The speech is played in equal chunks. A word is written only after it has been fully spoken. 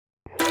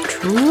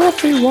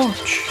Trophy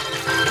watch.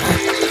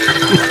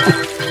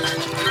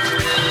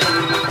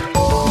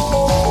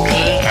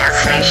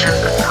 PS Nation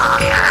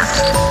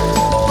Podcast.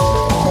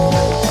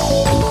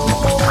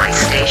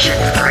 PlayStation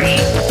 3.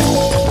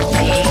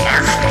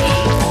 PSP.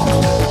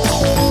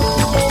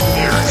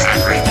 News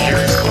and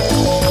reviews.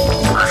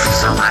 Plus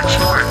so much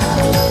more.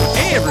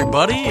 Hey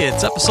everybody,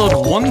 it's episode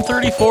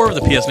 134 of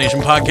the PS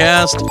Nation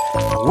Podcast.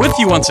 With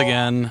you once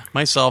again,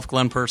 myself,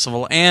 Glenn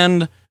Percival,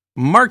 and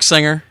Mark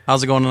Singer.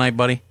 How's it going tonight,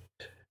 buddy?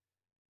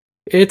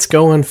 It's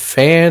going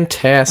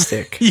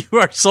fantastic. You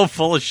are so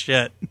full of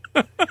shit.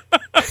 I'm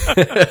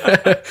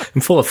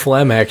full of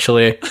phlegm,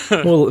 actually.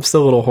 I'm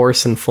still a little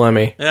hoarse and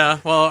phlegmy. Yeah,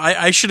 well,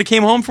 I should have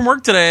came home from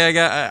work today.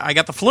 I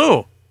got the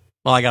flu.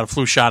 Well, I got a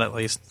flu shot at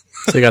least.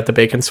 So you got the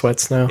bacon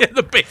sweats now? Yeah,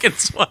 the bacon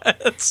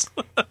sweats.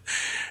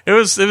 It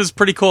was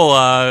pretty cool.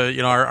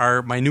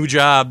 My new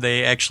job,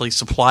 they actually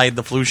supplied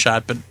the flu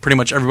shot, but pretty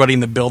much everybody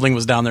in the building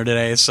was down there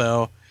today,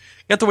 so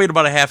got to wait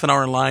about a half an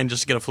hour in line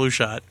just to get a flu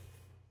shot.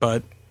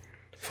 But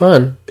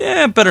fun.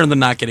 Yeah, better than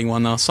not getting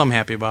one though, so I'm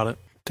happy about it.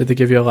 Did they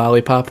give you a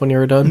lollipop when you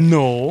were done?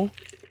 No.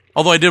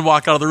 Although I did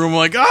walk out of the room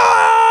like,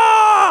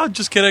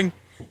 just kidding.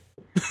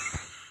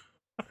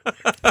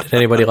 Did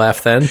anybody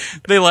laugh then?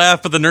 They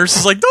laughed, but the nurse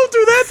is like, don't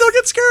do that, they'll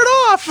get scared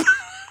off.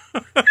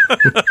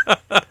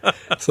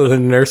 So the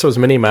nurse was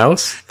Minnie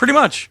Mouse? Pretty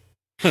much.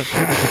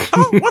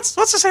 Oh, what's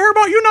this hair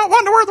about you not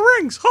wanting to wear the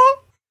rings,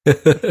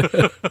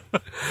 huh?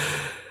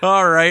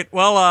 All right.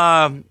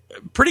 Well,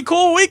 pretty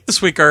cool week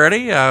this week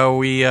already.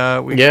 We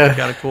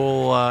got a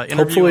cool interview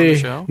Hopefully on the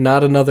show.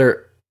 Not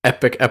another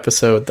epic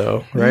episode,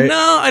 though, right?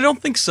 No, I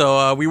don't think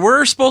so. We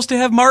were supposed to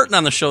have Martin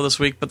on the show this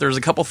week, but there's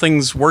a couple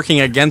things working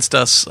against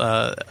us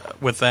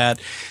with that.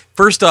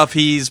 First off,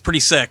 he's pretty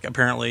sick,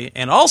 apparently.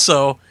 And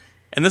also,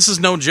 and this is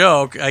no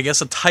joke, I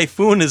guess a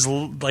typhoon is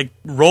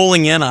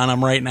rolling in on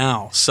him right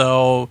now.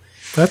 So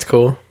that's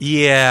cool.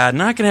 Yeah,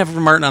 not going to have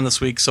Martin on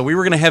this week. So we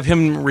were going to have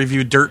him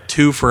review Dirt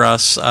 2 for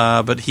us,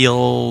 but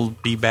he'll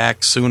be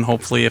back soon,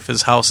 hopefully, if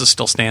his house is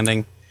still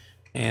standing,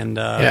 and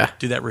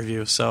do that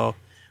review. So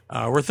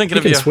we're thinking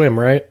of you. He can swim,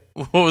 right?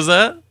 What was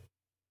that?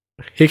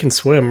 He can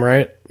swim,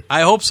 right?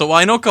 I hope so. Well,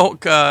 I know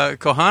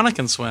Kohana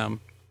can swim,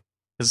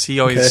 because he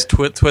always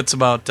twits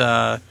about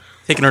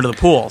taking her to the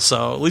pool.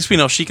 So at least we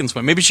know she can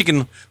swim. Maybe she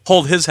can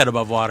hold his head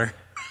above water.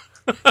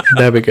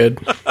 That'd be good.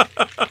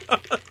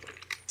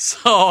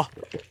 So,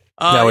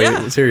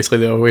 seriously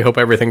though, we hope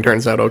everything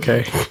turns out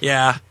okay.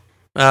 Yeah.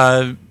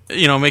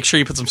 Make sure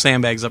you put some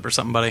sandbags up or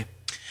something, buddy.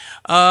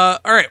 All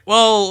right,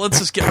 well, let's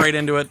just get right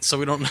into it so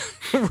we don't...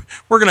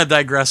 We're going to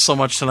digress so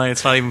much tonight,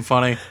 it's not even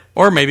funny.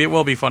 Or maybe it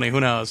will be funny, who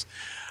knows.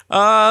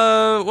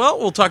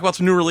 We'll talk about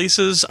some new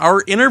releases.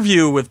 Our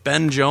interview with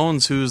Ben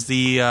Jones, who's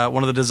the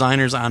one of the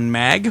designers on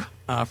MAG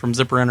from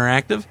Zipper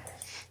Interactive. A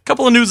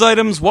couple of news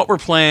items, what we're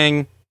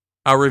playing,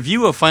 a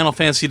review of Final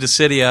Fantasy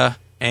Dissidia,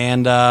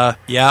 and, a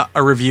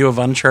review of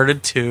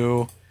Uncharted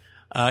 2,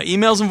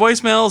 emails and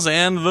voicemails,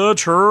 and the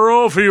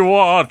Trophy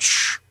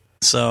Watch.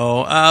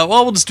 So,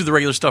 we'll just do the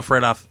regular stuff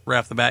right off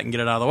the bat and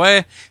get it out of the way.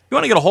 If you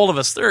want to get a hold of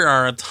us, there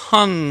are a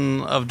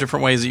ton of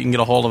different ways that you can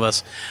get a hold of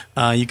us.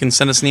 You can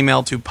send us an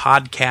email to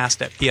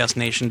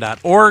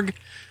podcast@psnation.org.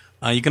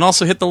 You can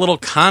also hit the little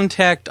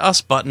Contact Us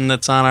button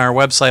that's on our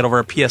website over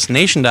at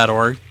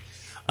psnation.org.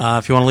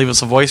 If you want to leave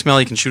us a voicemail,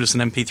 you can shoot us an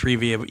MP3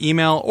 via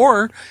email,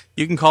 or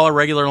you can call our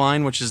regular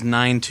line, which is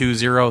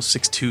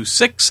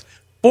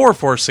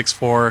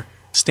 920-626-4464.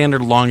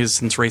 Standard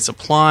long-distance rates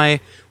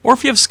apply. Or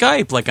if you have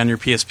Skype, like on your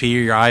PSP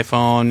or your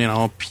iPhone,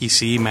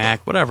 PC,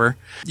 Mac, whatever,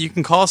 you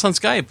can call us on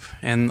Skype,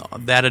 and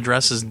that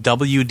address is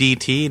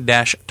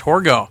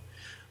WDT-Torgo.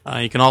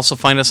 You can also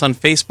find us on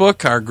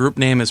Facebook. Our group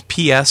name is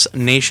PS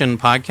Nation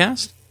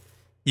Podcast.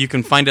 You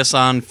can find us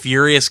on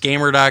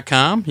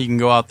FuriousGamer.com. You can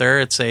go out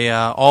there. It's a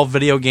all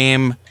video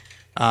game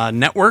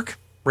network,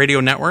 radio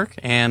network.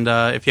 And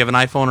if you have an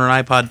iPhone or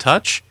an iPod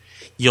Touch,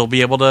 you'll be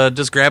able to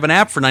just grab an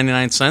app for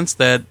 99 cents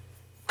that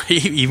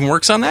even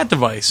works on that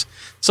device.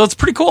 So it's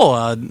pretty cool.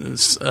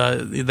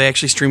 They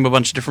actually stream a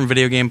bunch of different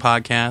video game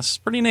podcasts.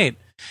 Pretty neat.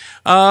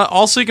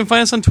 Also, you can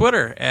find us on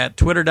Twitter at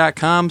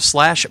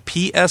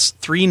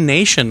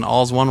twitter.com/PS3Nation.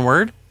 All is one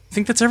word. I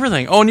think that's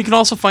everything. Oh, and you can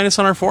also find us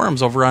on our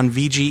forums over on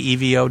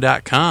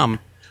VGEVO.com.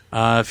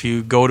 If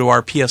you go to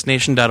our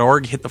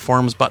psnation.org, hit the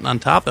forums button on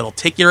top, it'll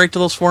take you right to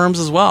those forums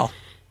as well.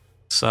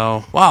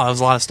 So, wow, that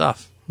was a lot of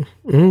stuff.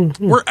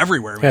 Mm-hmm. We're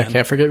everywhere, man. Yeah,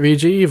 can't forget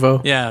VG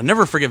Evo. Yeah,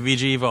 never forget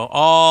VG Evo.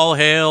 All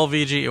hail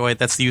VG. Wait,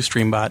 that's the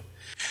Ustream bot.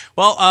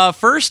 Well,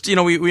 first,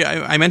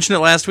 I mentioned it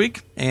last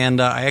week, and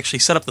I actually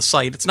set up the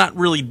site. It's not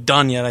really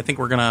done yet. I think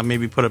we're gonna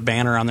maybe put a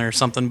banner on there or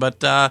something.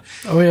 But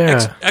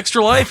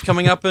Extra Life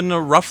coming up in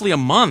roughly a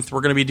month.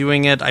 We're gonna be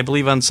doing it, I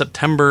believe, on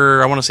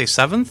September. I want to say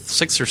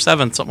 6th or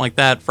 7th, something like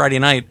that. Friday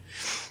night.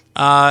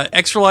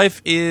 Extra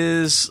Life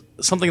is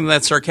something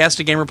that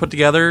Sarcastic Gamer put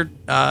together.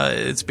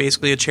 It's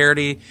basically a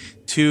charity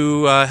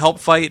to help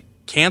fight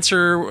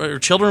cancer or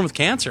children with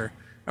cancer.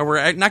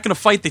 We're not going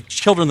to fight the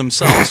children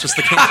themselves, just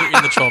the cancer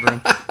in the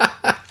children.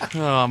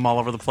 Oh, I'm all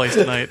over the place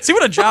tonight. See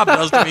what a job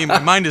does to me? My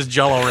mind is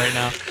jello right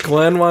now.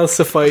 Glenn wants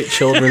to fight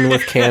children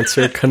with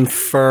cancer.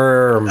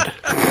 Confirmed.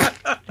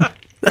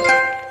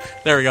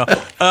 There we go.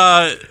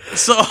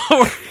 So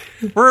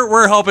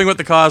we're helping with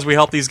the cause. We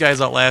helped these guys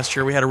out last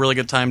year. We had a really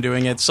good time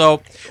doing it. So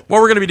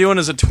what we're going to be doing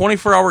is a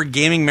 24-hour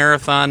gaming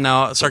marathon.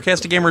 Now,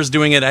 Sarcastic Gamer is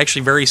doing it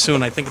actually very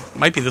soon. I think it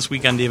might be this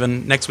weekend,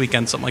 even next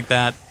weekend, something like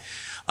that.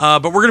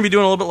 But we're going to be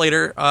doing it a little bit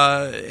later.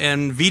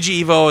 And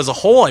VG Evo as a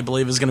whole, I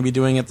believe, is going to be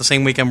doing it the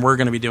same weekend we're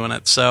going to be doing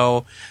it.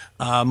 So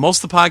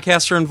most of the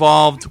podcasts are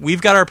involved.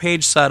 We've got our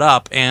page set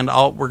up, and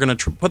we're going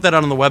to put that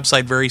out on the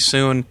website very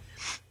soon.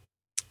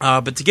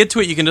 But to get to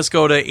it, you can just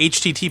go to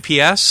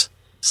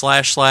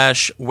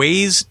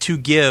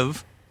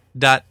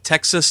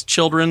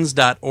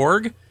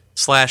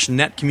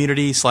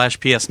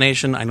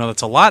https://waystogive.texaschildrens.org/netcommunity/psnation. I know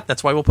that's a lot.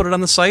 That's why we'll put it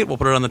on the site. We'll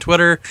put it on the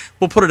Twitter.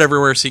 We'll put it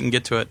everywhere so you can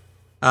get to it.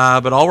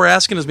 But all we're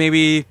asking is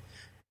maybe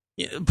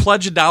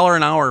pledge $1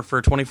 an hour for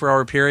a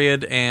 24-hour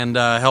period and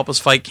help us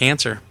fight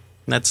cancer.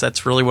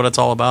 That's really what it's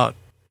all about.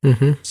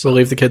 Mm-hmm. So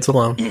leave the kids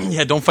alone.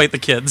 Yeah, don't fight the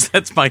kids.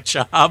 That's my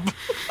job.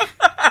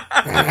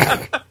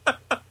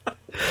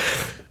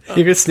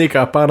 You could sneak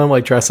up on them,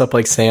 like dress up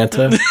like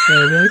Santa. And be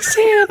like,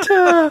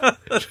 Santa!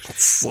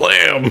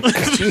 Slam!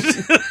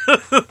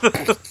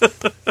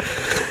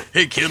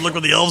 Hey, kid, look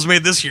what the elves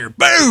made this year.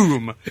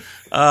 Boom!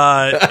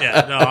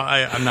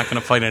 I'm not going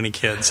to fight any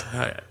kids.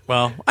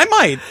 Well, I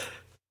might.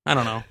 I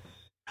don't know.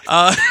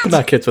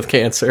 Not kids with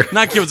cancer.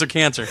 Not kids with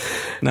cancer.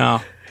 No,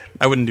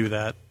 I wouldn't do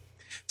that.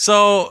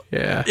 So,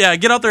 yeah,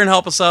 get out there and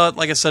help us out.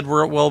 Like I said,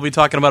 we'll be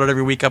talking about it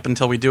every week up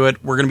until we do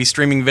it. We're going to be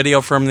streaming video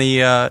from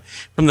the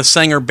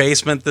Sanger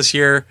basement this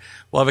year.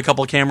 We'll have a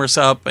couple of cameras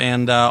up,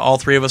 and all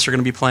three of us are going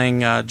to be playing.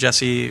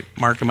 Jesse,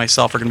 Mark, and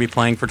myself are going to be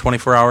playing for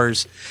 24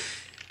 hours.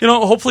 You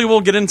know, hopefully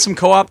we'll get in some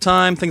co-op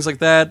time, things like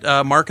that.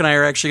 Mark and I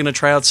are actually going to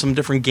try out some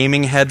different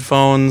gaming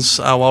headphones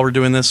while we're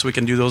doing this, so we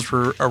can do those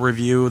for a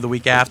review the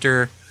week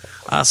after.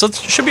 So it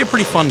should be a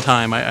pretty fun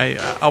time.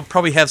 I'll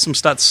probably have some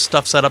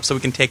stuff set up so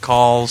we can take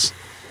calls,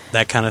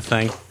 that kind of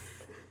thing.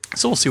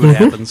 So we'll see what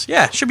happens.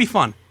 Yeah, it should be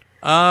fun.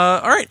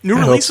 All right, new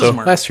releases, hope so.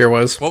 Mark. Last year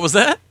was. What was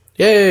that?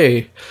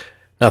 Yay!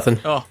 Nothing.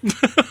 Oh.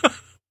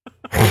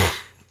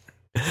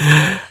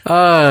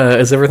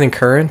 Is everything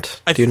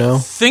current? Do you know? I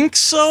think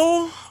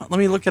so. Let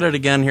me look at it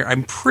again here.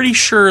 I'm pretty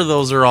sure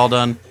those are all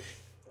done.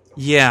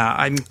 Yeah,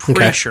 I'm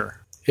pretty sure.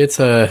 It's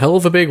a hell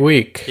of a big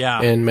week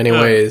in many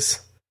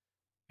ways.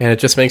 And it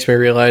just makes me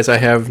realize I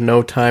have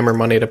no time or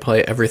money to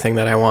play everything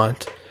that I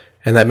want.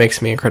 And that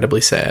makes me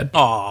incredibly sad.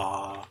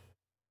 Aww.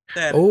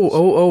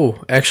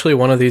 Actually,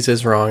 one of these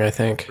is wrong, I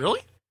think. Really?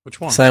 Which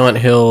one? Silent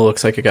Hill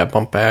looks like it got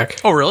bumped back.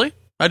 Oh, really?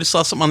 I just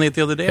saw something on it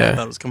the other day. I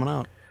thought it was coming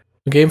out.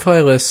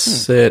 Gamefly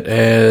lists it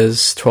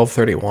as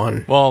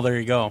 12/31. Well, there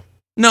you go.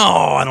 No,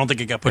 I don't think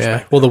it got pushed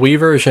back. Well, the Wii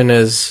version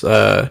is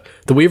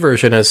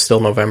still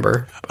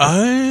November.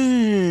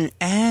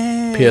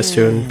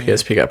 PS2 and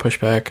PSP got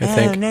pushed back, I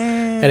think. No.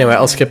 Anyway,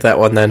 I'll skip that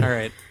one then. All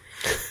right.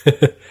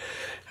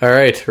 All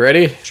right,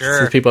 ready? Sure.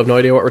 Since people have no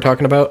idea what we're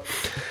talking about.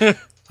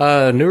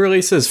 New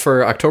releases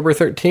for October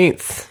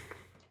 13th.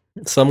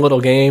 Some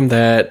little game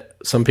that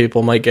some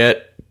people might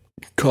get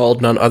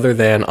called none other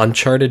than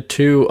Uncharted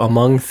 2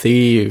 Among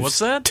Thieves. What's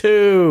that?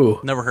 2.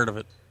 Never heard of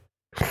it.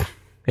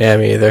 Yeah,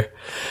 me either.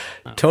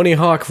 Oh. Tony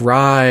Hawk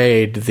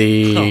Ride.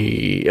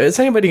 Is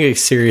anybody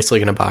seriously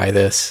going to buy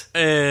this?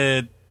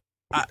 The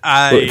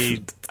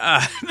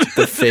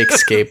fake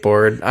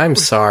skateboard. I'm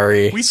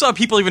sorry. We saw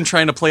people even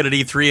trying to play it at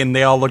E3 and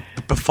they all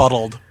looked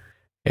befuddled.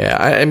 Yeah,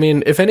 I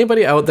mean, if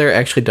anybody out there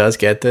actually does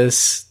get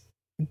this,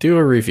 do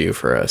a review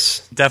for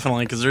us.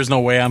 Definitely, because there's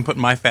no way I'm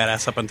putting my fat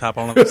ass up on top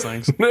of one of those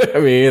things.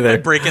 Me either.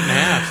 I'd break it in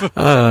half.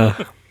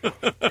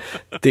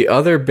 The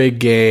other big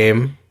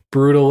game,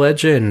 Brutal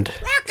Legend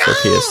for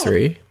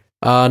PS3.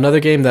 Another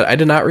game that I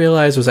did not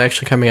realize was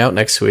actually coming out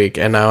next week,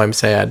 and now I'm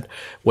sad.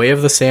 Way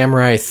of the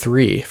Samurai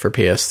 3 for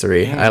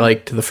PS3. I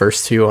liked the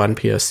first two on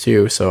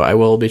PS2, so I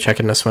will be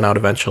checking this one out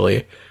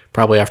eventually,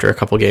 probably after a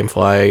couple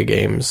Gamefly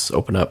games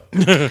open up.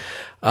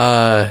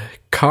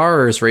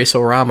 Cars,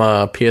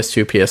 Race-O-Rama,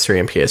 PS2, PS3,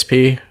 and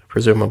PSP.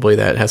 Presumably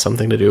that has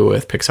something to do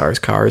with Pixar's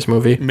Cars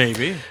movie.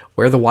 Maybe.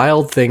 Where the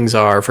Wild Things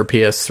Are for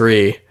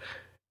PS3.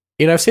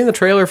 You know, I've seen the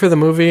trailer for the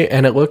movie,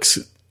 and it looks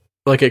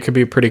like it could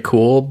be pretty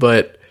cool,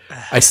 but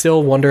I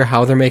still wonder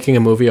how they're making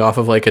a movie off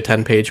of like a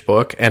 10-page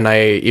book, and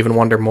I even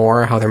wonder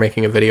more how they're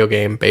making a video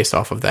game based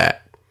off of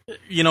that.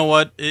 You know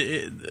what?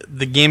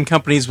 The game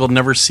companies will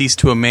never cease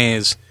to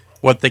amaze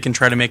what they can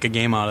try to make a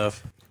game out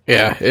of.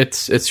 Yeah,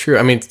 it's true.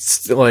 I mean,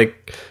 it's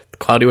like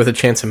Cloudy with a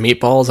Chance of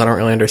Meatballs. I don't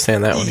really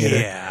understand that one either.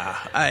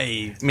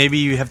 Yeah, maybe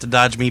you have to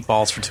dodge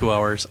meatballs for 2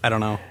 hours. I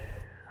don't know.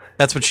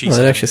 That's what she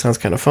said. That actually sounds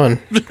kind of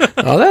fun.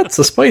 Oh, that's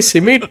a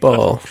spicy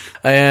meatball.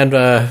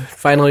 And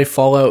finally,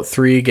 Fallout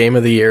 3 Game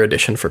of the Year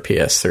edition for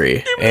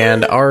PS3.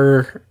 And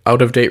our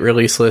out-of-date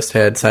release list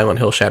had Silent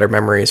Hill Shattered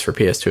Memories for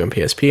PS2 and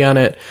PSP on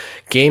it.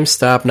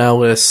 GameStop now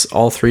lists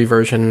all three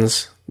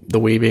versions, the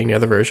Wii being the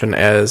other version,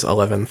 as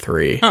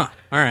 11.3. Huh,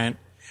 all right.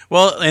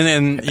 Well,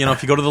 and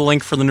if you go to the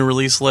link for the new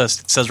release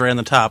list, it says right on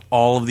the top,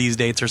 all of these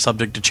dates are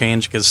subject to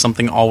change because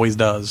something always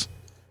does.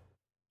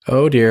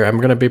 Oh dear, I'm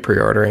gonna be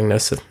pre-ordering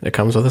this. It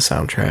comes with a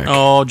soundtrack.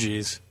 Oh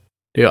jeez.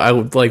 Dude, I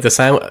like the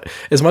Silent.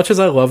 As much as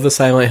I love the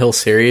Silent Hill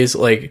series,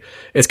 like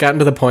it's gotten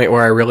to the point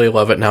where I really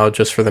love it now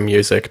just for the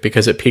music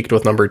because it peaked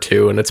with number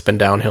 2 and it's been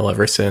downhill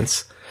ever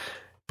since.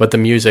 But the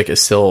music is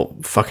still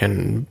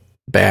fucking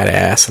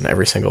badass in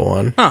every single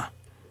one. Huh.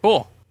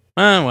 Cool.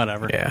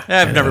 Whatever. Yeah.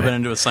 I've never been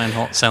into a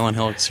Silent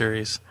Hill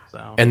series.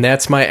 So. And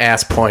that's my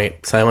ass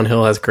point. Silent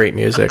Hill has great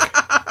music.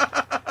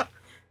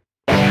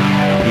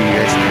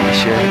 Here's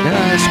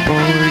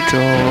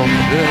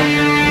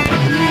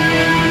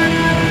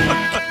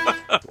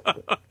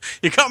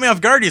You caught me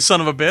off guard, you son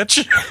of a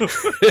bitch.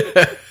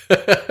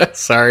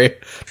 Sorry.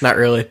 Not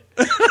really.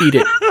 Eat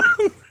it.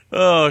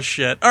 Oh,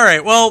 shit. All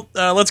right, well,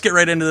 let's get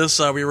right into this.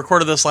 We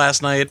recorded this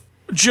last night.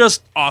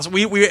 Just awesome.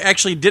 We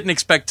actually didn't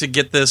expect to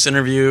get this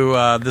interview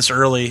this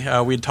early.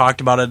 We had talked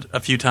about it a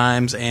few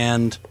times,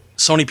 and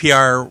Sony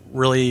PR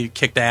really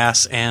kicked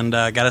ass and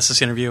got us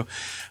this interview.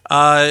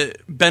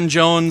 Ben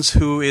Jones,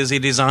 who is a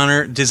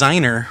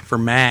designer for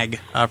MAG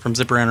from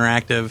Zipper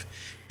Interactive,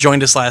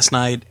 joined us last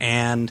night,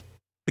 and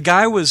the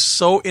guy was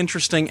so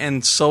interesting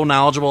and so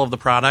knowledgeable of the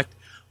product.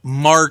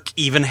 Mark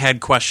even had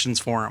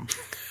questions for him.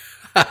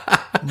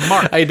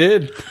 Mark. I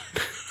did.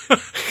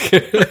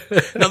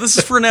 Now, this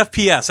is for an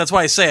FPS. That's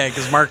why I say it,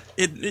 because Mark,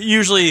 it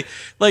usually,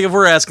 like if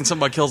we're asking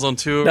something about Killzone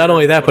 2. Not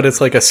only that, but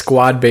it's like a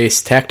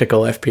squad-based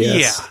tactical FPS.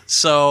 Yeah.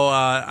 So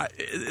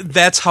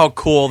that's how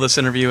cool this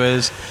interview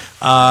is.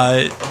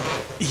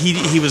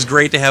 He was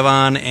great to have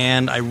on,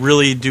 and I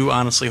really do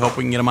honestly hope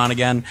we can get him on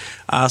again.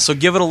 So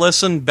give it a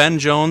listen. Ben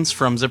Jones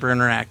from Zipper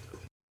Interactive.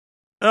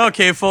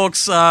 Okay,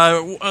 folks,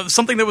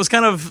 something that was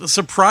kind of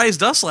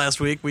surprised us last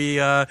week. We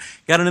got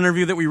an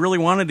interview that we really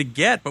wanted to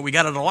get, but we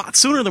got it a lot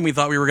sooner than we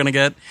thought we were going to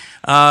get.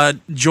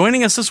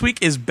 Joining us this week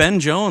is Ben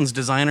Jones,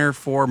 designer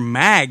for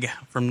MAG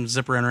from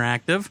Zipper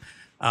Interactive.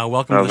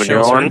 Welcome to the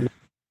show, sir.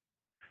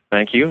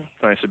 Thank you.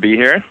 Nice to be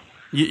here.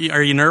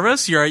 Are you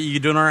nervous? You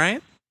doing all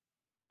right?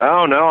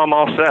 Oh, no, I'm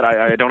all set.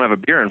 I don't have a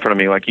beer in front of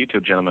me like you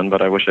two gentlemen,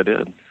 but I wish I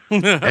did.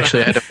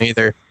 Actually, I don't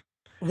either.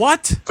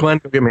 What? Glenn,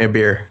 go get me a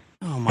beer.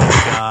 Oh, my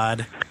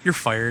God. You're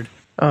fired.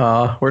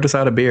 Aw, we're just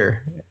out of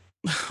beer.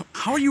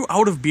 How are you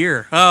out of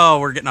beer? Oh,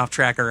 we're getting off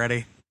track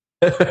already.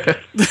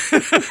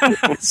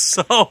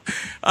 So,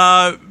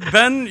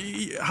 Ben,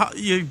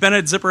 you've been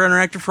at Zipper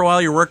Interactive for a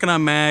while. You're working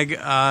on MAG.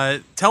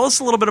 Tell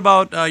us a little bit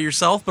about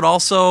yourself, but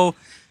also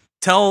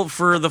tell,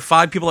 for the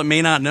 5 people that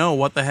may not know,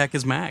 what the heck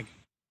is MAG?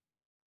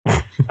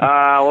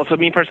 Well, so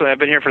me personally, I've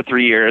been here for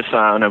 3 years,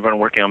 and I've been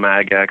working on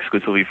MAG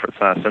exclusively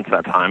since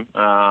that time.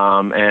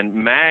 And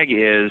MAG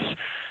is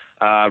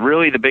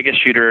really the biggest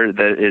shooter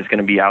that is going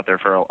to be out there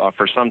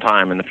for some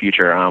time in the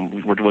future.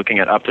 We're looking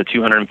at up to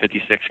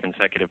 256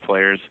 consecutive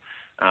players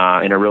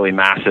in a really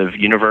massive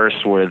universe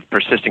with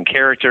persistent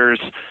characters,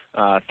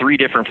 3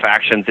 different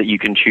factions that you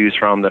can choose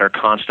from that are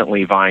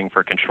constantly vying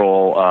for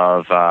control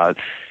of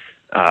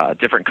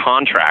different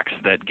contracts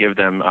that give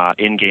them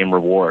in-game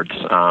rewards.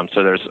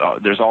 So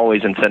there's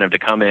always incentive to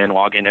come in,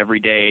 log in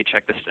every day,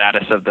 check the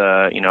status of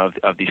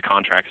of these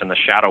contracts in the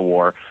Shadow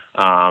War,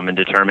 and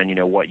determine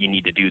what you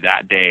need to do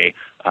that day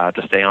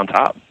to stay on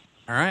top.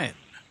 All right.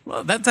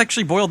 Well, that's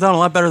actually boiled down a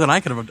lot better than I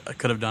could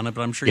have done it,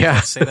 but I'm sure you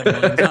have to say that a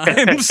million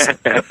times.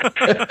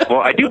 Well,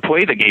 I do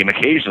play the game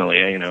occasionally,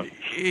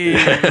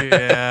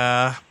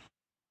 Yeah.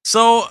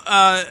 So,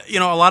 a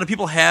lot of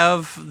people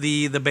have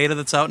the beta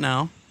that's out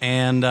now,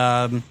 and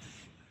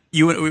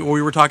we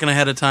were talking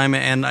ahead of time,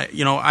 and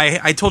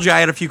I told you I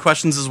had a few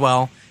questions as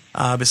well,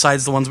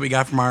 besides the ones we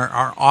got from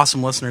our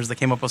awesome listeners that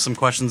came up with some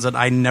questions that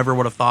I never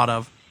would have thought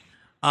of.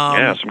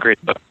 Yeah, some great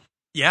stuff.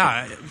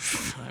 Yeah,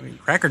 I mean,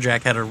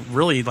 Crackerjack had a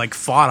really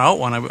thought out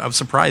one. I was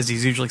surprised.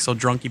 He's usually so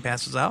drunk he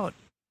passes out,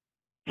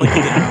 like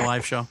he did on our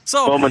live show.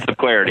 So moments of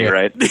clarity,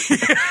 right?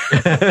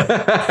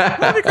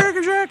 Love you,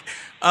 Crackerjack.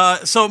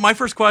 So my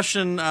first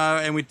question,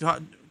 and we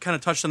kind of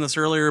touched on this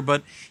earlier,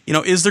 but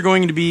is there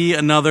going to be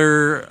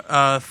another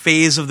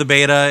phase of the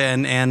beta,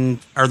 and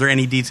are there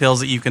any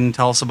details that you can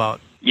tell us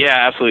about? Yeah,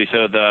 absolutely.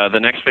 So the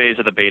next phase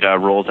of the beta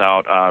rolls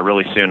out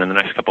really soon in the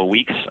next couple of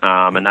weeks,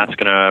 and that's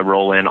going to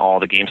roll in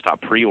all the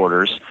GameStop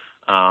pre-orders.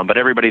 But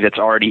everybody that's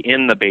already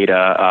in the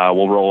beta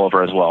will roll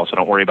over as well. So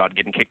don't worry about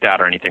getting kicked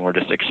out or anything. We're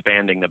just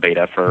expanding the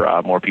beta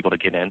for more people to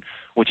get in,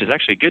 which is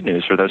actually good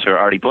news for those who are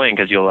already playing,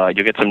 because you'll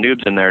get some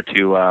noobs in there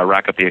to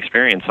rack up the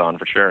experience on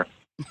for sure.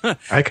 Are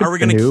we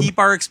going to keep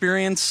our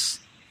experience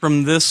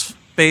from this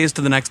phase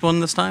to the next one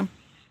this time?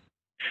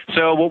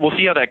 So we'll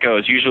see how that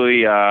goes.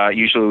 Usually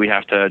we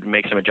have to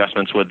make some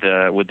adjustments with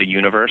the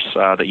universe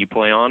that you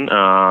play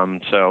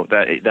on. So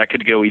that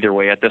could go either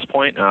way at this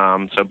point.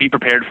 So be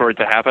prepared for it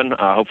to happen.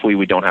 Hopefully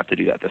we don't have to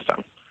do that this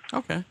time.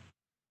 Okay,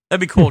 that'd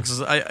be cool,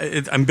 because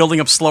I'm building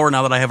up slower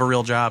now that I have a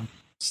real job.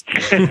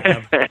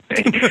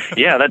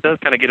 Yeah, that does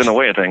kind of get in the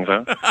way of things,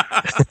 huh?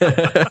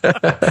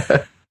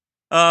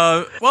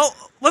 Well,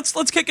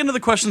 let's kick into the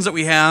questions that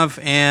we have,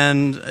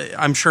 and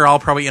I'm sure I'll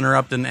probably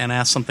interrupt and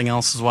ask something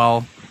else as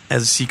well.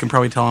 as you can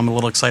probably tell, I'm a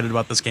little excited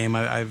about this game.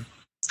 I've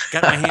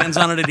got my hands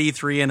on it at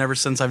E3, and ever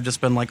since I've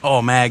just been like,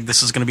 "Oh, Mag,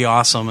 this is going to be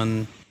awesome!"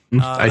 And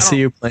I see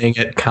you playing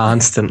it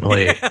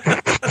constantly.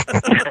 Well,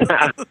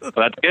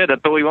 that's good.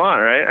 That's what we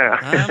want, right?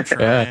 I'm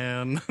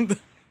trying.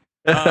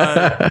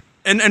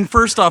 And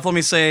first off, let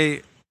me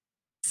say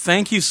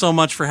thank you so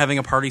much for having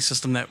a party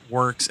system that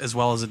works as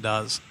well as it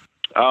does.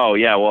 Oh,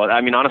 yeah. Well, I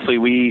mean, honestly,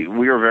 we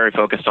were very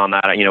focused on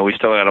that. You know, we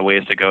still got a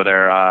ways to go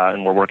there,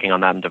 and we're working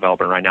on that in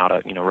development right now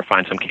to,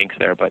 refine some kinks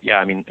there. But, yeah,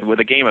 I mean, with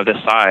a game of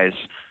this size,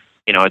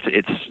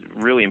 it's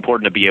really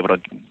important to be able to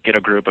get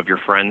a group of your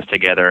friends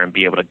together and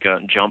be able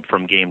to jump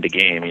from game to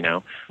game,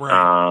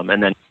 Right.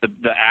 And then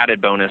the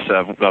added bonus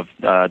of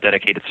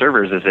dedicated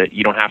servers is that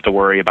you don't have to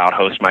worry about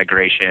host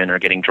migration or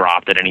getting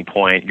dropped at any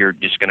point. You're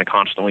just going to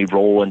constantly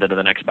roll into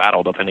the next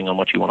battle depending on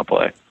what you want to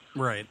play.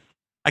 Right.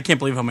 I can't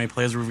believe how many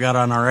players we've got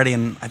on already,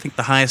 and I think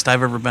the highest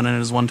I've ever been in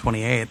is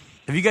 128.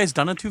 Have you guys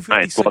done a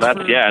 256? Nice. Well,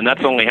 and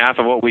that's only half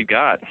of what we've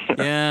got.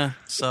 Yeah,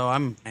 so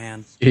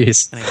man.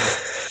 Jeez. Anyway.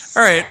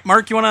 All right,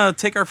 Mark, you want to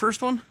take our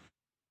first one?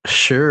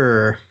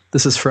 Sure.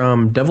 This is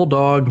from Devil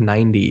Dog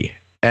 90.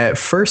 At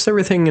first,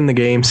 everything in the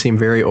game seemed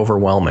very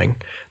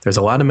overwhelming. There's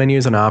a lot of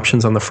menus and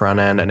options on the front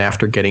end, and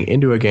after getting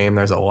into a game,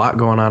 there's a lot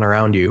going on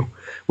around you.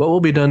 What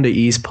will be done to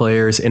ease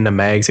players into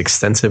Mag's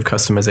extensive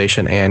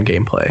customization and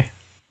gameplay?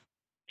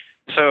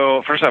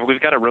 So first off, we've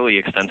got a really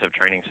extensive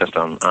training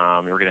system.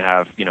 We're going to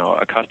have,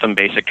 a custom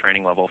basic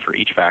training level for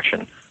each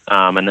faction.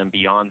 And then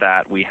beyond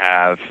that, we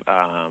have,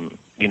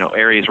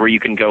 areas where you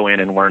can go in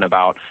and learn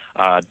about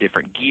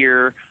different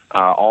gear,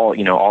 all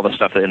the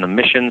stuff that in the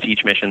missions,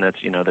 each mission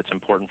that's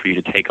important for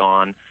you to take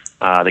on,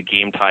 the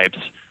game types,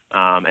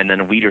 and then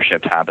a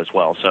leadership tab as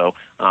well. So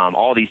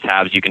all these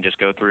tabs you can just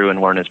go through and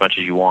learn as much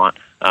as you want.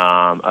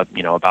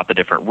 About the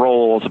different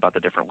roles, about the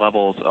different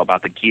levels,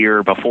 about the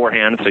gear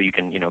beforehand, so you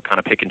can, kind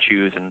of pick and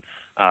choose and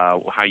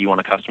how you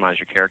want to customize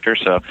your character.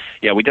 So,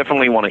 yeah, we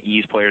definitely want to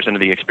ease players into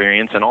the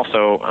experience. And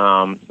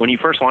also, when you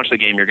first launch the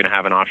game, you're going to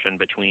have an option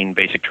between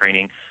basic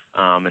training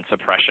and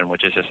suppression,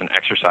 which is just an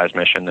exercise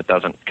mission that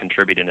doesn't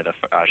contribute into the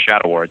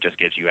Shadow War. It just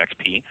gives you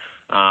XP.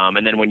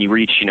 And then when you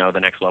reach, the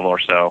next level or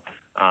so,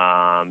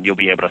 you'll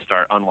be able to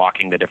start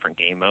unlocking the different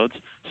game modes.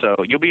 So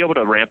you'll be able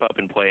to ramp up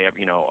and play,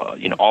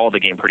 all of the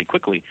game pretty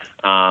quickly.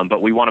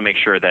 But we want to make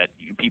sure that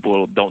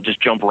people don't just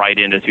jump right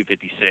into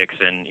 256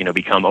 and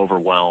become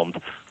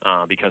overwhelmed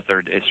because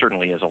it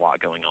certainly is a lot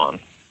going on.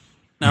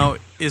 Now,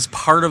 is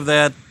part of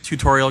that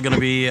tutorial going to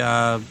be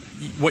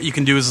what you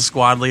can do as a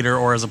squad leader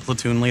or as a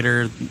platoon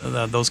leader,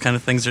 those kind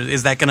of things?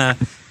 Is that going to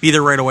be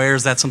there right away, or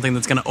is that something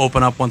that's going to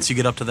open up once you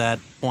get up to that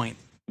point?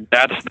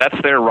 That's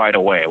there right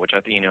away, which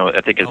I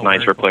think is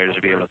nice for players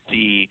to be able to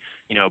see,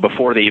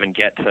 before they even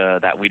get to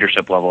that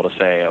leadership level, to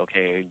say,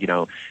 okay,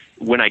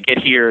 when I get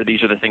here,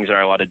 these are the things that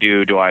I ought to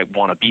do. Do I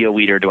want to be a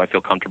leader? Do I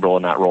feel comfortable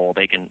in that role?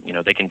 They can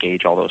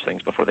gauge all those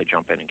things before they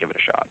jump in and give it a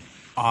shot.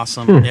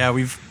 Awesome. Yeah,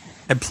 we've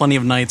had plenty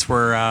of nights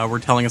where we're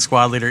telling a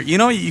squad leader,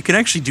 you can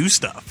actually do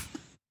stuff.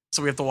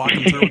 So we have to walk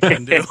them through what you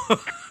can do.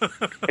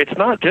 It's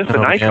not just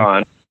an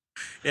icon.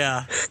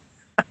 Yeah.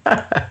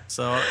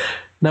 So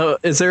now,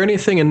 is there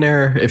anything in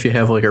there if you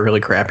have like a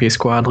really crappy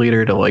squad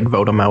leader to like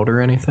vote them out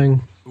or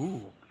anything?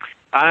 Ooh.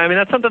 I mean,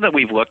 that's something that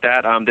we've looked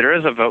at. There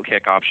is a vote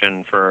kick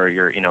option for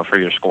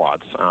your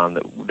squads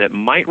that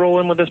might roll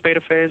in with this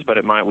beta phase,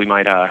 but we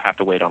might have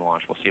to wait on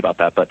launch. We'll see about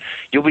that. But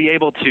you'll be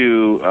able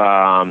to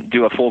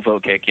do a full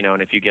vote kick,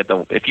 and if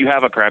you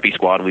have a crappy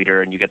squad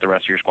leader and you get the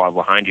rest of your squad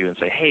behind you and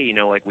say, hey,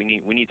 we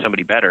need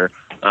somebody better,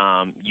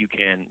 you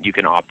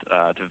can opt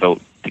to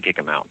vote to kick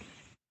them out.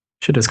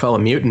 Should just call it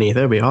mutiny.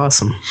 That'd be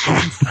awesome.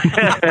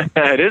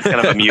 It is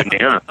kind of a mutiny,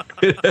 huh?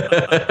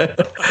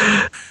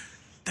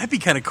 That'd be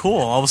kind of cool.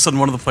 All of a sudden,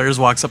 one of the players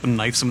walks up and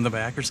knifes him in the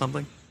back or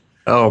something.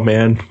 Oh,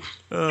 man.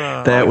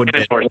 That would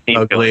be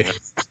ugly.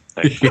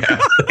 Yeah.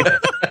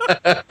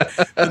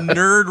 The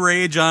nerd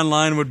rage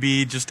online would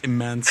be just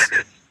immense.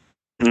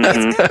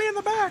 Mm-hmm. Get me in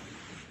the back.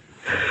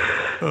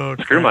 Oh,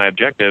 screw my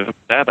objective.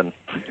 Stabbing.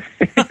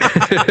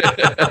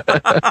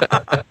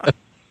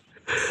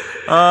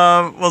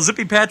 Well,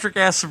 Zippy Patrick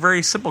asks a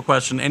very simple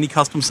question. Any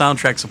custom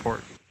soundtrack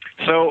support?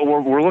 So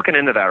we're looking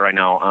into that right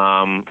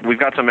now. We've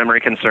got some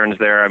memory concerns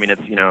there. I mean,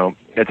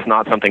 it's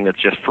not something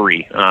that's just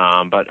free,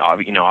 but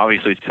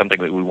obviously it's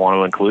something that we want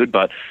to include.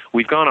 But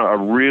we've gone a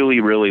really,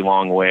 really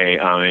long way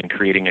in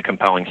creating a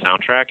compelling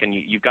soundtrack, and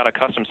you've got a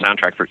custom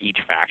soundtrack for each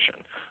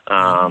faction.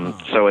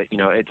 So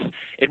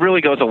it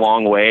really goes a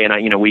long way,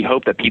 and we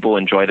hope that people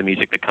enjoy the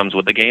music that comes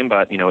with the game.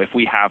 But if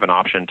we have an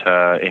option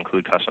to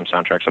include custom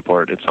soundtrack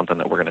support, it's something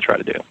that we're going to try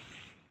to do.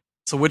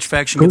 So which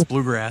faction gets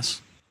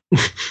bluegrass?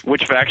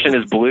 Which faction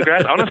is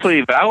bluegrass? Honestly,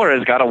 Valor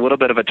has got a little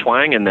bit of a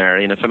twang in there.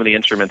 Some of the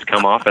instruments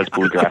come off as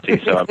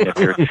bluegrassy. So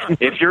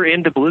if you're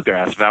into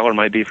bluegrass, Valor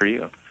might be for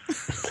you.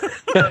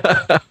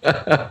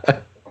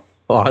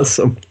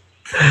 Awesome.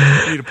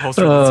 You need a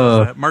poster that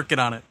says that. Mark, get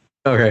on it.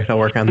 Okay, I'll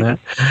work on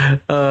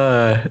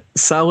that.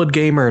 Solid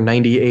Gamer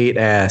 98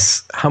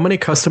 asks, how many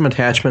custom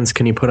attachments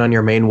can you put on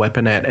your main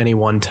weapon at any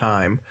one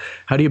time?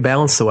 How do you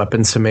balance the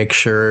weapons to make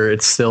sure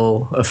it's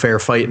still a fair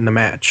fight in the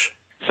match?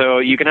 So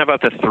you can have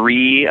up to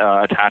 3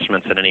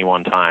 attachments at any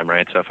one time,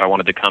 right? So if I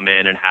wanted to come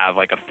in and have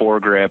like a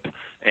foregrip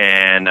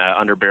and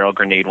underbarrel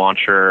grenade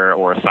launcher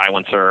or a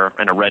silencer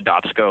and a red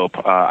dot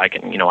scope, I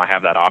can, I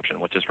have that option,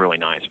 which is really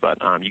nice.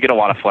 But you get a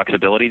lot of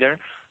flexibility there.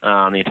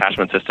 The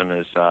attachment system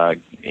is,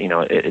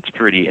 it's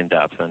pretty in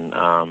depth, and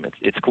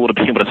it's cool to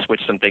be able to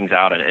switch some things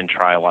out and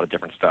try a lot of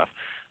different stuff.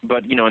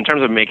 But in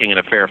terms of making it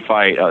a fair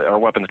fight, our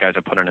weapons guys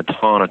have put in a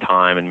ton of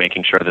time in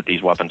making sure that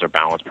these weapons are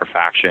balanced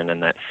perfection,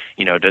 and that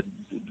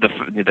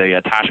the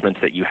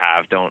attachments that you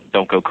have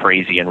don't go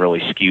crazy and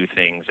really skew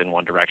things in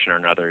one direction or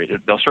another.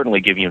 They'll certainly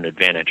give you an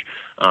advantage,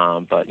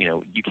 but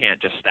you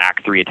can't just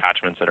stack 3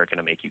 attachments that are going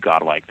to make you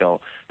godlike.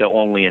 They'll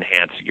only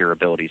enhance your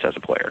abilities as a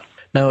player.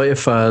 Now,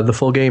 if the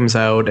full game's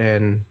out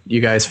and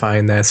you guys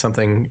find that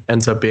something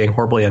ends up being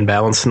horribly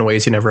unbalanced in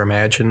ways you never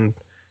imagined,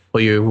 will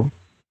you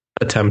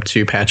attempt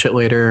to patch it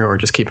later or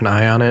just keep an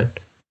eye on it?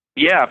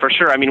 Yeah, for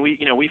sure. I mean,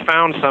 we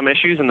found some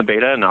issues in the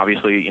beta, and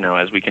obviously,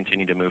 as we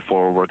continue to move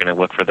forward, we're going to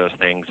look for those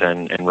things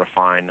and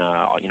refine,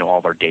 all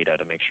of our data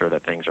to make sure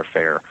that things are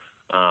fair.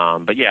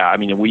 But yeah, I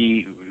mean,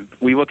 we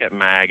look at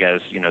MAG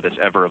as, this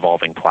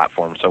ever-evolving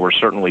platform, so we're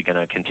certainly going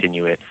to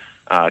continue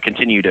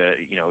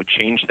to,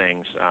 change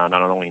things, not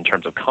only in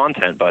terms of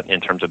content, but in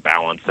terms of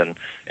balance and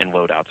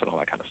loadouts and all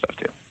that kind of stuff,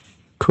 too.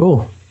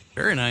 Cool.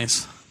 Very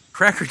nice.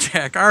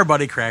 Crackerjack, our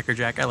buddy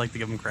Crackerjack, I like to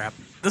give him crap.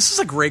 This is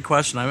a great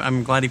question.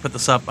 I'm glad he put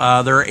this up.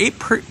 There are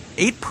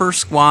 8 per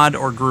squad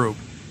or group.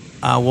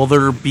 Will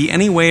there be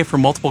any way for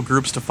multiple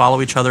groups to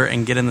follow each other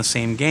and get in the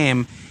same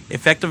game,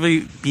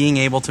 effectively being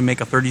able to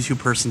make a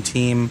 32-person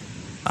team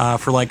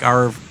for like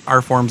our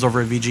forums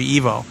over at VG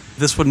Evo?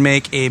 This would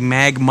make a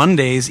MAG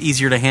Mondays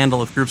easier to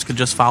handle if groups could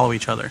just follow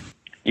each other.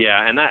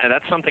 Yeah, and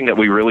that's something that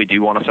we really do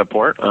want to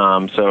support.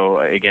 So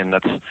again,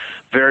 that's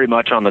very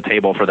much on the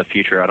table for the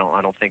future. I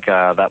don't think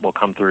that will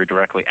come through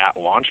directly at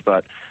launch,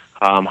 but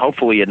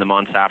hopefully in the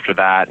months after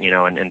that,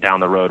 and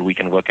down the road, we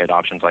can look at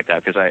options like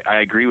that, because I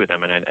agree with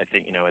them, and I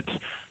think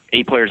it's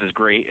 8 players is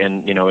great,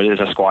 and it is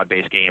a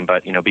squad-based game,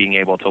 but being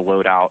able to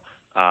load out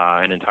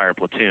an entire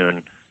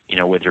platoon,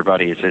 with your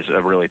buddies is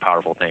a really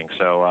powerful thing.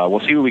 So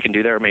we'll see what we can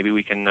do there. Maybe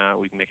we can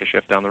make a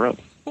shift down the road.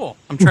 Cool.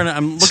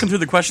 I'm looking through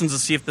the questions to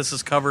see if this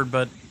is covered,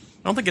 but I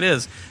don't think it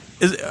is.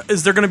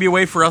 Is there going to be a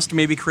way for us to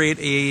maybe create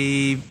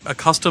a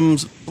custom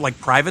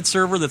private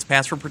server that's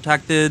password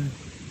protected,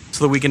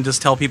 so that we can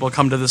just tell people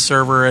come to this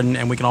server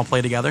and we can all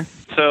play together?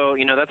 So,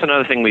 that's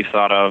another thing we've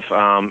thought of,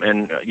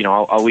 and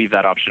I'll leave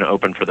that option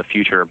open for the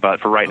future. But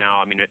for right now,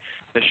 I mean,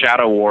 the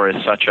Shadow War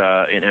is such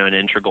an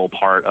integral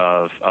part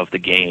of the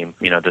game.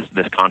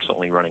 This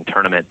constantly running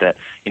tournament that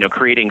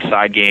creating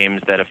side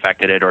games that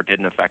affected it or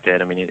didn't affect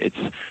it. I mean,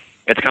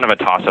 it's kind of a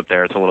toss-up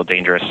there. It's a little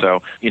dangerous.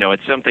 So,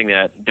 it's something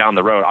that down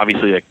the road,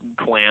 obviously, the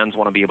clans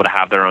want to be able to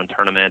have their own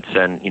tournaments,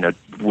 and,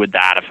 would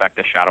that affect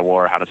the Shadow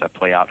War? How does that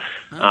play out?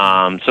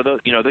 So,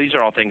 these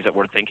are all things that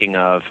we're thinking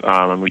of,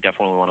 and we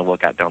definitely want to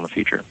look at down the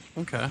future.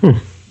 Okay.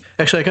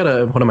 Actually, I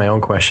got one of my own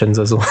questions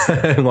as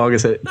long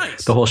as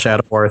the whole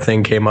Shadow War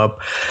thing came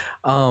up.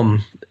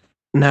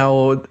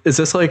 Now, is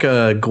this like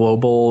a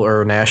global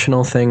or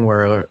national thing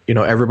where,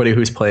 everybody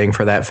who's playing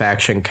for that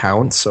faction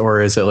counts,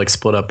 or is it like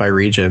split up by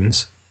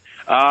regions?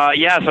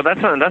 Yeah, so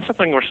that's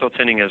something we're still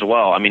tuning as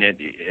well. I mean,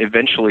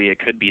 eventually it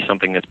could be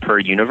something that's per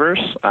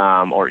universe,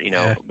 or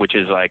which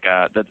is like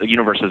the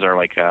universes are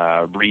like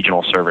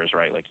regional servers,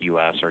 right? Like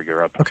U.S. or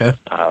Europe,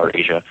 or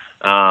Asia.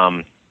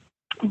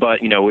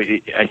 But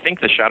I think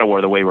the Shadow War,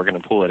 the way we're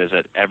going to pull it is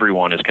that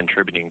everyone is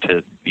contributing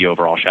to the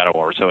overall Shadow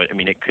War. So I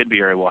mean, it could be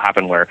very well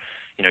happen where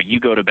you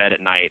go to bed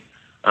at night.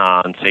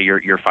 And say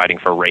you're fighting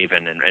for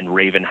Raven, and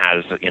Raven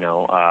has 2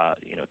 out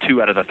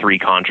of the 3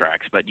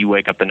 contracts, but you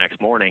wake up the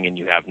next morning and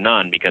you have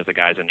none because the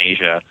guys in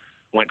Asia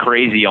went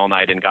crazy all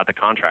night and got the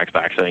contracts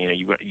back. So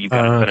you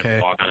got to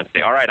log on and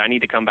say, all right, I need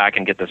to come back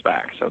and get this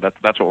back. So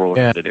that's what we're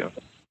looking to do.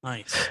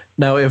 Nice.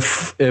 Now,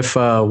 if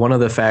one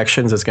of the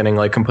factions is getting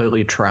like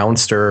completely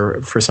trounced,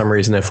 or for some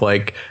reason, if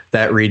like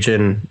that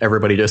region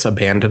everybody just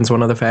abandons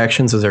one of the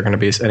factions, is there going to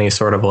be any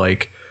sort of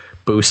like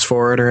boost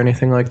for it or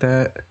anything like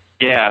that?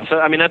 Yeah, so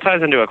I mean that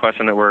ties into a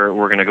question that we're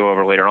going to go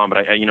over later on.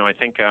 But I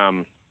think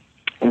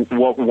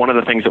one of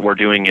the things that we're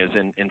doing is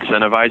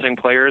incentivizing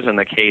players in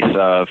the case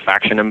of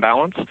faction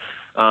imbalance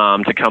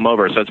to come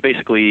over. So it's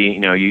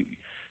basically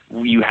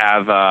you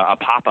have a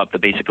pop-up that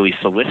basically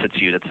solicits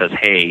you that says,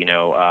 hey,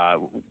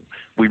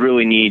 we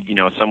really need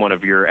someone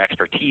of your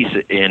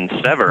expertise in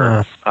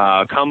Sever.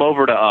 Come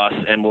over to us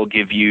and we'll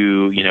give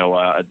you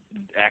a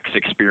X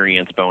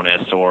experience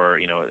bonus or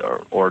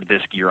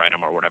this gear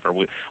item or whatever.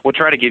 We'll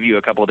try to give you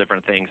a couple of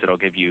different things that'll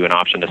give you an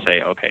option to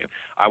say, okay,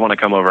 I want to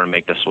come over and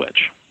make the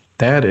switch.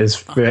 That is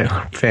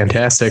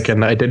fantastic,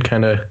 and I did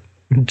kind of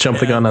jump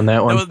the gun on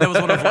that one. That was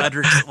one of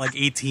Vladrik's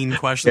 18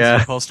 questions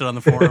he posted on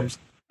the forums.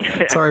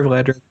 Sorry,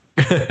 Vladrik.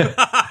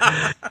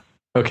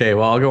 Okay,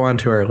 well, I'll go on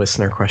to our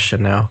listener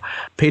question now.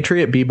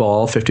 Patriot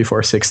B-Ball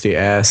 5460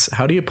 asks,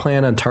 how do you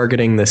plan on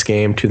targeting this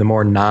game to the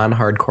more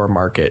non-hardcore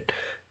market?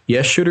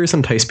 Yes, shooters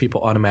entice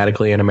people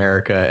automatically in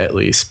America, at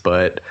least,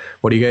 but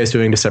what are you guys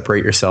doing to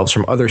separate yourselves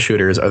from other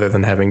shooters other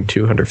than having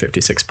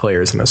 256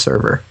 players in a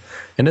server?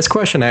 And this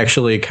question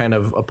actually kind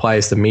of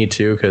applies to me,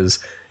 too,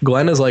 because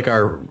Glenn is like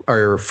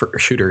our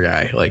shooter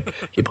guy. Like,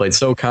 he played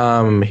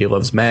SOCOM, he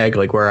loves Mag,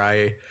 like where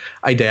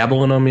I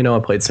dabble in them, I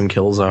played some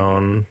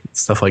Killzone,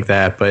 stuff like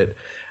that, but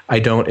I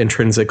don't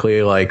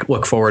intrinsically like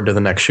look forward to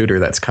the next shooter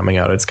that's coming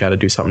out. It's got to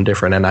do something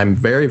different. And I'm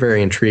very,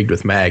 very intrigued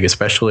with Mag,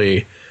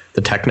 especially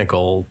the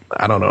technical.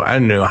 I don't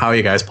know how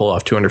you guys pull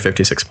off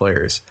 256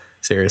 players.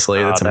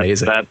 Seriously, that's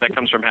amazing. That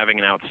comes from having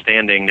an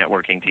outstanding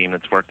networking team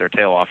that's worked their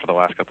tail off for the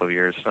last couple of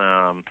years.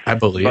 I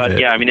believe it. But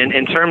yeah, I mean,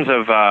 in terms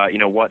of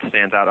what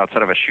stands out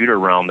outside of a shooter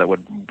realm that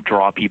would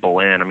draw people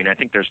in, I mean, I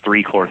think there's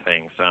three core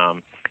things.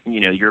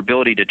 Your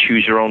ability to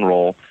choose your own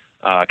role,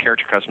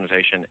 character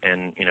customization,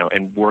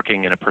 and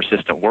working in a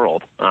persistent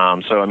world.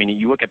 So I mean,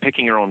 you look at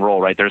picking your own role,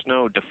 right? There's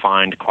no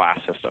defined class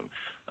system.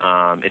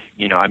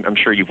 I'm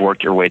sure you've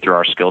worked your way through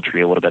our skill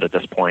tree a little bit at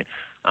this point.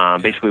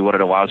 Basically, what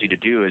it allows you to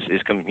do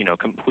is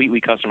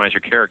completely customize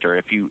your character.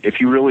 If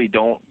you really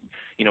don't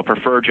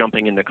prefer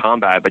jumping into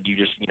combat, but you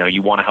just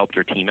you want to help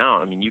your team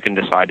out, I mean, you can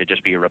decide to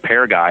just be a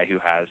repair guy who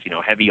has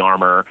heavy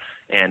armor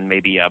and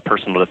maybe a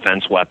personal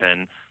defense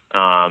weapon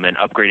and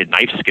upgraded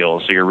knife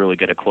skills, so you're really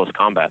good at close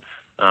combat.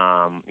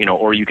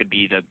 Or you could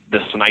be the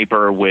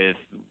sniper with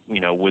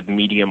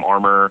medium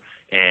armor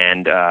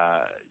and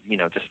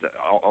just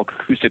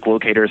acoustic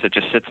locators that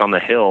just sits on the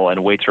hill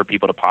and waits for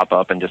people to pop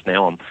up and just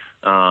nail them.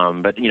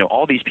 But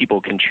all these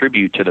people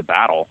contribute to the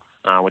battle,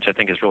 which I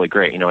think is really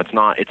great.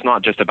 It's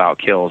not just about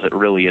kills. It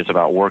really is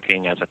about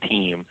working as a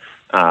team,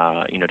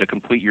 to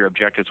complete your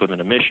objectives within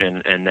a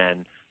mission and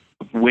then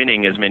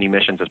winning as many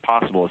missions as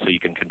possible so you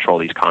can control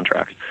these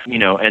contracts.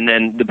 And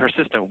then the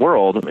persistent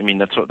world, I mean,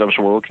 that's what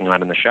we're looking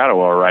at in the Shadow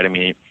War, right? I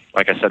mean,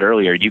 like I said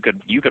earlier, you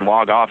could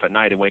log off at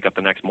night and wake up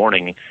the next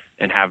morning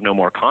and have no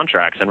more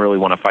contracts and really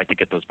want to fight to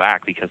get those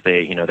back because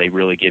they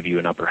really give you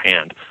an upper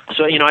hand.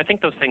 So, I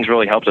think those things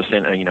really help us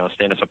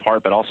stand us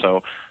apart, but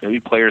also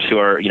players who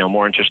are,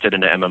 more interested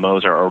into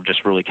MMOs or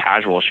just really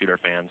casual shooter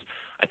fans,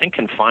 I think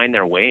can find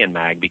their way in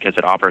MAG because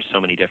it offers so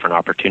many different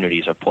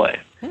opportunities of play.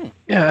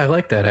 Yeah, I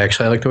like that,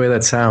 actually. I like the way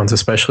that sounds,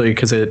 especially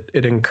because it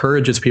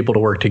encourages people to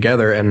work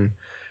together. And,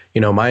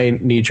 my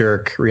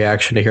knee-jerk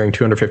reaction to hearing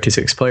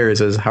 256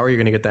 players is, how are you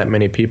going to get that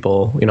many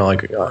people,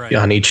 right,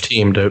 on each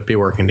team to be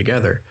working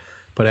together?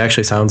 But it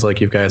actually sounds like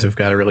you guys have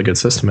got a really good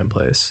system in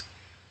place.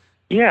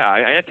 Yeah,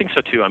 I think so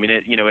too. I mean,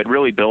 it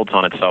really builds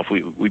on itself.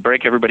 We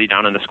break everybody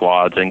down into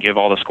squads and give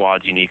all the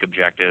squads unique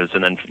objectives,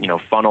 and then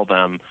funnel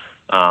them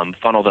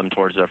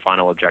towards their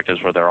final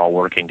objectives where they're all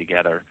working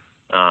together.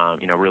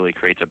 Really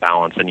creates a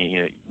balance, and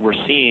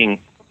we're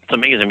seeing. It's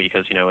amazing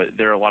because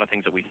there are a lot of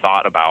things that we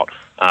thought about,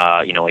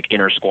 like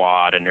inter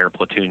squad and inter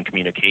platoon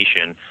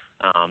communication,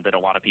 that a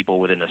lot of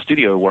people within the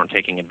studio weren't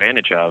taking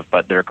advantage of,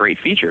 but they're great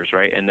features,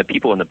 right? And the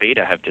people in the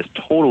beta have just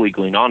totally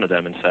gleaned onto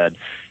them and said,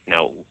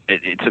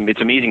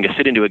 it's amazing to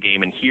sit into a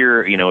game and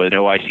hear, an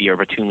OIC or a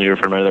platoon leader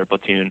from another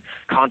platoon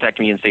contact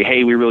me and say,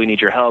 hey, we really need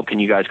your help. Can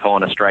you guys call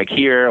on a strike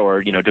here,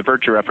 or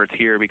divert your efforts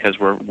here because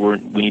we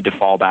need to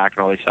fall back and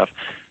all this stuff.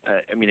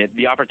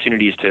 The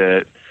opportunities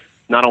to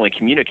not only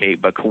communicate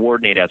but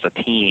coordinate as a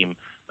team,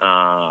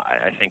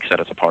 I think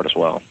set us apart as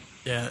well.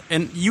 Yeah,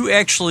 and you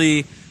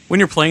actually, when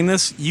you're playing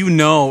this,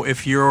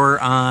 if you're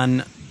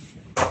in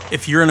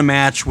a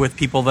match with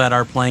people that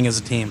are playing as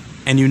a team,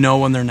 and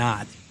when they're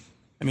not.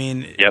 I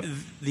mean, yep.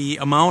 The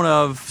amount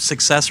of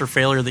success or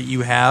failure that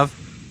you have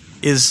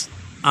is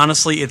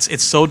honestly,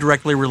 it's so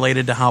directly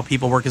related to how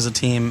people work as a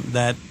team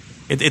that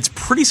it's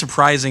pretty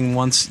surprising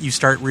once you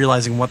start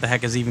realizing what the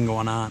heck is even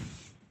going on.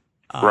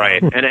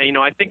 Right, and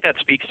I think that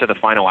speaks to the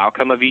final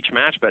outcome of each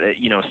match. But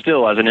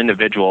still, as an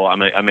individual,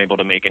 I'm able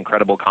to make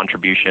incredible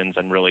contributions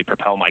and really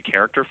propel my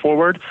character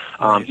forward,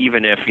 right,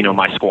 even if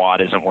my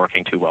squad isn't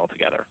working too well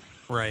together.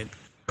 Right.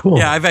 Cool.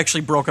 Yeah, I've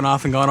actually broken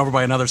off and gone over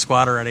by another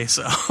squad already.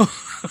 So I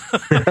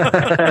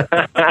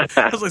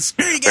was like,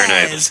 "Screw you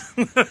guys!"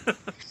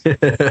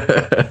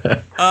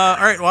 All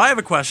right. Well, I have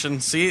a question.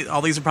 See,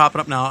 all these are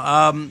popping up now.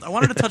 I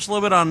wanted to touch a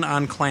little bit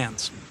on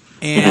clans,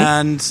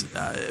 and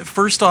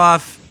first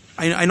off.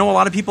 I know a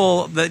lot of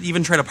people that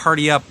even try to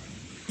party up.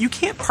 You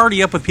can't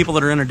party up with people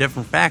that are in a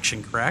different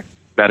faction, correct?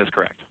 That is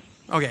correct.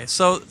 Okay,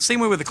 so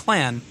same way with a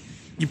clan.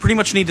 You pretty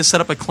much need to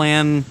set up a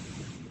clan.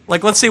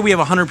 Like, let's say we have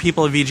 100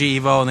 people at VG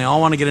Evo, and they all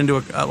want to get into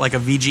a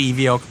VG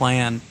EVO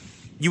clan.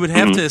 You would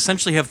have to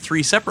essentially have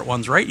 3 separate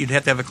ones, right? You'd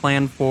have to have a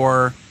clan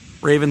for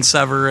Raven,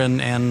 Sever,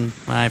 and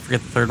I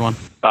forget the third one.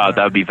 That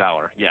would be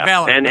Valor, yeah.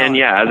 Valor, and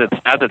yeah,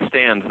 as it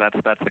stands,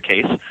 that's the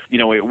case.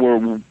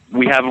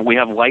 We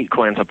have light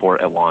clan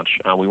support at launch.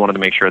 We wanted to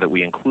make sure that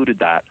we included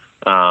that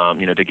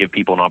to give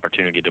people an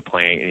opportunity to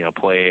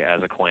play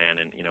as a clan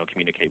and,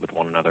 communicate with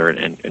one another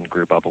and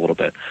group up a little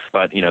bit.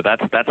 But,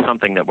 that's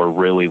something that we're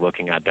really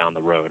looking at down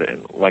the road.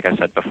 And like I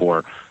said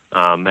before,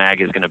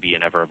 MAG is going to be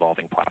an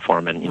ever-evolving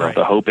platform, and Right.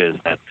 the hope is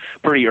that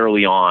pretty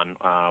early on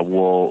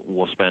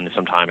we'll spend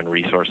some time and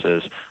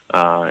resources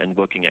and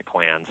looking at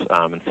clans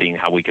and seeing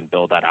how we can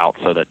build that out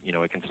so that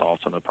it can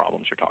solve some of the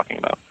problems you're talking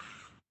about.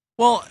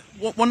 Well,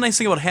 one nice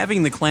thing about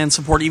having the clan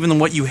support, even than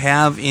what you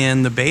have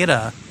in the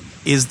beta,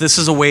 is this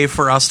is a way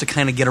for us to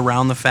kind of get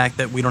around the fact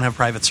that we don't have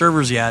private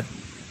servers yet,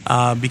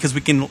 because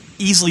we can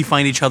easily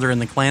find each other in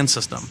the clan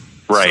system.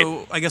 Right.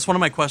 So I guess one of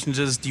my questions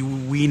is, do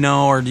you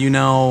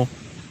know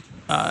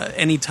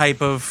any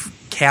type of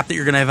cap that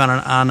you're going to have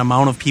on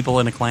amount of people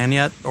in a clan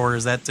yet, or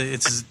is that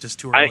it's just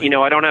too early?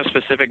 I don't have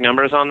specific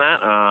numbers on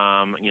that.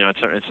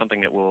 It's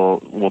something that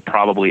will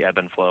probably ebb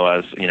and flow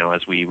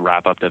as we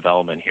wrap up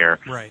development here.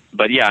 Right.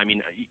 But yeah,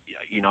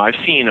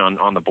 I've seen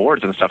on the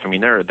boards and stuff.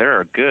 There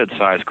are good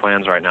sized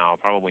clans right now,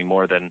 probably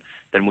more than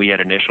we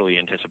had initially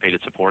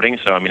anticipated supporting.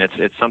 So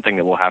it's something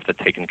that we'll have to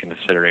take into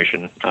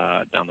consideration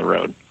down the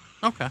road.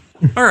 Okay.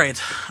 All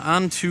right.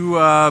 On to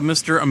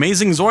Mr.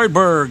 Amazing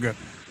Zoidberg.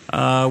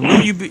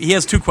 He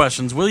has two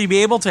questions. Will you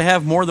be able to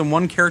have more than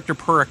one character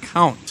per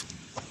account?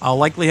 I'll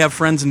likely have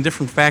friends in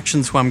different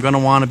factions who I'm going to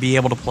want to be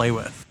able to play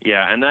with.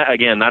 Yeah, and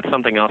that's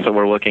something else that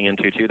we're looking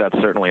into too. That's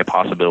certainly a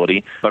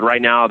possibility. But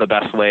right now, the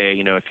best way,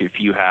 if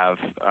you have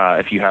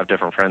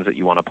different friends that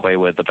you want to play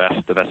with, the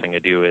best thing to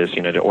do is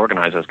to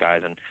organize those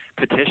guys and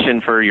petition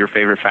for your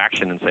favorite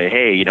faction and say,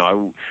 hey,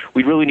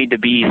 we really need to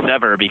be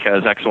Sever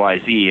because X, Y,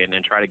 Z,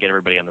 and try to get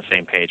everybody on the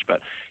same page.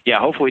 But yeah,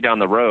 hopefully down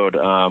the road,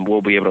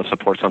 we'll be able to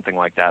support something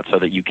like that so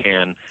that you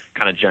can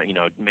kind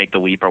of make the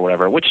leap or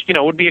whatever, which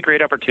would be a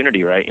great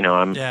opportunity, right?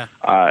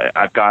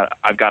 I've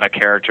got a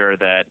character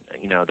that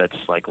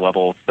that's like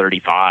level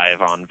 35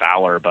 on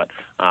Valor, but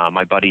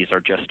my buddies are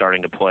just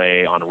starting to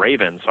play on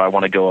Raven, so I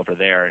want to go over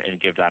there and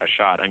give that a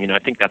shot. I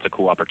think that's a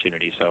cool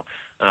opportunity. So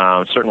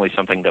certainly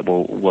something that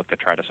we'll look to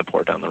try to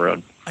support down the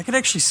road. I could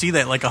actually see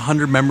that, like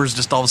 100 members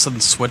just all of a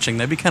sudden switching.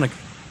 That'd be kind of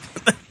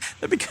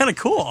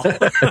cool.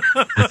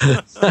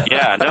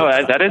 Yeah,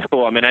 no, that is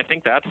cool. I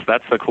think that's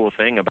the cool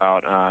thing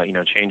about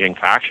changing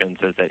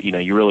factions is that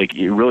you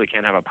really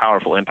can have a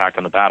powerful impact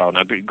on the battle.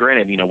 Now,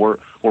 granted, we're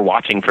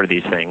watching for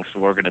these things.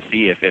 We're going to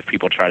see if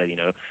people try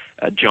to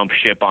jump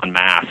ship en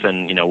masse,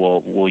 and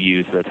we'll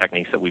use the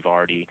techniques that we've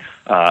already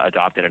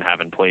adopted and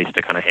have in place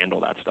to kind of handle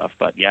that stuff.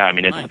 But yeah,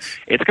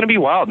 it's going to be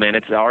wild, man.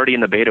 It's already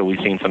in the beta. We've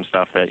seen some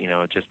stuff that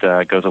just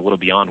goes a little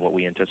beyond what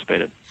we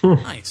anticipated.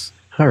 Nice.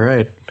 All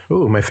right.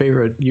 Ooh, my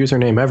favorite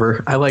username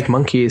ever. I like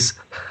monkeys.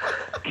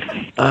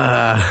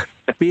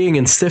 Being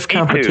in stiff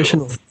competition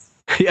with...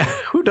 Yeah,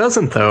 who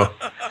doesn't, though?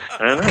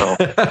 I don't know.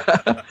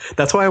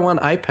 That's why I want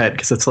iPet,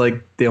 because it's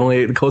like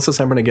the closest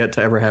I'm going to get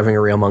to ever having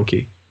a real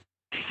monkey.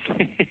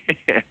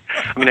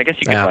 I guess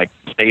you could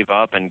save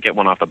up and get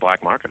one off the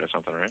black market or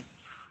something, right?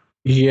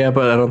 Yeah,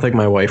 but I don't think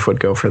my wife would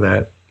go for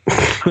that.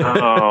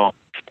 Oh,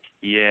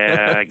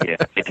 yeah.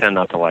 They tend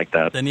not to like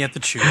that. Then you have to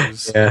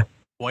choose. Yeah.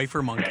 Wife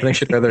or monkey? I think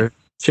she'd rather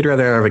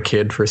have a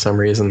kid for some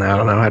reason. I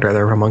don't know. I'd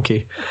rather have a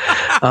monkey.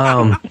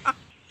 Let's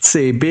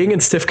see. Being in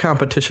stiff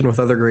competition with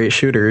other great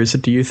shooters,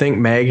 do you think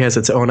MAG has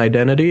its own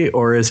identity,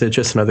 or is it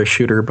just another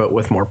shooter but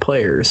with more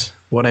players?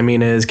 What I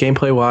mean is,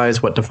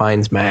 gameplay-wise, what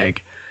defines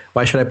MAG?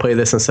 Why should I play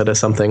this instead of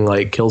something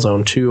like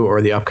Killzone 2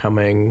 or the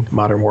upcoming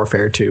Modern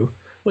Warfare 2?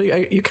 Well,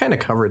 you kind of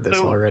covered this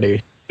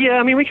already.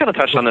 Yeah, we kind of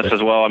touched on this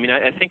as well.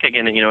 I think,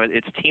 again,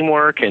 it's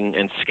teamwork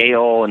and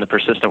scale in the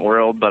persistent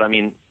world, but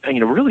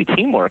really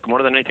teamwork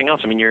more than anything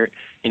else.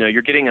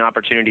 You're getting an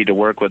opportunity to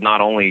work with not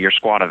only your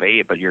squad of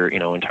 8, but your,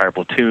 entire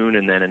platoon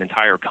and then an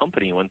entire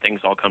company when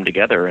things all come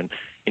together. And,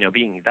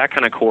 being that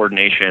kind of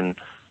coordination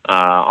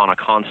on a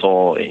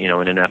console,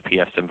 in an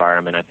FPS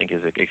environment, I think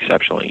is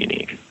exceptionally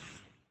unique.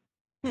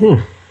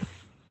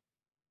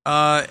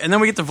 And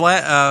then we get to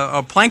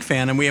a Plank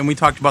fan, and we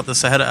talked about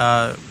this ahead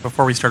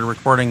before we started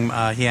recording.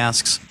 He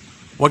asks,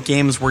 "What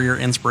games were your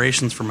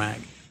inspirations for MAG?"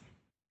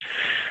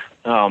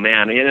 Oh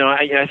man,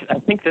 I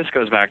think this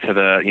goes back to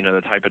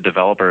the type of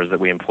developers that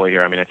we employ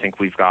here. I think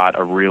we've got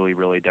a really,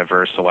 really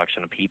diverse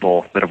selection of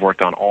people that have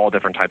worked on all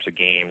different types of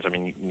games.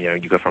 You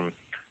go from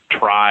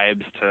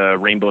Tribes to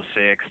Rainbow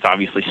Six to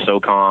obviously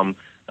SOCOM.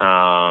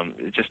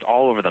 Just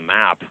all over the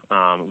map.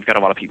 We've got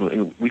a lot of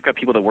people. We've got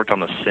people that worked on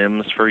The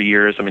Sims for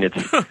years.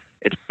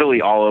 It's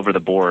really all over the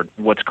board.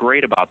 What's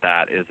great about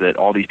that is that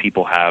all these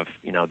people have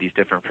these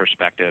different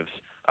perspectives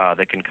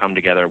that can come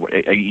together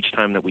each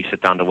time that we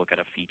sit down to look at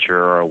a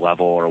feature or a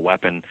level or a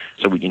weapon.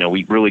 So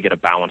we really get a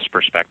balanced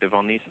perspective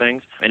on these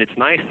things. And it's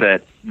nice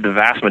that the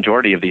vast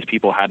majority of these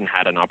people hadn't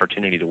had an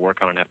opportunity to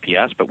work on an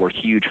FPS, but were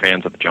huge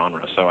fans of the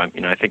genre. So I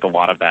think a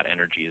lot of that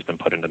energy has been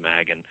put into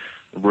MAG, and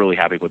I'm really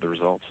happy with the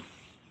results.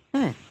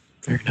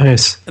 Very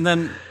nice. And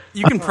then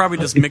you can probably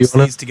just mix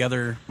these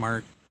together,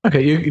 Mark.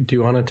 Okay, do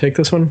you want to take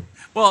this one?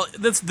 Well,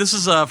 this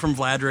is from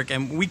Vladrick,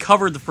 and we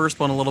covered the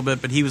first one a little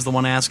bit, but he was the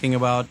one asking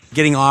about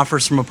getting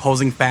offers from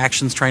opposing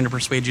factions trying to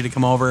persuade you to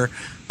come over.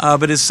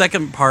 But his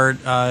second part,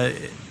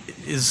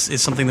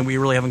 is something that we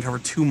really haven't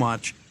covered too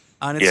much.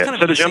 And it's Yeah. kind of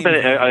So to jump in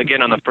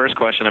again on the first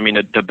question, I mean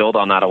to build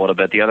on that a little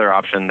bit, the other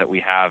option that we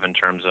have in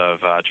terms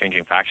of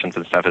changing factions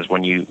and stuff is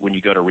when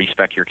you go to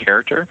respec your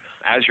character.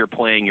 As you're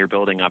playing, you're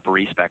building up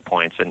respec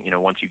points, and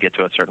once you get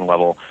to a certain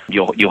level,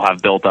 you'll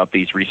have built up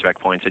these respec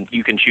points, and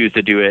you can choose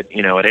to do it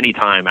at any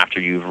time after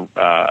you've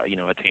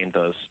attained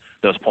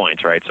those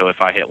points, right? So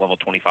if I hit level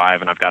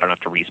 25 and I've got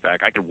enough to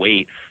respec, I could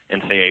wait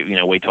and say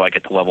wait till I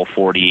get to level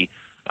 40.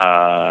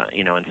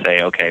 And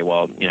say, okay,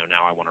 well,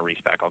 now I want to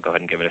respec. I'll go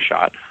ahead and give it a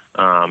shot.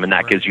 And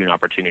that gives you an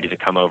opportunity to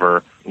come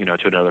over,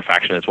 to another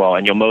faction as well.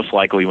 And you'll most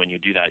likely, when you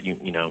do that,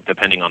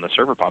 depending on the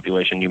server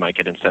population, you might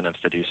get incentives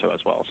to do so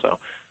as well. So,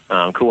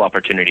 cool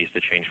opportunities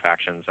to change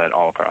factions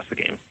all across the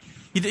game.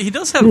 He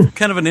does have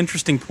kind of an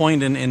interesting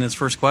point in his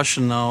first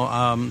question,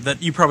 though,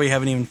 that you probably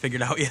haven't even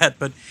figured out yet.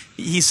 But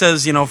he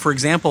says, for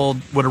example,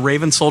 would a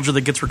Raven soldier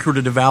that gets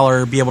recruited to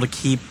Valor be able to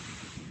keep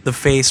the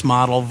face,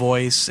 model,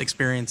 voice,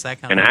 experience, that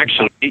kind of thing? And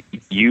actually,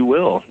 you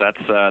will. Those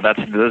are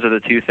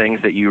the two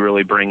things that you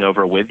really bring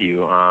over with you.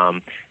 The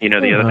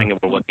other thing that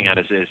we're looking at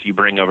is you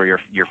bring over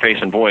your face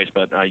and voice,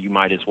 but you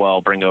might as well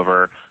bring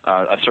over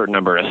a certain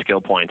number of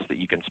skill points that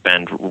you can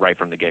spend right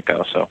from the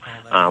get-go. So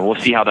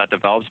we'll see how that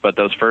develops, but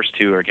those first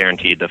two are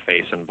guaranteed. The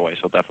face and voice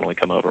will definitely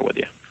come over with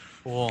you.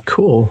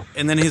 Cool.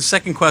 And then his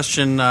second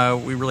question,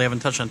 we really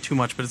haven't touched on too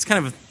much, but it's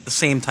kind of the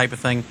same type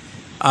of thing.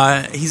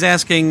 He's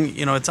asking,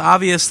 it's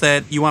obvious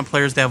that you want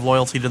players to have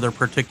loyalty to their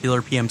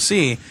particular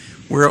PMC.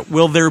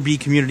 Will there be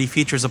community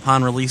features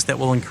upon release that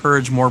will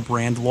encourage more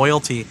brand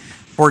loyalty?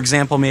 For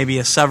example, maybe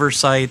a Sever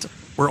site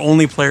where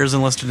only players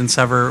enlisted in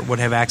Sever would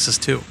have access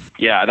to.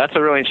 Yeah, that's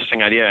a really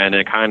interesting idea, and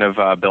it kind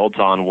of builds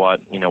on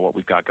what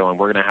we've got going.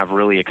 We're going to have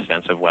really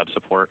extensive web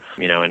support,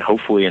 and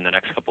hopefully in the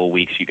next couple of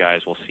weeks, you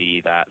guys will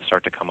see that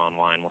start to come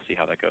online. We'll see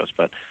how that goes,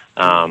 but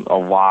a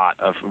lot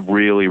of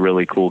really,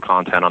 really cool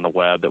content on the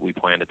web that we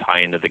plan to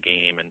tie into the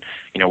game, and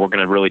we're going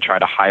to really try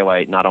to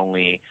highlight not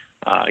only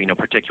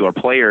particular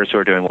players who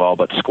are doing well,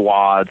 but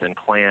squads and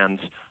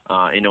clans,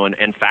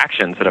 and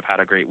factions that have had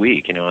a great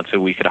week, and so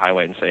we could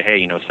highlight and say,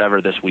 hey,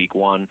 Sever this week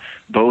won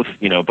both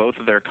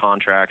of their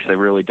contracts. They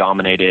really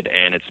dominated,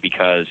 and it's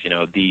because,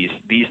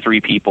 these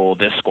three people,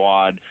 this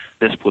squad,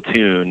 this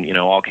platoon,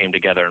 all came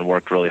together and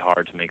worked really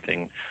hard to make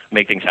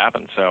things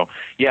happen. So,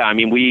 yeah, I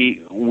mean,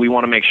 we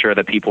want to make sure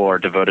that people are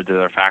devoted to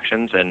their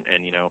factions and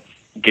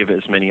give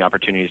as many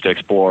opportunities to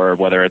explore,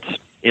 whether it's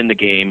in the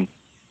game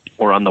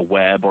or on the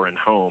web or in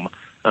home,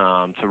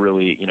 to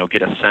really,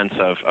 get a sense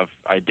of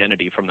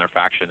identity from their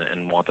faction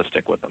and want to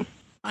stick with them.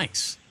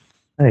 Nice.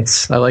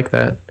 I like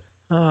that.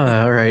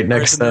 All right,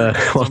 next.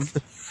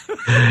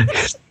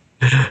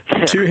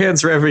 Two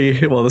hands for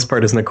every. Well, this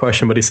part isn't a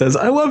question, but he says,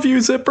 "I love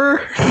you,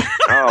 Zipper."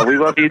 Oh, we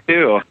love you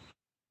too.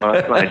 Oh,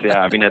 that's nice.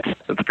 Yeah, I mean, it's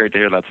great to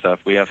hear that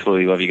stuff. We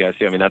absolutely love you guys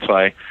too. I mean, that's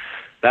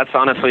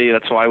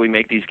why we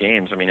make these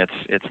games. I mean,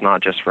 it's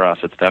not just for us.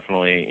 It's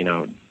definitely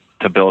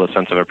to build a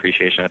sense of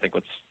appreciation. I think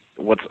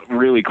what's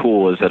really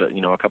cool is that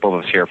a couple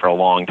of us here for a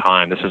long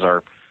time. This is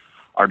our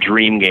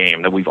dream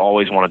game that we've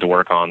always wanted to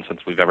work on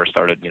since we've ever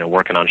started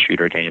working on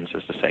shooter games.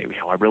 Is to say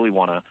I really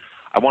want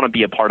to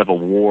be a part of a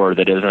war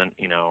that isn't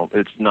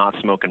it's not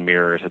smoke and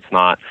mirrors. It's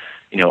not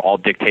all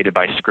dictated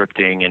by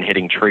scripting and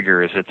hitting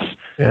triggers.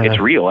 It's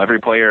real. Every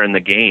player in the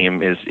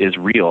game is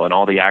real, and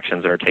all the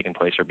actions that are taking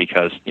place are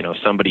because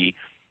somebody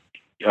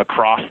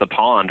across the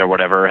pond or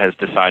whatever has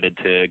decided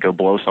to go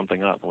blow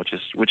something up, which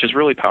is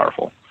really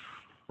powerful.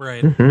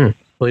 Right. Mm-hmm.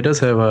 Well, he does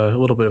have a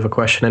little bit of a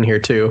question in here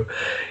too.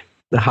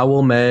 How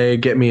will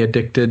Meg get me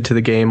addicted to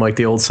the game like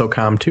the old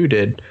SOCOM 2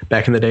 did?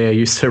 Back in the day, I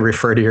used to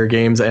refer to your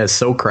games as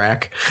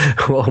SoCrack.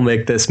 We'll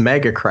make this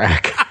Mega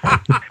Crack.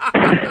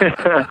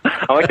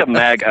 I like the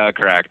Mag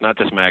Crack, not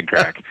just Mag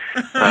Crack.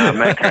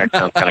 Mag Crack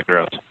sounds kind of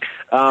gross.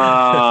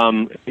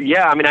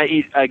 Yeah, I mean,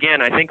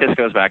 I think this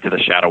goes back to the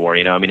Shadow War.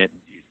 I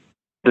mean,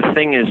 the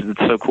thing is that's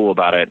so cool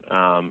about it,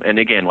 and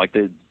again, like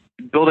the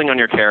building on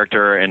your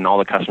character and all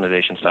the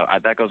customization stuff,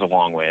 that goes a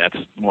long way.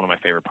 That's one of my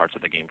favorite parts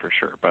of the game for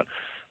sure. But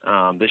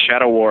the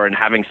Shadow War and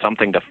having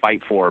something to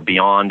fight for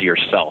beyond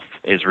yourself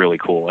is really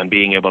cool. And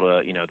being able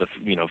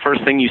to,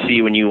 first thing you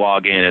see when you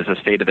log in is the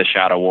state of the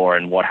Shadow War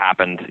and what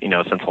happened,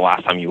 since the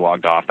last time you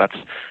logged off. That's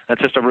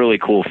just a really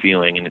cool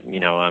feeling.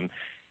 And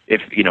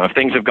if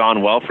things have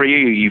gone well for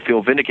you, you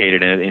feel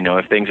vindicated. And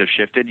if things have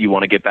shifted, you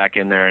want to get back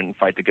in there and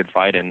fight the good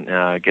fight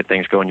and get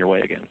things going your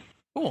way again.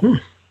 Cool.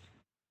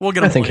 We'll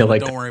get. I think he'll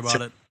like. Don't worry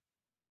about it.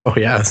 Oh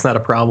yeah, it's not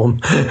a problem.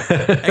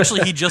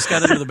 Actually, he just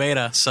got into the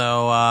beta,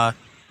 so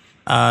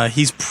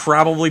he's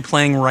probably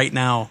playing right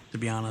now. To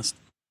be honest.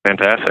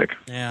 Fantastic.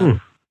 Yeah.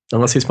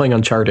 Unless he's playing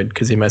Uncharted,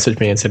 because he messaged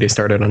me and said he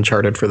started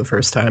Uncharted for the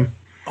first time.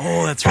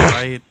 Oh, that's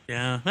right.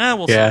 Yeah.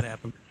 We'll see what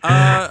happens. All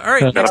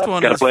right, next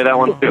one. Got to play that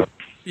one too.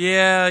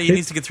 Yeah, he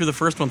needs to get through the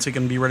first one so he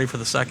can be ready for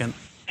the second.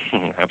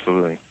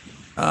 Absolutely.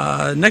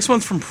 Next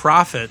one's from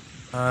Prophet.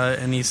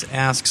 And he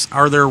asks,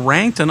 are there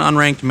ranked and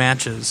unranked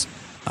matches?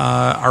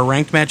 Are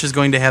ranked matches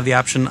going to have the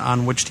option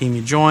on which team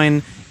you join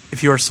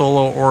if you are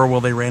solo, or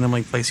will they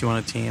randomly place you on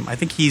a team? I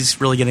think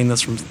he's really getting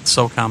this from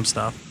SOCOM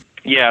stuff.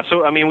 Yeah,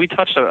 so I mean, we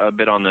touched a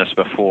bit on this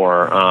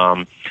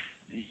before.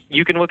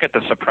 You can look at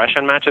the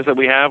suppression matches that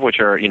we have, which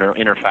are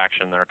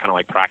interfaction. They're kind of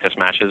like practice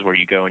matches where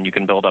you go and you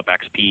can build up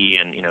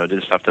XP and do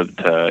stuff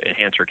to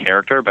enhance your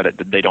character, but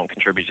they don't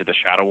contribute to the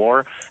Shadow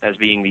War as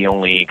being the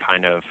only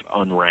kind of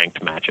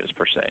unranked matches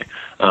per se.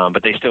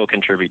 But they still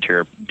contribute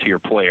to your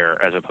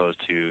player as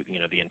opposed to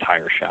the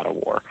entire Shadow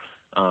War.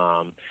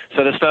 So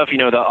the stuff, the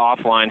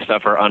offline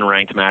stuff are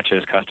unranked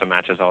matches, custom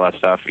matches, all that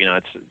stuff.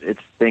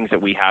 It's things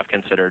that we have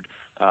considered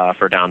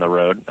for down the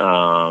road.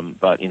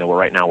 But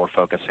right now we're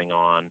focusing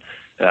on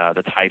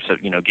the types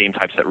of game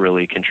types that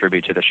really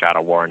contribute to the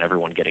Shadow War and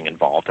everyone getting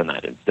involved in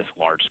this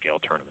large scale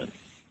tournament.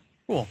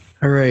 Cool.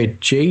 All right,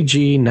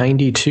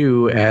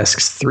 JG92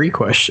 asks 3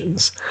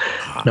 questions.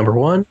 Number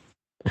 1,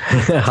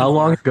 how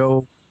long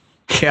ago?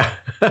 Yeah,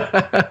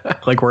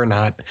 like we're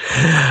not.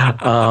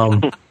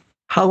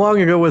 How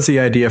long ago was the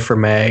idea for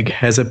MAG?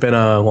 Has it been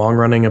a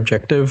long-running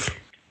objective?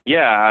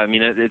 Yeah, I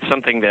mean, it's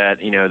something that,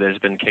 there's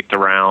been kicked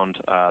around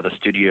the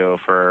studio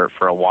for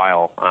a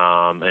while.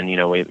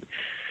 And,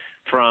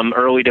 from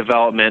early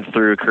development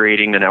through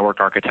creating the network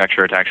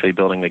architecture to actually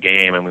building the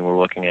game, and we were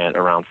looking at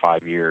around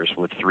 5 years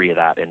with 3 of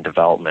that in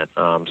development.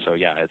 So,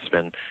 yeah, it's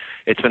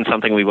been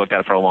something we looked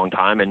at for a long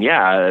time. And,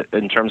 yeah,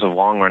 in terms of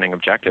long-running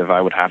objective, I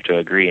would have to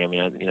agree. I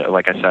mean,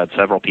 like I said,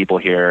 several people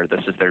here,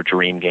 this is their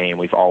dream game.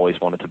 We've always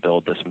wanted to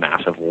build this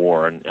massive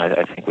war, and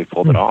I think we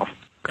pulled it off.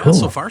 Cool.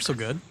 So far, so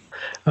good.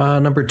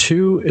 Number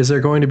 2, is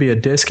there going to be a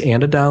disc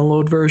and a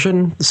download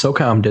version?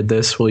 SOCOM did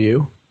this. Will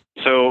you?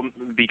 So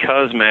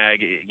because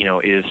MAG,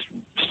 is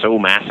so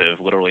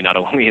massive, literally not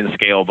only in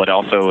scale, but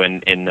also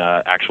in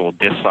actual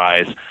disc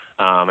size,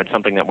 it's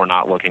something that we're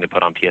not looking to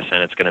put on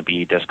PSN. It's going to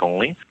be disc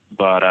only.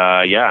 But,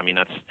 yeah, I mean,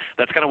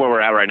 that's kind of where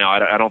we're at right now.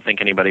 I don't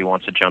think anybody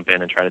wants to jump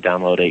in and try to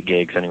download 8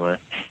 gigs anyway.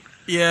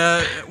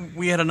 Yeah,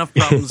 we had enough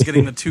problems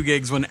getting the 2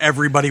 gigs when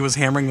everybody was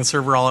hammering the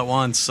server all at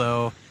once,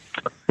 so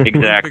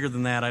exactly. Bigger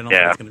than that, I don't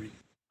think it's going to be.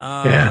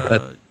 Yeah,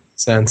 that makes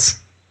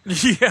sense.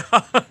 Yeah.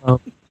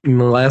 And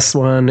the last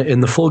one, in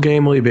the full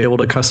game, will you be able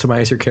to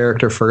customize your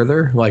character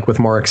further, like with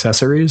more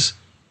accessories?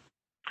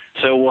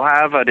 So we'll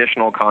have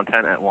additional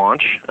content at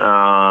launch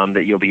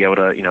that you'll be able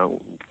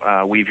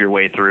to, weave your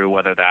way through,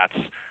 whether that's,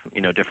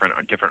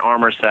 different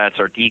armor sets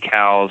or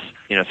decals,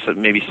 so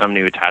maybe some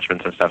new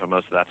attachments and stuff, and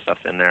most of that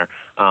stuff's in there.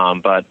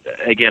 But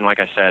again, like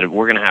I said,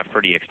 we're going to have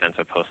pretty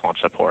extensive post-launch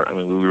support. I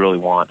mean, we really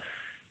want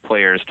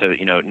players to,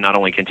 not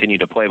only continue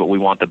to play, but we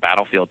want the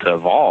battlefield to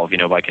evolve,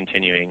 by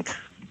continuing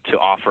to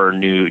offer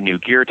new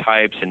gear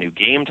types and new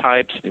game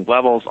types, new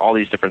levels, all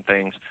these different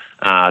things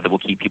that will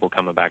keep people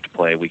coming back to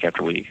play week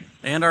after week.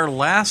 And our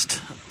last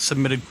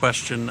submitted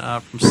question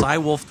from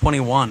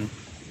CyWolf21,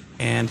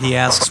 and he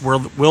asks,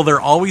 will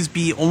there always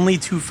be only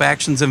 2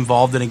 factions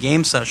involved in a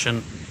game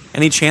session?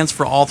 Any chance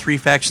for all 3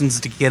 factions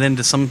to get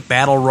into some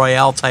battle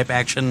royale type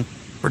action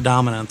for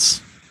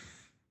dominance?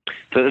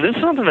 So this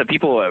is something that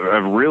people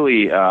have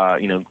really,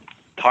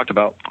 talked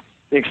about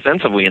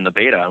extensively in the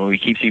beta. I mean, we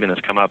keep seeing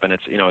this come up, and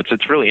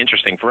it's really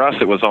interesting. For us,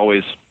 it was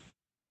always,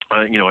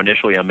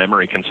 initially a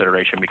memory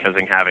consideration because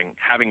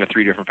having the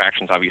 3 different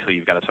factions, obviously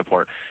you've got to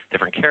support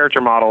different character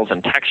models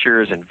and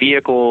textures and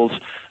vehicles,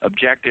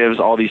 objectives,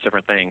 all these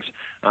different things.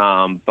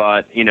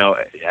 But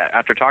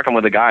after talking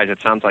with the guys,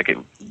 it sounds like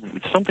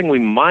it's something we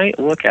might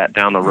look at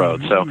down the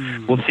road. So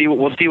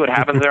we'll see what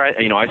happens there.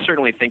 I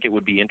certainly think it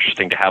would be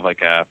interesting to have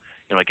like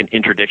an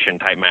interdiction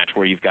type match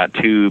where you've got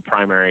 2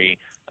 primary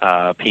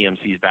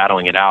PMCs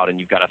battling it out, and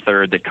you've got a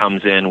third that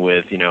comes in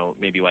with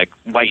maybe like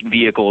light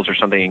vehicles or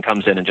something, and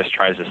comes in and just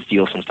tries to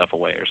steal some stuff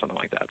away or something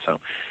like that. So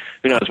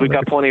who knows? We've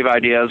got plenty of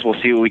ideas. We'll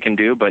see what we can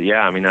do. But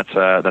yeah, I mean that's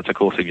a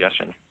cool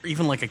suggestion.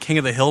 Even like a King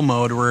of the Hill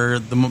mode where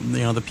the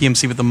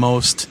PMC with the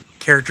most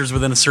characters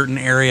within a certain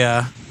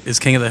area is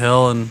King of the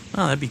Hill, and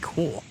that'd be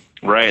cool.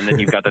 Right, and then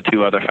you've got the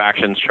 2 other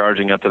factions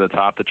charging up to the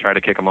top to try to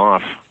kick them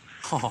off.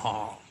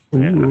 Oh.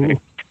 Yeah.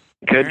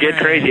 Could get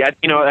crazy.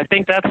 I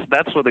think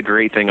that's what the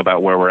great thing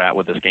about where we're at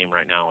with this game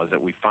right now is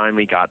that we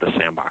finally got the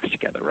sandbox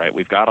together, right?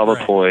 We've got all the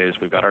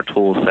toys, we've got our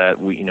tool set,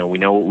 we know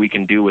what we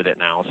can do with it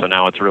now. So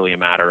now it's really a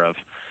matter of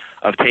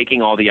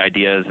taking all the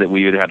ideas that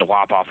we either had to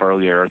lop off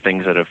earlier or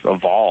things that have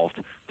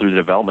evolved through the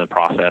development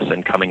process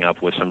and coming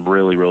up with some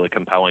really, really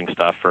compelling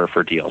stuff for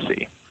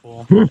DLC.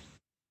 Cool.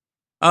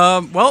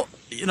 Well,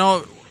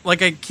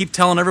 like I keep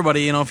telling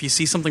everybody, if you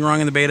see something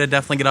wrong in the beta,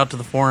 definitely get out to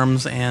the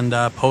forums and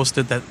post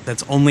it.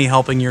 That's only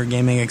helping your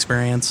gaming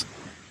experience.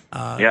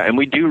 Yeah, and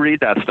we do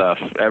read that stuff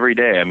every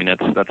day. I mean,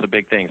 that's a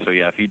big thing. So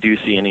yeah, if you do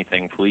see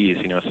anything, please,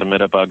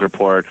 submit a bug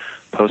report,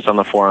 post on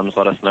the forums,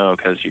 let us know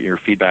because your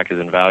feedback is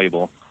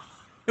invaluable.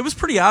 It was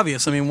pretty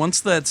obvious. I mean, once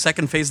that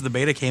second phase of the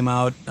beta came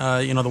out,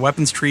 the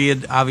weapons tree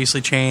had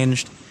obviously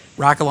changed.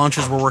 Rocket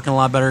launchers were working a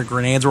lot better.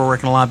 Grenades were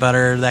working a lot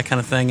better. That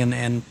kind of thing,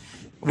 and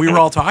we were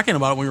all talking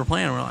about it when we were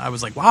playing. I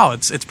was like, wow,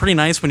 it's pretty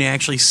nice when you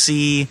actually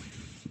see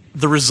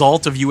the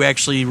result of you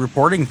actually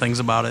reporting things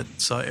about it.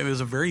 So it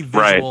was a very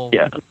visual...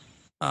 Right,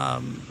 yeah.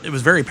 It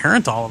was very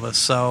apparent to all of us.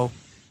 So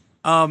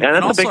And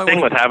that's also the big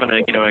thing with having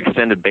a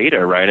extended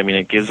beta, right? I mean,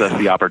 it gives us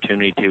the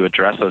opportunity to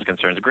address those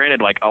concerns.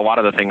 Granted, like a lot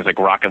of the things like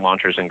rocket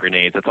launchers and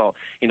grenades, it's all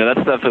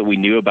that's stuff that we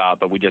knew about,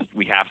 but we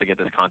have to get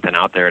this content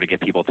out there to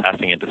get people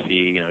testing it to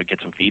see get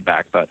some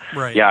feedback. But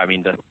right. yeah, I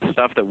mean the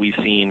stuff that we've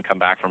seen come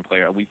back from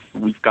players,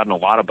 we've gotten a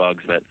lot of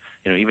bugs that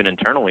even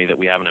internally that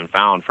we haven't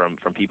found from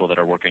people that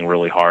are working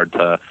really hard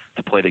to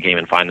play the game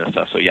and find this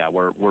stuff. So yeah,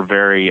 we're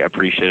very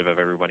appreciative of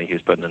everybody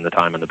who's putting in the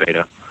time in the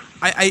beta.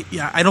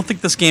 I don't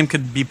think this game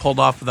could be pulled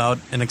off without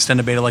an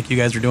extended beta like you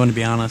guys are doing, to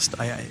be honest.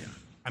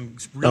 I'm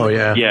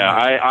really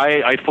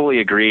I fully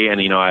agree,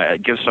 and I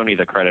give Sony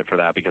the credit for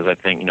that, because I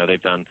think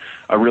they've done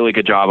a really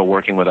good job of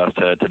working with us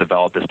to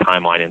develop this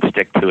timeline and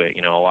stick to it.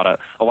 A lot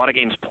of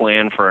games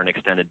plan for an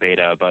extended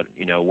beta, but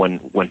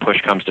when push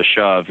comes to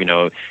shove,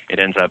 it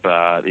ends up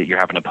you're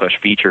having to push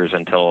features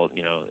until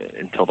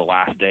the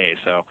last day.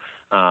 So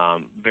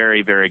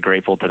very, very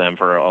grateful to them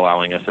for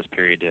allowing us this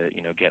period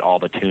to get all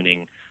the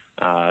tuning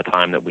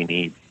time that we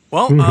need.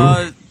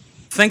 Well,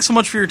 thanks so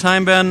much for your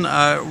time, Ben.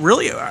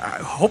 Really, I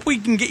hope we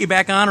can get you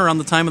back on around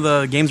the time of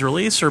the game's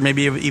release, or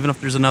maybe even if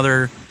there's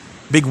another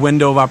big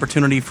window of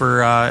opportunity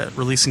for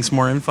releasing some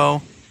more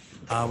info.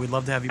 We'd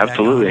love to have you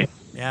Absolutely. back on.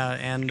 Yeah,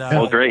 and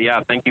well, great.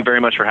 Yeah, thank you very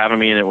much for having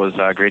me, and it was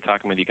great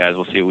talking with you guys.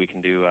 We'll see what we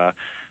can do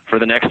for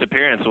the next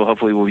appearance.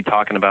 Hopefully we'll be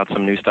talking about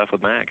some new stuff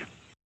with Mag.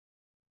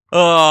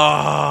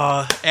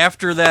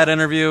 After that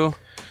interview,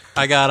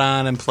 I got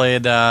on and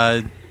played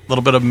a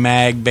little bit of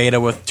Mag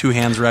beta with Two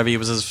Hands Revy. It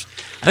was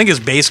I think it's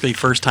basically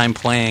first time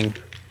playing,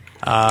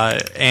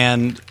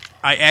 and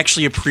I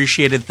actually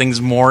appreciated things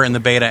more in the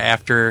beta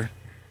after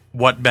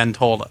what Ben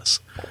told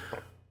us.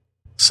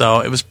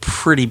 So it was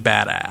pretty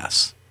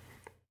badass.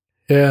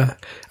 Yeah,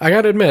 I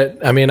gotta admit,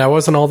 I mean, I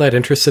wasn't all that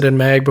interested in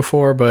Mag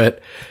before,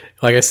 but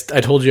like I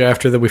told you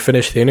after that we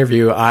finished the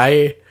interview,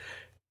 I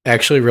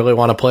actually really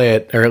want to play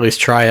it, or at least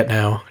try it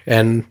now.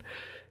 And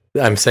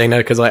I'm saying that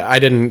because I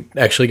didn't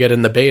actually get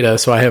in the beta,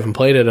 so I haven't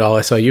played it at all.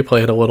 I saw you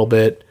play it a little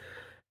bit.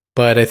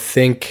 But I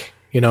think,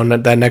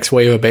 that next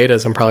wave of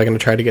betas, I'm probably going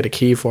to try to get a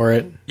key for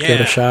it. Yeah. Give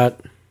it a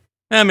shot.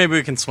 Yeah, maybe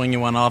we can swing you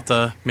one. I'll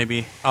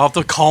have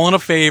to call in a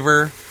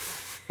favor.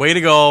 Way to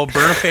go.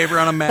 Burn a favor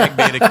on a Mag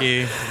beta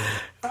key.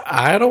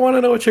 I don't want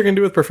to know what you're going to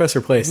do with Professor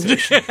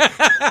PlayStation.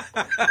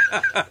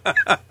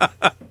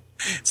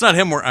 It's not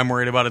him I'm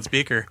worried about, it's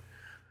Beaker.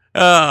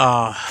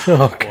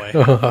 Oh boy.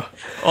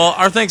 Well,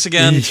 our thanks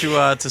again to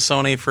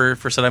Sony for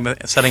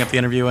setting up the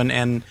interview,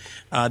 and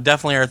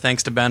definitely our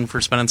thanks to Ben for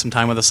spending some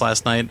time with us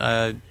last night.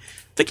 I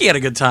think he had a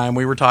good time.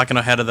 We were talking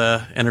ahead of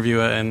the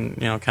interview and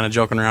kind of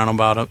joking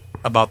around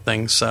about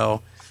things.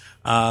 So,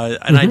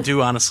 and I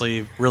do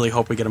honestly really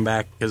hope we get him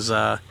back, because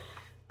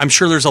I'm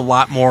sure there's a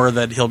lot more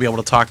that he'll be able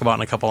to talk about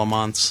in a couple of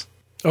months.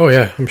 Oh,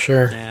 yeah, I'm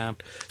sure. Yeah.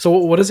 So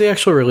what is the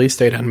actual release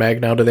date on Mag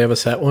now? Do they have a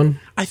set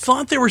one? I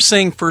thought they were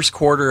saying first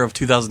quarter of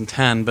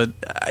 2010, but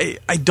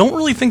I don't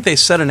really think they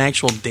set an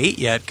actual date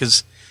yet,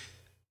 because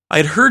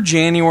I'd heard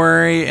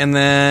January, and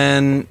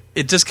then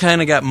it just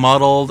kind of got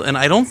muddled, and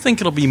I don't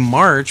think it'll be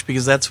March,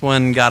 because that's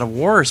when God of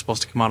War is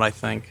supposed to come out, I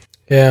think.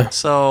 Yeah.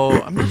 So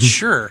I'm not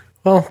sure.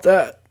 Well,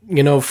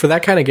 for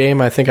that kind of game,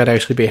 I think I'd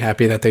actually be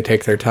happy that they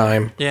take their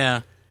time.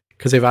 Yeah.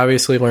 Because they've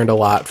obviously learned a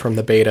lot from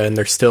the beta, and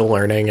they're still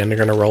learning, and they're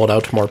going to roll it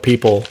out to more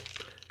people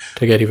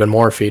to get even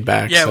more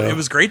feedback. Yeah, so it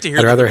was great to hear.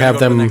 I'd rather have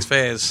them the next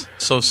phase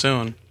so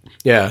soon.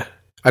 Yeah,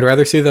 I'd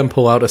rather see them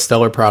pull out a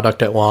stellar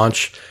product at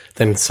launch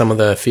than some of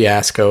the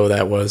fiasco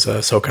that was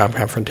SOCOM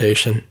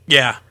Confrontation.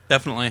 Yeah,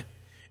 definitely.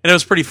 And it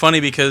was pretty funny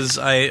because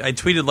I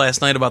tweeted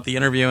last night about the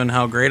interview and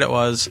how great it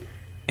was,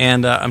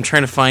 and I'm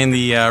trying to find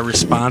the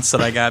response that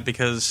I got,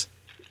 because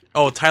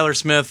Tyler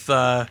Smith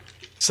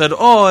said,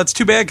 it's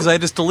too bad because I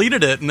just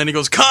deleted it. And then he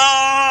goes,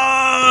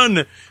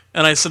 Con!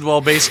 And I said,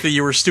 well, basically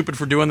you were stupid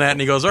for doing that.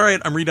 And he goes, all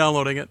right, I'm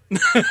re-downloading it.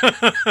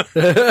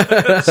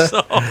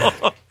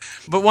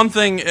 But one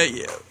thing,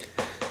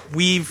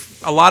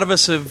 a lot of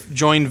us have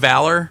joined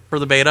Valor for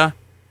the beta.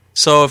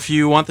 So if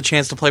you want the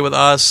chance to play with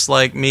us,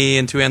 like me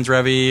and Two Hands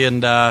Revy,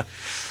 and who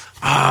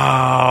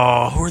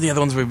are the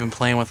other ones we've been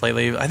playing with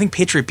lately? I think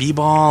Patriot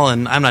B-Ball,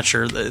 and I'm not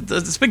sure.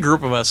 It's a big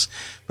group of us.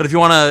 But if you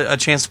want a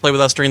chance to play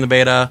with us during the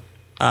beta,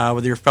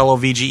 with your fellow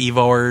VG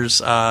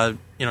Evoers,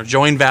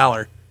 join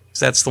Valor, because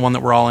that's the one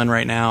that we're all in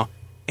right now,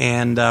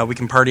 and we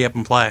can party up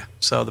and play.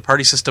 So the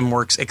party system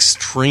works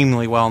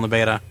extremely well in the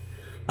beta,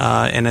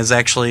 and is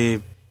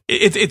actually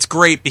it's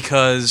great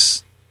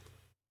because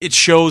it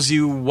shows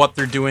you what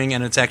they're doing,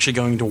 and it's actually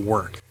going to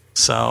work.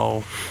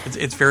 So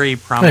it's very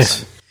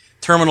promising. Nice.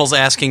 Terminal's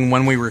asking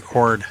when we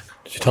record.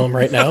 Did you tell him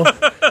right now?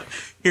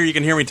 Here, you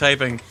can hear me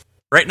typing.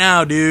 Right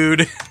now,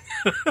 dude.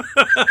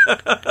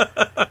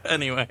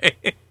 Anyway.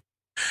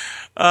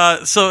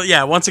 So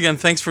yeah, once again,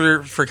 thanks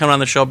for coming on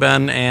the show,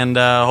 Ben, and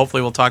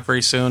hopefully we'll talk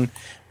very soon.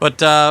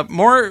 But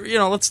more,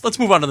 let's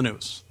move on to the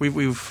news.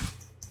 We've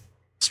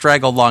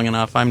straggled long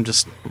enough. I'm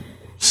just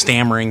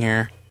stammering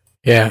here.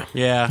 Yeah,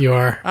 you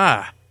are.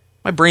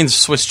 My brain's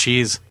Swiss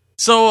cheese.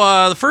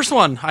 So the first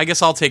one, I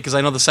guess I'll take, because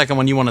I know the second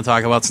one you want to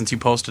talk about since you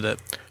posted it.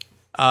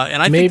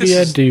 And I maybe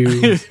think I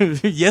do.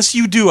 Yes,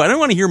 you do. I don't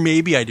want to hear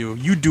maybe I do.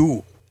 You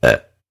do.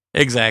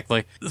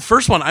 Exactly. The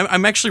first one,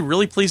 I'm actually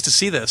really pleased to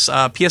see this.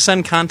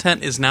 PSN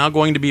content is now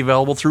going to be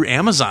available through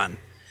Amazon.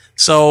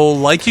 So,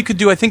 like you could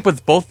do, I think,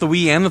 with both the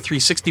Wii and the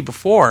 360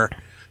 before,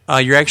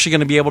 you're actually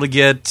going to be able to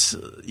get,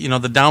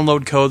 the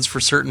download codes for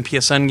certain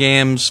PSN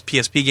games,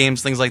 PSP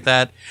games, things like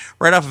that,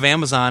 right off of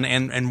Amazon.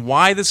 And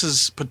why this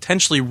is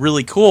potentially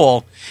really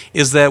cool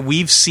is that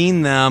we've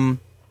seen them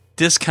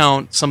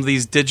discount some of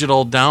these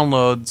digital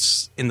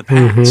downloads in the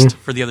past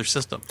for the other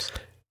systems.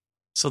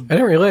 So I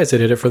didn't realize they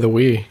did it for the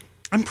Wii.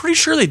 I'm pretty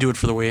sure they do it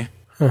for the Wii.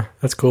 Huh,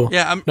 that's cool.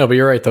 Yeah. No, but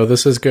you're right, though.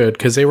 This is good,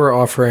 because they were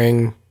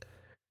offering,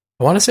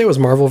 I want to say it was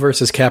Marvel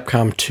vs.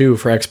 Capcom 2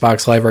 for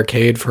Xbox Live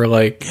Arcade for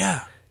like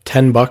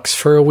 $10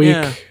 for a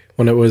week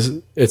when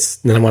then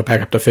it went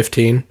back up to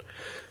 15.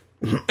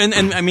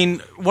 And I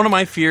mean, one of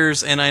my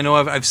fears, and I know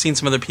I've seen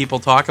some other people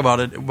talk about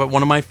it, but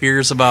one of my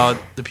fears about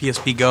the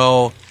PSP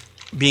Go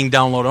being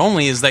download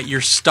only is that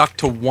you're stuck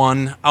to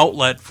one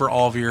outlet for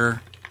all of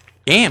your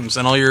games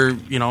and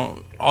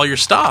all your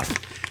stuff.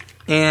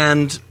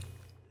 And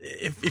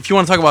if you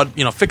want to talk about,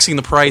 fixing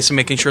the price and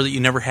making sure that you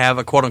never have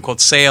a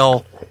quote-unquote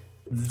sale,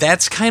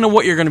 that's kind of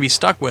what you're going to be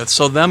stuck with.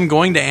 So them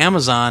going to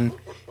Amazon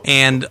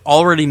and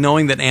already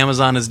knowing that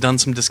Amazon has done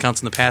some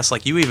discounts in the past,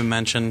 like you even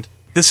mentioned,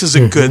 this is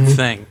a good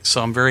thing.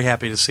 So I'm very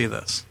happy to see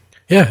this.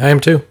 Yeah, I am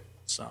too.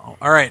 So,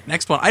 all right,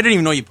 next one. I didn't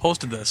even know you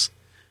posted this.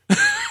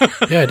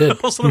 Yeah, I did. I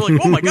was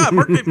like, oh my God,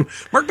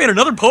 Mark made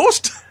another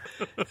post?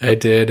 I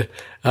did.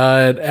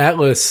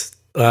 Atlas,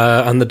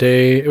 on the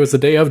day, it was the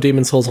day of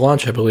Demon's Souls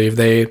launch, I believe,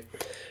 they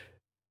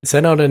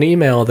sent out an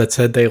email that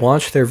said they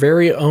launched their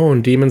very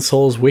own Demon's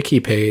Souls wiki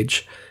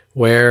page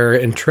where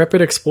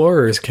intrepid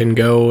explorers can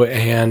go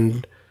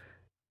and,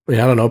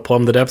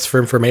 plumb the depths for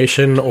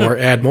information or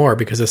add more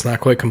because it's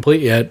not quite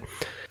complete yet.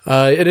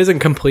 It isn't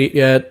complete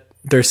yet.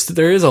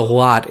 There is a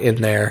lot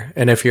in there,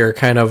 and if you're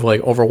kind of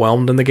like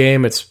overwhelmed in the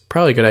game, it's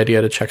probably a good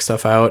idea to check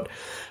stuff out.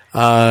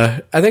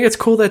 I think it's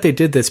cool that they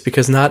did this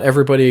because not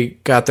everybody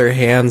got their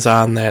hands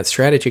on that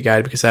strategy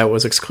guide because that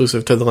was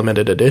exclusive to the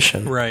limited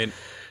edition. Right.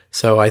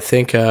 So I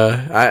think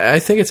I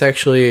think it's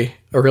actually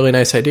a really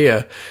nice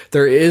idea.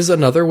 There is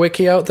another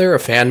wiki out there, a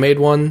fan-made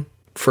one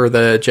for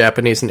the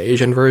Japanese and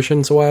Asian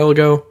versions a while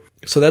ago.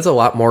 So that's a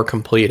lot more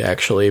complete,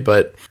 actually.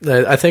 But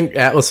I think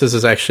Atlas's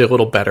is actually a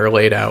little better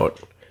laid out.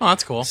 Oh,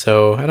 that's cool.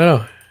 So, I don't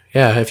know.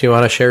 Yeah, if you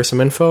want to share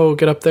some info,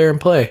 get up there and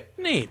play.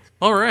 Neat.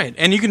 All right.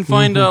 And you can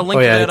find a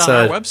link to that on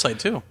our website,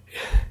 too.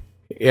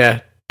 Yeah,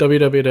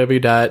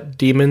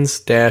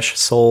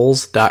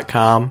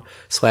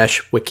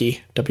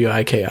 www.demons-souls.com/wiki,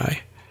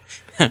 W-I-K-I.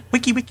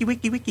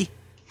 Wiki.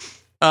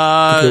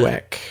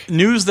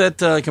 News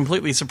that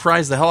completely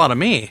surprised the hell out of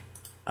me.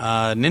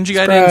 Ninja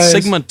Gaiden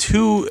Sigma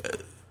 2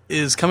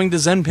 is coming to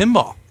Zen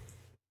Pinball.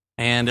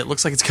 And it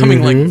looks like it's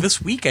coming like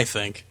this week, I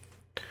think.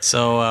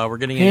 So we're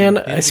getting... And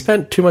I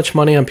spent too much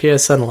money on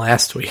PSN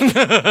last week.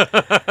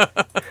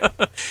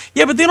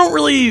 Yeah, but they don't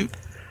really...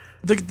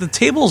 The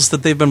tables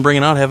that they've been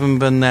bringing out haven't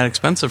been that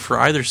expensive for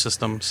either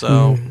system,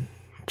 so...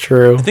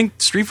 True. I think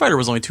Street Fighter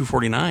was only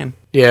 $249.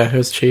 Yeah, it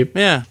was cheap.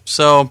 Yeah,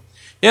 so...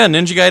 Yeah,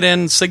 Ninja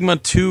Gaiden Sigma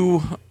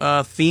 2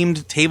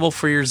 themed table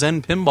for your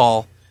Zen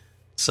Pinball.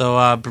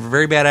 So,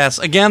 very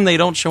badass. Again, they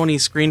don't show any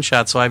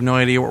screenshots, so I have no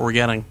idea what we're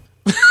getting.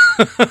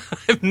 I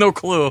have no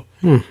clue.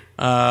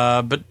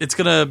 But it's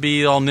going to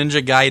be all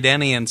Ninja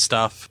Gaiden and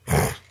stuff.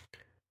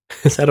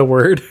 Is that a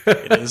word?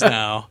 It is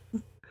now.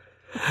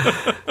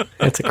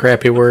 That's a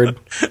crappy word.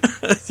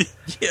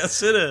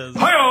 Yes, it is.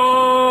 All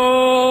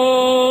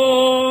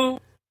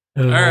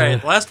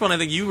right, last one I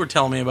think you were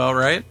telling me about,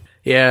 right?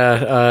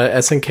 Yeah,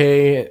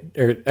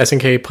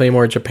 SNK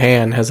Playmore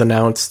Japan has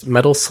announced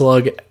Metal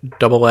Slug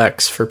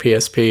XX for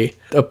PSP.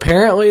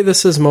 Apparently,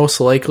 this is most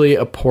likely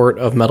a port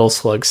of Metal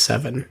Slug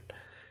 7.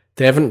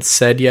 They haven't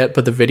said yet,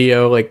 but the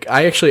video,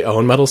 I actually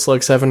own Metal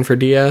Slug 7 for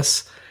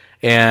DS,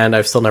 and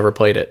I've still never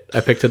played it.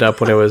 I picked it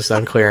up when it was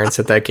on clearance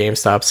at that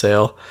GameStop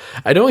sale.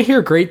 I don't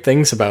hear great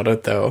things about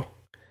it, though.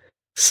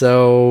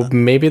 So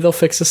maybe they'll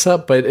fix this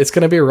up, but it's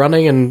going to be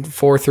running in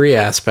 4.3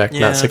 aspect,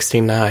 not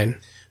 16.9.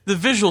 The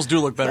visuals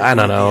do look better I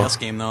don't than know. the DS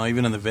game, though,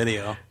 even in the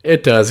video.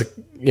 It does,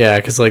 yeah,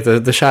 because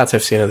the shots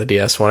I've seen of the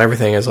DS one,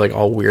 everything is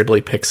all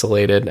weirdly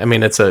pixelated. I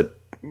mean, it's a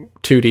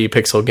 2D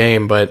pixel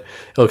game, but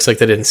it looks like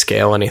they didn't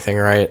scale anything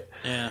right.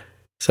 Yeah.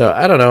 So,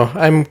 I don't know.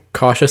 I'm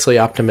cautiously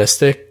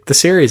optimistic. The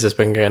series has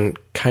been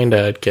kind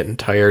of getting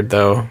tired,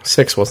 though.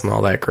 6 wasn't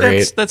all that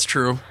great. That's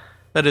true.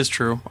 That is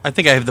true. I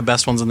think I have the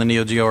best ones in the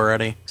Neo Geo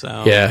already.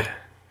 So yeah.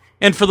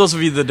 And for those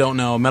of you that don't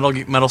know,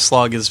 Metal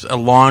Slug is a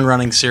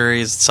long-running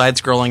series,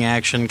 side-scrolling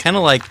action, kind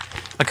of like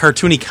a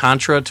cartoony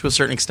Contra to a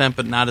certain extent,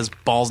 but not as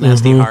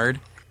balls-nasty hard.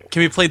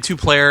 Can be played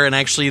 2-player, and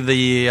actually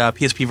the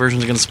PSP version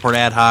is going to support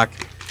ad hoc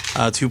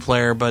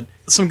 2-player, but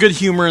some good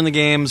humor in the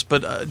games,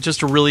 but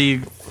just a really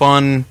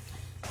fun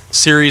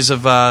series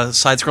of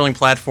side-scrolling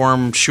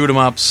platform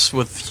shoot-'em-ups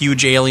with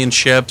huge alien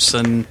ships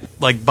and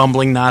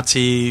bumbling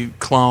Nazi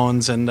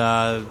clones and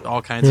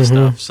all kinds of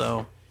stuff.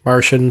 So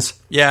Martians.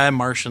 Yeah,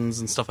 Martians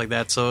and stuff like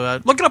that.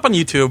 So look it up on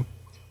YouTube.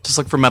 Just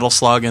look for Metal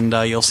Slug, and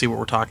you'll see what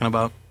we're talking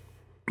about.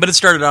 But it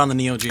started out on the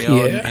Neo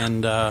Geo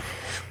and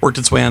worked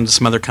its way onto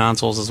some other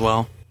consoles as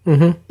well.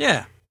 Mm-hmm.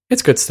 Yeah.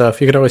 It's good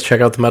stuff. You can always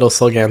check out the Metal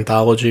Slug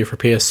Anthology for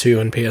PS2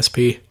 and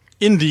PSP.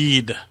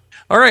 Indeed.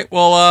 All right,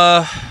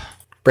 well...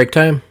 break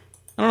time?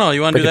 I don't know.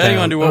 You want to do that? Or you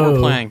want to do what we're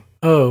playing?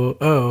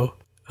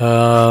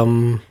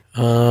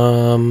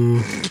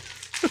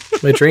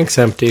 My drink's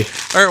empty.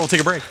 All right, we'll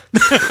take a break.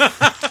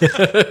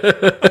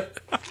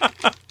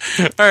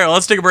 All right, well,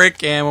 let's take a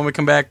break, and when we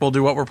come back, we'll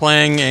do what we're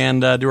playing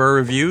and do our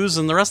reviews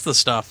and the rest of the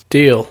stuff.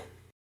 Deal.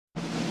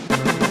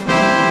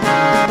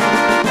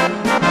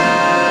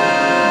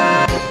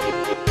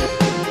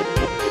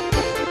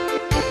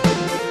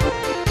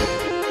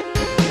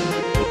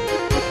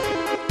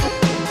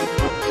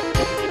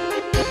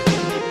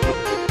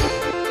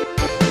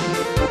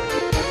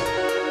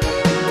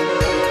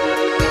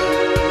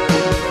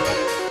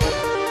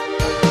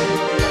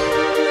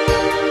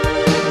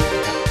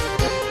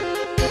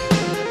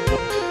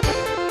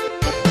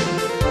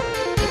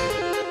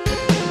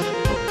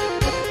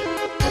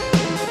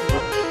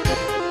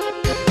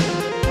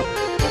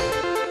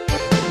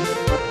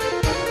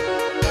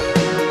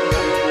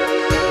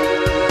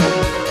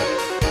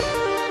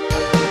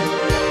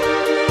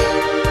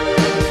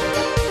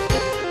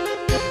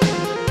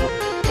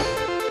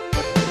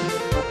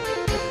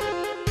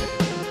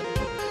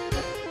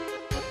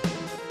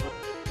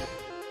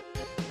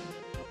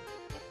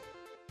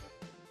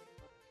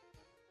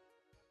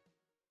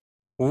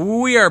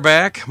 We are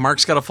back.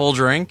 Mark's got a full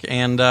drink,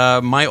 and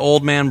my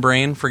old man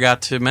brain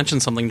forgot to mention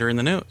something during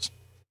the news.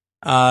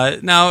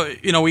 Now,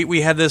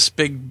 we had this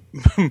big,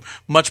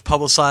 much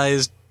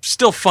publicized,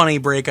 still funny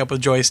breakup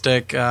with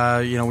Joystick.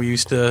 We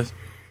used to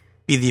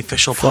be the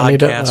official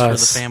podcast for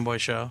the Fanboy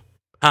Show.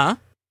 Huh?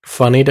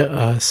 Funny to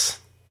us.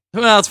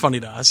 Well, it's funny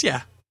to us,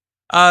 yeah.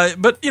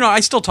 But, I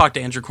still talk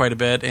to Andrew quite a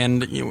bit,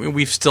 and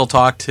we've still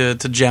talked to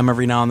Jem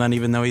every now and then,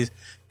 even though he's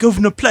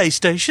Governor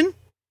PlayStation.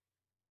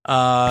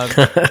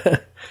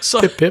 So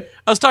pip, pip.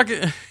 I was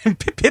talking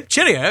pip pip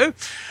cheerio.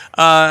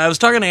 I was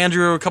talking to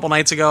Andrew a couple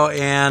nights ago,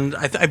 and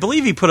I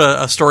believe he put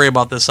a story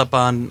about this up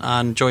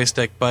on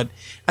Joystick, but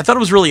I thought it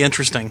was really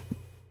interesting.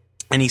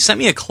 And he sent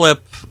me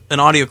an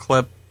audio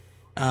clip,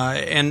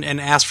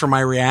 and asked for my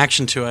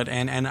reaction to it.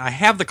 And I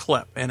have the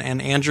clip, and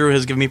Andrew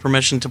has given me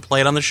permission to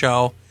play it on the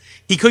show.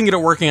 He couldn't get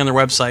it working on their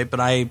website, but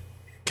I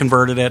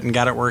converted it and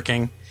got it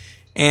working.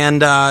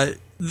 And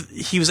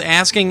he was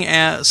asking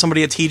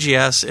somebody at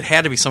TGS. It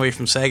had to be somebody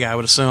from Sega, I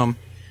would assume.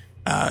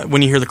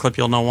 When you hear the clip,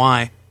 you'll know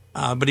why.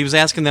 But he was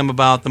asking them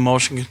about the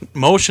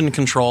motion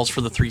controls for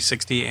the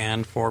 360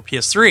 and for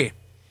PS3.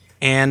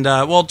 And,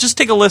 just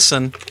take a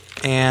listen,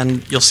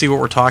 and you'll see what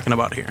we're talking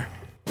about here.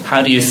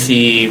 How do you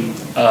see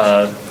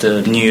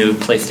the new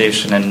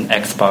PlayStation and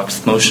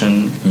Xbox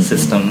motion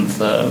systems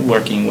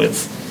working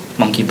with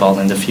Monkey Ball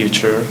in the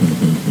future?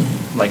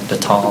 Like the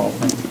tall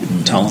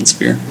and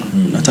sphere.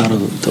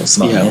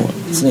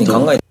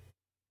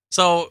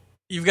 So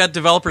you've got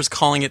developers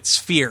calling it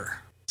Sphere.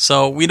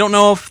 So we don't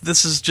know if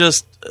this is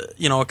just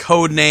a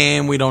code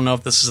name. We don't know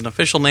if this is an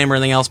official name or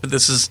anything else. But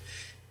this is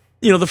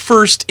the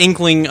first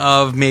inkling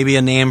of maybe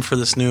a name for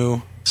this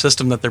new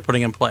system that they're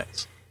putting in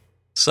place.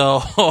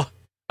 So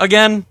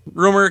again,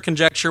 rumor,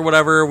 conjecture,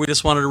 whatever. We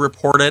just wanted to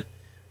report it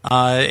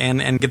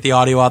and get the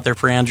audio out there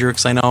for Andrew,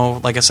 because I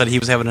know, like I said, he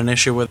was having an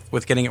issue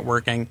with getting it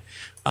working.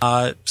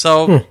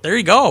 So there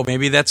you go.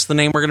 Maybe that's the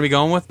name we're going to be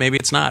going with. Maybe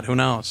it's not. Who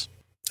knows?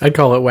 I'd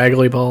call it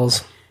Waggly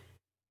Balls.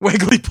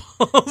 Wiggly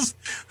Balls?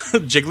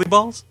 Jiggly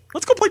Balls?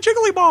 Let's go play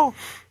Jiggly Ball!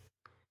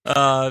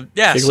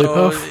 Yeah,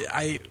 so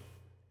I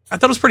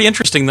thought it was pretty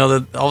interesting, though,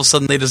 that all of a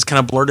sudden they just kind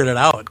of blurted it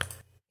out.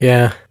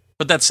 Yeah.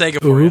 But that's Sega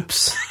for you.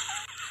 Oops.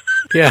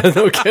 Yeah,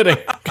 no kidding.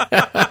 Now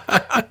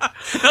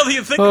that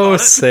you think about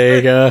it.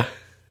 Sega.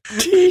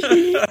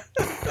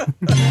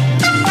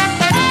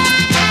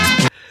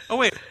 Oh,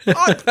 wait. Oh,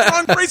 I put the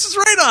wrong braces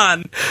right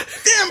on!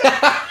 Damn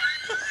it!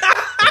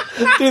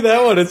 Dude,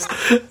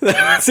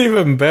 that's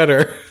even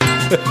better.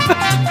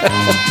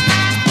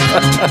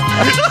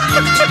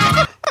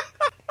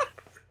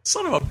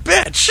 Son of a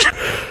bitch!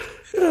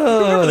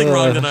 Doing everything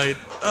wrong tonight.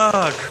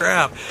 Oh,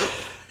 crap.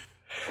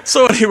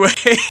 So anyway...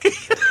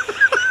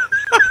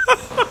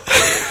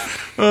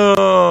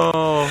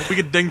 we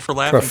get dinged for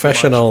laughing.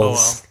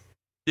 Professionals. Oh, well.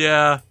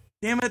 Yeah.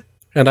 Damn it.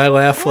 And I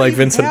laugh like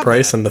Vincent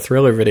Price in the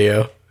Thriller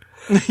video.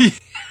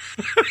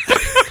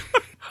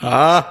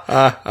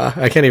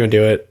 I can't even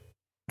do it.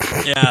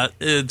 Yeah,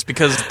 it's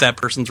because that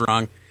person's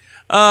wrong.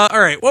 All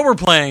right, what we're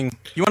playing.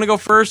 You want to go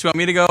first? You want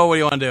me to go? What do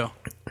you want to do?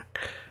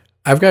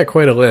 I've got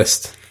quite a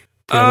list.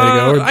 Do you want me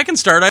to go? I can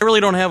start. I really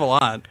don't have a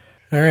lot.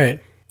 All right.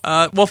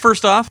 Well,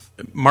 first off,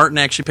 Martin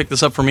actually picked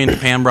this up for me in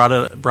Japan, brought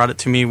it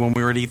to me when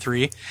we were at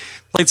E3.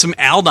 Played some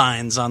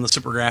Aldines on the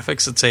Super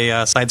Graphics. It's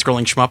a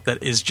side-scrolling shmup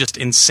that is just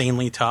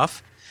insanely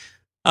tough.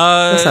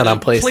 That's not on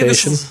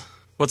PlayStation.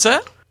 What's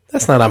that?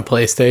 That's not on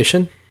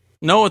PlayStation.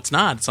 No, it's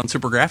not. It's on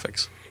Super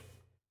Graphics.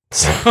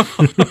 So,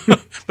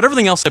 but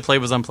everything else I played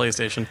was on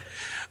PlayStation.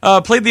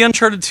 Played the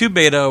Uncharted 2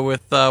 beta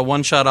with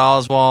One Shot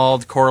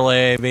Oswald,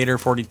 Corley, Vader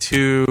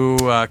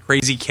 42,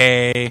 Crazy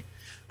K.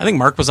 I think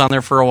Mark was on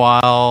there for a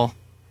while.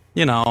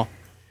 You know,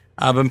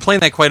 I've been playing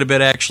that quite a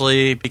bit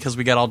actually because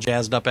we got all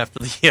jazzed up after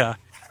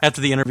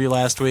the interview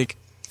last week.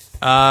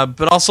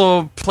 But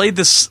also played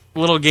this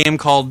little game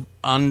called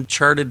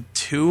Uncharted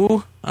 2. I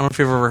don't know if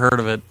you've ever heard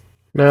of it.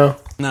 No,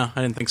 I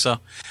didn't think so.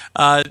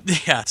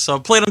 So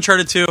played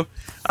Uncharted 2.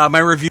 My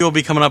review will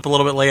be coming up a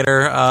little bit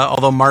later,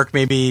 although Mark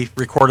maybe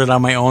recorded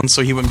on my own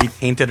so he wouldn't be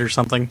tainted or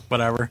something.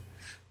 Whatever.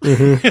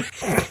 Mm-hmm.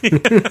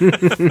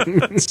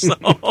 So,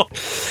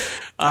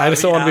 I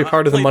just don't want to be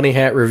part of the Money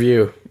Hat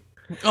review.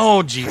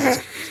 Oh,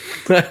 Jesus.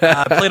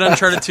 Played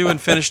Uncharted 2 and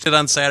finished it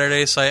on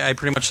Saturday, so I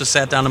pretty much just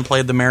sat down and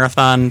played the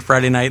marathon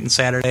Friday night and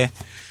Saturday.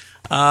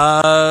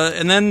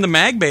 And then the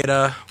Mag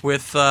Beta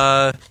with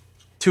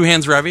Two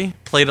Hands Revy.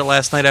 Played it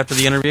last night after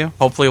the interview.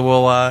 Hopefully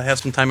we'll have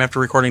some time after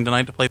recording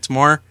tonight to play it some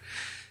more.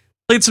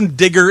 Played some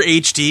Digger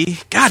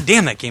HD. God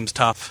damn, that game's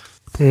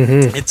tough.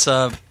 Mm-hmm. It's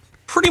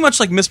pretty much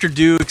like Mr.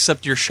 Do,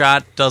 except your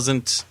shot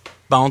doesn't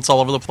bounce all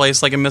over the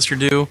place like in Mr.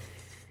 Do.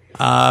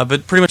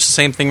 But pretty much the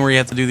same thing where you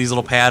have to do these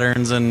little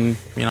patterns and,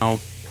 you know,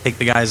 take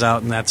the guys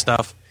out and that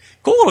stuff.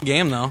 Cool little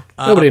game, though.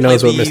 Nobody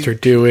knows what Mr.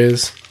 Do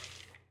is.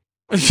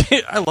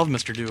 I love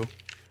Mr. Do.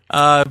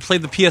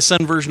 Played the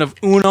PSN version of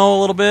Uno a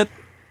little bit.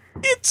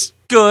 It's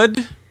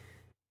good.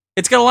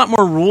 It's got a lot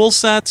more rule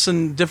sets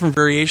and different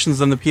variations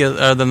than the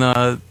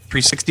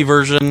 360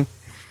 version.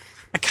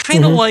 I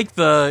kind of like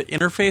the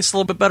interface a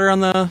little bit better on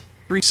the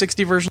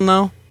 360 version,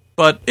 though.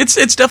 But it's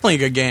definitely a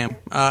good game.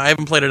 I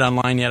haven't played it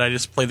online yet. I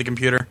just played the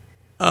computer.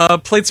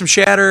 Played some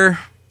Shatter.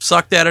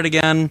 Sucked at it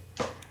again.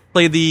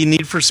 Played the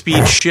Need for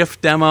Speed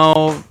Shift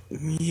demo.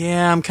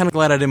 Yeah, I'm kind of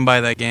glad I didn't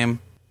buy that game.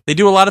 They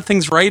do a lot of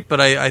things right,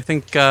 but I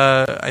think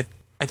I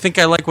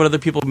like what other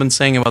people have been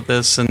saying about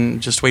this,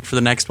 and just wait for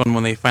the next one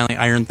when they finally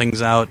iron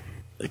things out.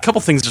 A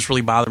couple things just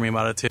really bother me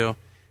about it too.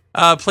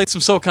 Played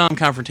some SOCOM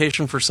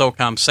Confrontation for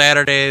SOCOM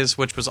Saturdays,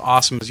 which was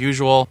awesome as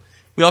usual.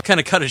 We all kind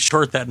of cut it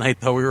short that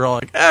night, though. We were all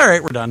like, all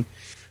right, we're done.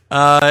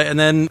 And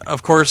then,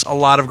 of course, a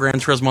lot of Gran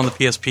Turismo on the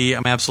PSP.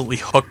 I'm absolutely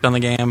hooked on the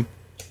game,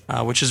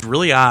 which is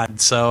really odd.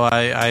 So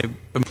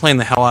I've been playing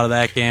the hell out of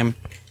that game.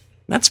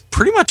 That's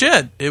pretty much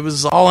it. It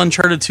was all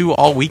Uncharted 2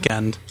 all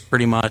weekend,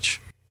 pretty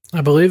much.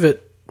 I believe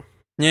it.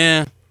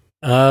 Yeah.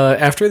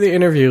 After the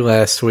interview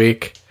last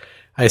week,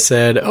 I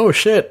said, oh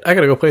shit, I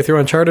gotta go play through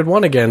Uncharted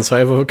 1 again so I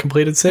have a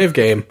completed save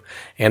game.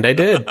 And I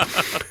did.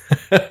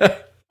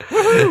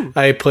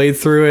 I played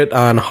through it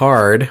on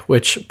hard,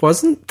 which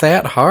wasn't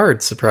that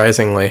hard,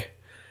 surprisingly.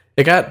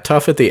 It got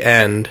tough at the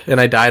end, and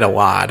I died a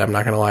lot, I'm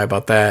not gonna lie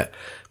about that.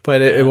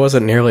 But it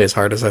wasn't nearly as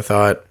hard as I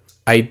thought.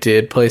 I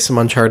did play some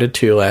Uncharted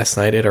 2 last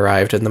night. It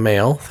arrived in the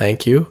mail.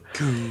 Thank you.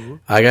 Cool.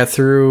 I got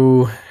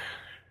through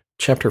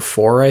Chapter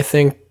 4, I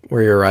think,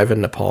 where you arrive in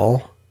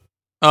Nepal.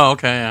 Oh,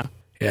 okay, yeah.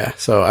 Yeah,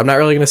 so I'm not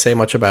really going to say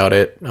much about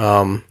it.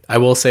 I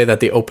will say that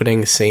the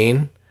opening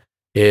scene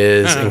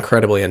is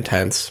incredibly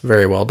intense.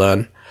 Very well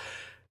done.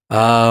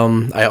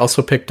 I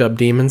also picked up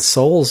Demon's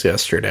Souls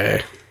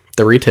yesterday,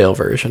 the retail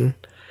version.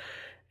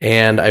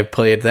 And I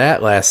played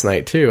that last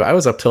night, too. I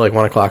was up till like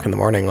 1 o'clock in the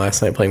morning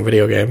last night playing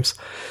video games.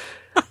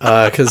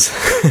 Because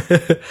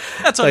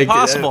that's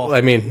impossible. I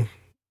mean,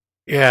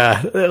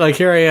 yeah, like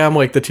here I am,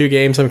 like the 2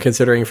 games I'm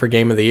considering for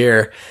Game of the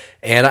Year,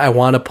 and I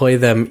want to play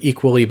them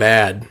equally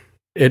bad.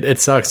 It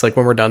sucks. Like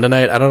when we're done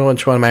tonight, I don't know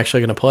which one I'm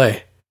actually going to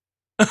play.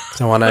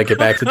 So I want to get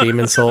back to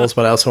Demon's Souls,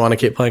 but I also want to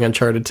keep playing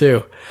Uncharted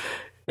 2.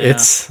 Yeah.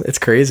 It's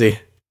crazy.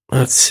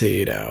 Let's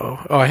see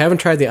now. Oh, I haven't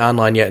tried the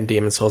online yet in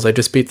Demon's Souls. I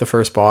just beat the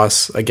first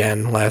boss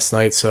again last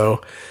night,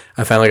 so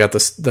I finally got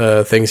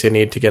the things you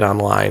need to get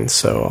online,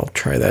 so I'll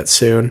try that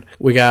soon.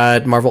 We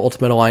got Marvel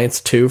Ultimate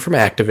Alliance 2 from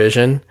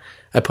Activision.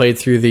 I played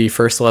through the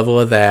first level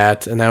of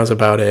that, and that was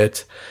about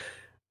it.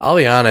 I'll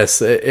be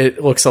honest,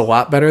 it looks a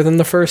lot better than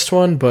the first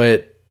one,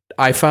 but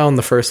I found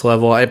the first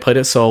level, I played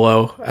it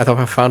solo,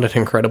 I found it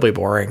incredibly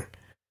boring.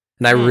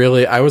 And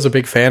I was a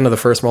big fan of the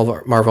first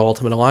Marvel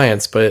Ultimate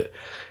Alliance, but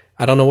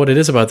I don't know what it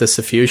is about this.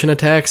 The fusion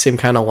attacks seem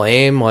kind of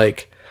lame.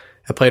 Like,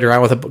 I played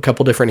around with a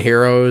couple different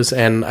heroes,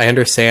 and I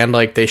understand,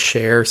 like, they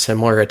share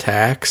similar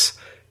attacks,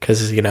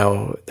 because, you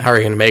know, how are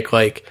you going to make,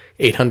 like,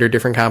 800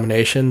 different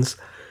combinations?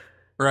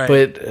 Right.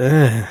 But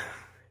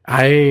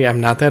I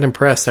am not that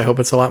impressed. I hope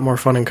it's a lot more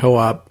fun in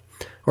co-op,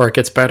 or it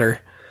gets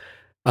better.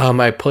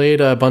 I played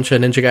a bunch of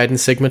Ninja Gaiden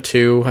Sigma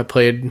 2. I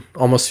played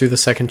almost through the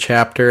second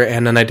chapter,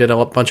 and then I did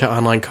a bunch of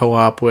online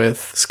co-op with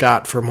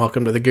Scott from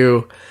Welcome to the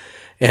Goo.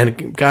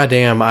 And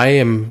goddamn, I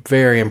am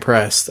very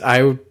impressed.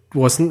 I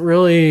wasn't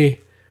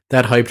really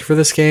that hyped for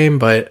this game,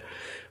 but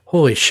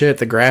holy shit,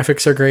 the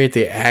graphics are great,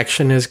 the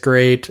action is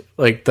great.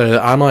 Like,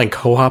 the online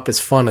co-op is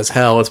fun as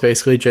hell. It's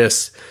basically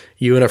just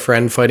you and a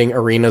friend fighting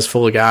arenas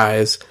full of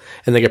guys,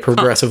 and they get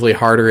progressively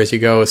harder as you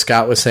go.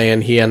 Scott was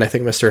saying he and I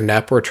think Mr.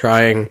 Nep were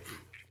trying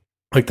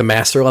like the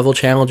master level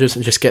challenges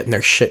and just getting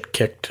their shit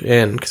kicked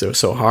in because it was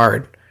so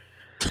hard.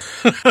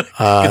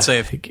 Good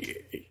save.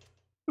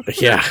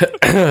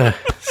 Yeah.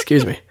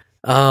 Excuse me.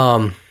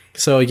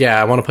 So yeah,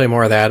 I want to play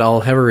more of that.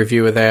 I'll have a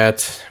review of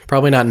that.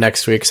 Probably not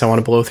next week, because I want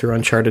to blow through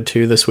Uncharted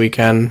 2 this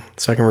weekend,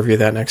 so I can review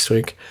that next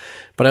week.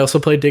 But I also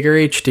played Digger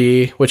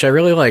HD, which I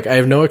really like. I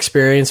have no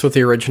experience with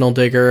the original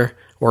Digger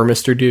or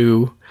Mr.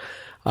 Do,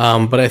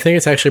 but I think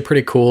it's actually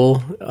pretty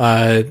cool.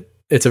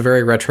 It's a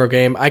very retro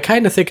game. I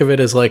kind of think of it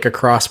as like a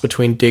cross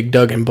between Dig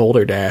Dug and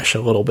Boulder Dash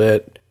a little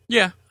bit.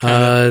 Yeah.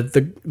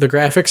 The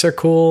graphics are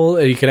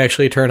cool. You can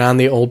actually turn on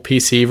the old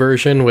PC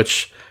version,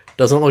 which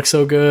doesn't look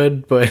so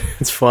good, but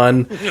it's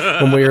fun.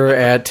 When we were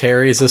at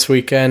Terry's this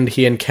weekend,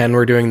 he and Ken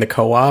were doing the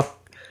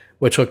co-op,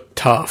 which looked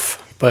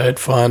tough, but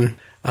fun.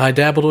 I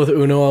dabbled with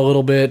Uno a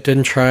little bit,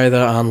 didn't try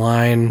the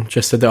online,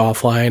 just did the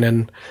offline,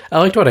 and I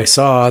liked what I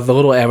saw. The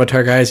little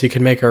avatar guys you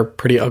can make are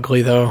pretty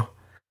ugly, though.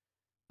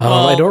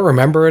 I don't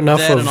remember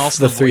enough of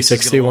the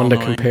 360 one to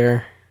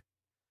compare.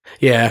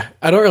 Yeah,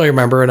 I don't really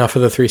remember enough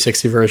of the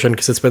 360 version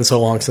because it's been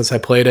so long since I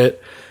played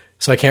it,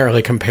 so I can't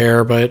really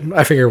compare, but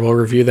I figure we'll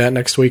review that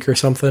next week or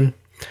something,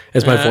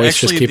 as my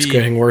voice just keeps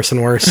getting worse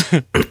and worse.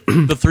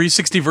 The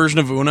 360 version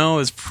of Uno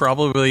is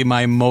probably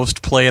my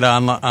most played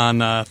on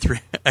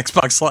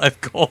Xbox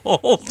Live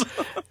Gold.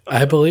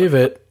 I believe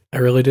it. I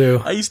really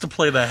do. I used to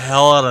play the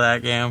hell out of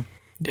that game.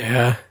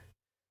 Yeah.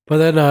 But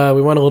then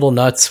we went a little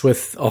nuts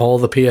with all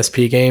the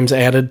PSP games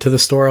added to the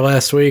store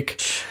last week.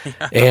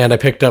 Yeah. And I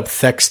picked up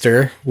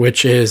Thexter,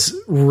 which is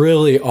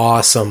really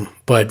awesome,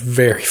 but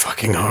very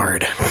fucking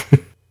hard.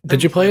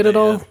 Did you play it at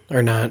all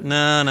or not?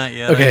 No, not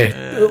yet.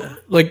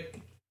 Okay.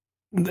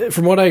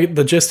 From what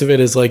the gist of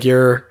it is like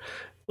you're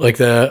like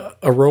a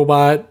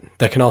robot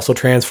that can also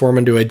transform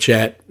into a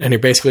jet, and you're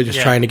basically just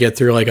trying to get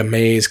through like a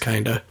maze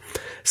kind of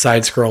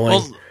side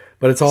scrolling.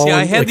 But it's all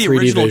I had like the 3D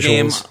original visuals.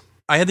 game.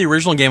 I had the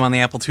original game on the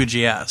Apple II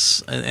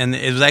GS, and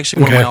it was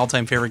actually one of my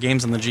all-time favorite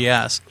games on the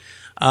GS.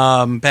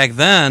 Back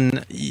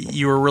then,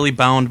 you were really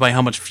bound by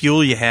how much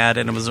fuel you had,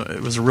 and it was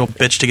a real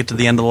bitch to get to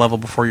the end of the level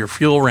before your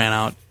fuel ran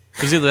out.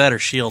 It was either that or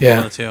Shield, one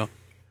of the two.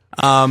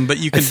 But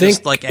you can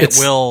just like at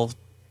will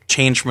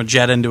change from a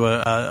jet into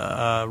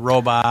a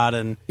robot,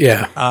 and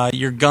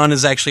your gun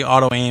is actually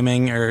auto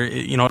aiming, or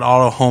it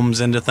auto homes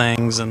into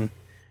things, and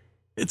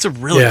it's a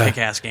really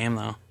kick-ass game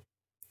though.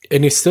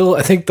 And you still,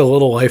 I think the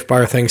little life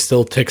bar thing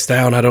still ticks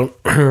down. I don't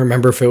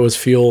remember if it was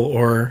fuel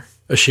or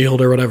a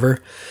shield or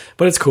whatever,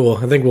 but it's cool.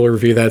 I think we'll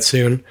review that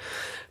soon.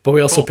 But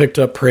we also picked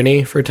up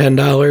Prinny for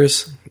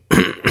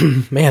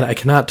 $10. Man, I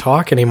cannot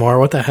talk anymore.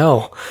 What the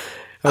hell?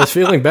 I was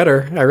feeling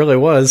better. I really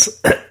was.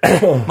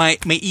 My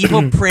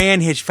evil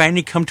plan has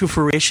finally come to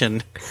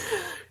fruition.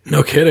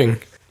 No kidding.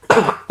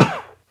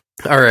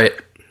 All right,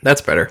 that's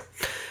better.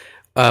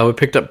 We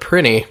picked up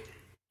Prinny.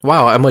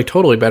 Wow, I'm like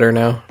totally better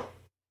now.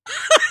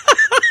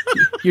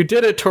 You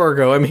did it,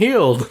 Torgo. I'm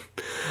healed.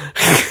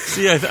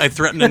 See, I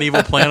threatened an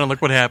evil plan, and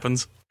look what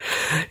happens.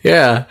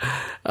 Yeah.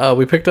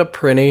 We picked up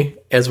Prinny,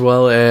 as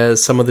well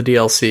as some of the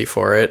DLC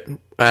for it.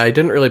 I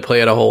didn't really play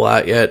it a whole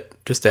lot yet,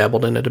 just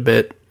dabbled in it a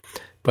bit.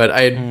 But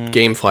I had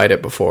gameflied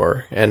it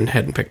before and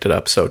hadn't picked it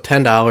up. So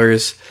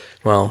 $10.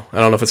 Well, I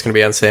don't know if it's going to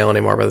be on sale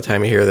anymore by the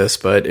time you hear this,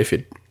 but if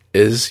it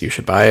is, you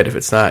should buy it. If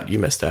it's not, you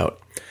missed out.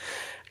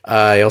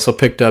 I also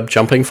picked up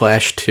Jumping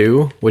Flash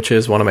 2, which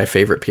is one of my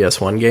favorite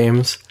PS1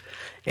 games.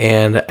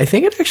 And I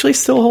think it actually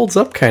still holds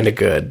up kind of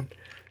good.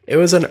 It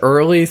was an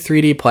early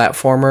 3D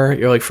platformer.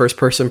 You're like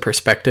first-person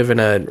perspective in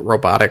a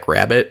robotic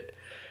rabbit.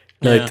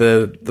 Yeah. Like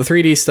the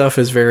 3D stuff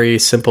is very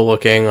simple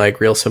looking, like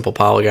real simple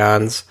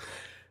polygons.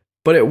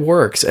 But it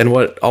works. And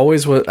what I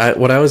always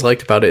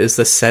liked about it is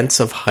the sense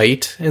of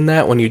height in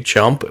that when you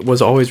jump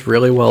was always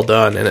really well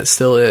done, and it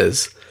still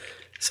is.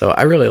 So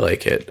I really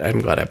like it. I'm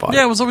glad I bought it.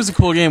 Yeah, it was always a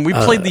cool game. We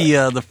played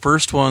the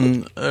first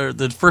one,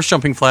 the first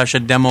Jumping Flash. A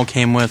demo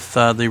came with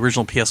the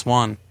original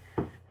PS1,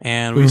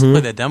 and we used to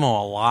play that demo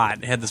a lot.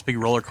 It had this big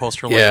roller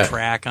coaster like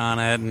track on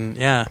it,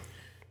 and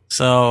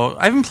So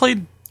I haven't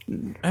played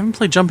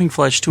Jumping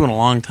Flash 2 in a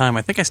long time.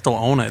 I think I still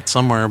own it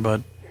somewhere,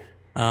 but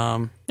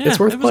it's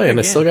worth playing.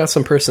 It's still got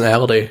some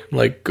personality,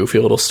 like goofy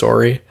little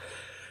story.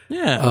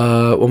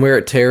 Yeah. When we were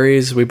at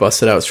Terry's, we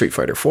busted out Street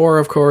Fighter 4,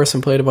 of course,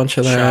 and played a bunch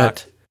of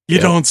that. You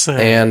don't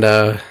say.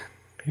 And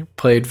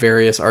played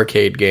various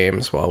arcade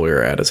games while we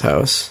were at his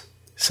house,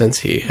 since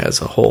he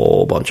has a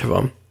whole bunch of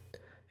them,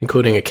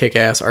 including a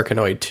kick-ass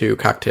Arkanoid 2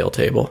 cocktail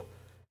table.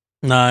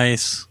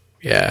 Nice.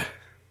 Yeah,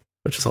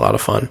 which is a lot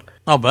of fun.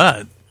 I'll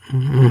bet.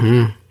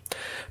 Mm-hmm.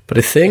 But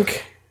I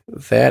think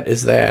that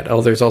is that.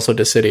 Oh, there's also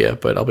Dissidia,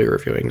 but I'll be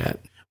reviewing that.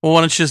 Well,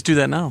 why don't you just do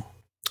that now?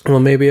 Well,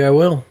 maybe I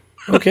will.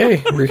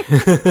 Okay.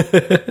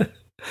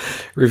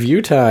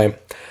 Review time.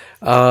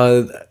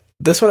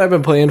 This one I've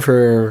been playing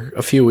for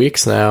a few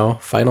weeks now.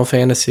 Final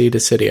Fantasy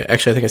Dissidia.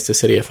 Actually, I think it's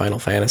Dissidia Final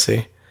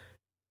Fantasy.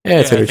 Yeah,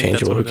 it's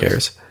interchangeable. Who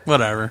cares?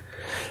 Whatever.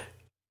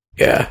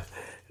 Yeah.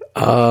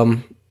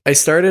 I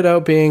started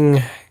out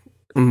being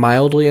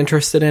mildly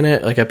interested in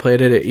it. Like, I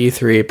played it at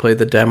E3, played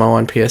the demo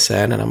on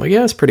PSN, and I'm like,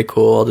 yeah, it's pretty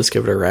cool. I'll just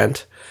give it a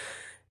rent.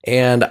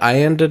 And I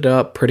ended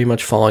up pretty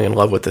much falling in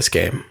love with this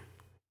game.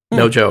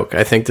 No joke.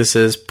 I think this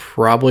is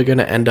probably going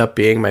to end up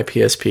being my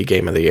PSP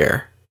game of the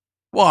year.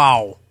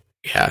 Wow.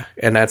 Yeah,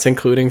 and that's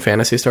including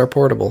Phantasy Star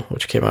Portable,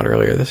 which came out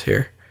earlier this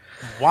year.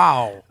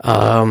 Wow.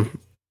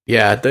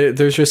 Yeah,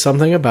 there's just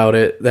something about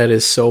it that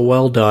is so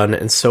well done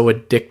and so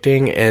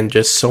addicting and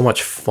just so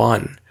much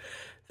fun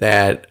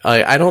that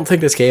I don't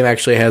think this game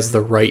actually has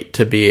the right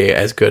to be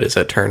as good as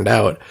it turned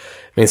out.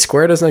 I mean,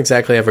 Square doesn't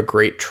exactly have a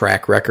great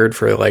track record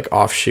for like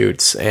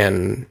offshoots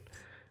and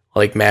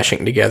like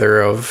mashing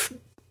together of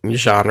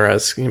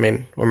genres. I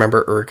mean,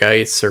 remember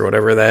Urgeist or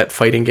whatever that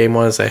fighting game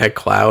was? They had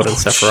Cloud and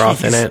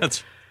Sephiroth in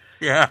it.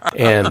 Yeah.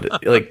 And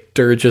like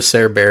Dirge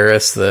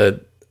Cerberus,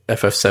 the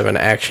FF7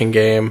 action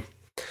game.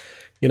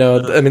 You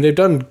know, I mean, they've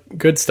done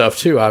good stuff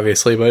too,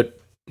 obviously, but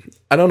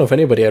I don't know if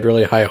anybody had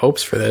really high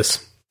hopes for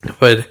this.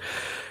 But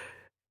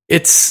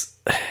it's...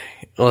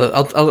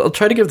 Well, I'll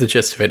try to give the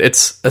gist of it.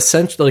 It's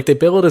essentially like they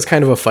bill it as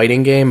kind of a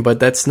fighting game, but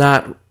that's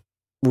not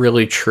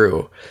really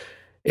true.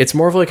 It's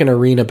more of like an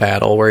arena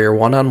battle where you're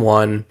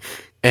one-on-one,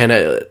 and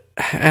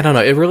I don't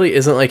know, it really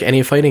isn't like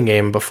any fighting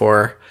game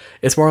before.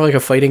 It's more like a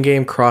fighting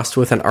game crossed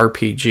with an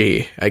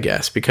RPG, I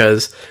guess,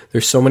 because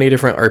there's so many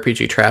different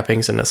RPG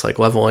trappings in this, like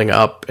leveling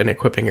up and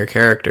equipping your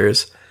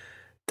characters,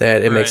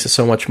 that it makes it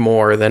so much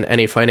more than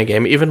any fighting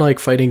game. Even like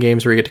fighting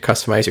games where you get to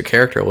customize your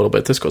character a little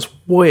bit, this goes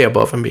way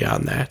above and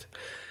beyond that.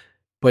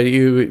 But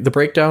the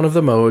breakdown of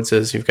the modes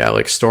is you've got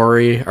like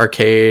story,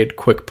 arcade,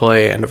 quick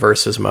play, and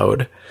versus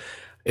mode.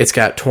 It's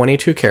got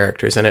 22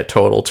 characters in it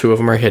total. 2 of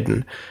them are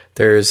hidden.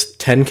 There's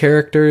 10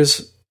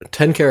 characters,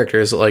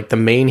 like the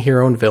main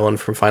hero and villain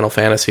from Final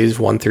Fantasies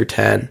 1 through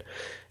 10.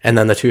 And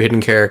then the 2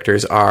 hidden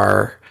characters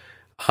are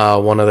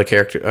one of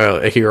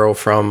the a hero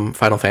from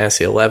Final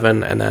Fantasy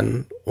 11, and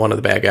then one of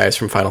the bad guys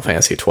from Final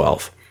Fantasy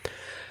 12.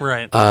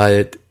 Right.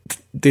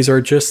 These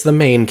are just the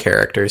main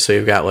characters. So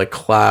you've got like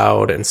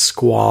Cloud and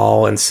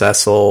Squall and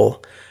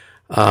Cecil.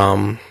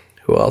 Who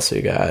else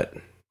you got?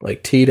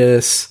 Like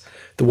Tidus,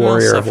 the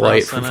Warrior of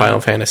Light from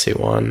Final Fantasy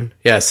 1.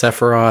 Yeah,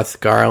 Sephiroth,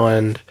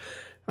 Garland,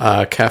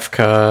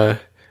 Kefka,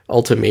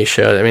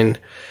 Ultimecia. I mean,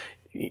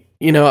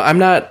 you know, I'm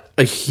not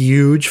a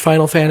huge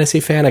Final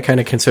Fantasy fan. I kind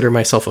of consider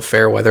myself a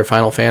fair weather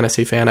Final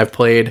Fantasy fan. I've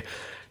played,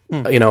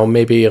 you know,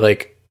 maybe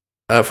like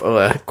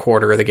a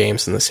quarter of the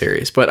games in the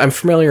series, but I'm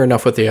familiar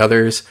enough with the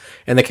others,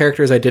 and the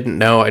characters I didn't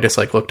know, I just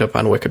like looked up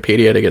on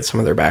Wikipedia to get some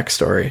of their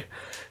backstory.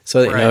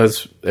 So you know,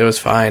 it was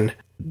fine.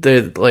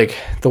 The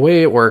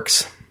way it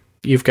works,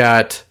 you've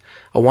got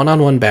a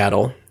one-on-one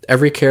battle.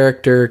 Every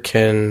character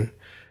can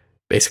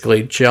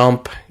basically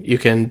jump. You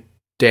can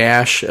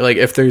dash. Like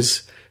if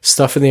there's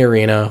stuff in the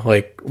arena,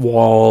 like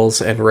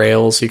walls and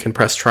rails, you can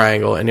press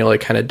triangle and you'll like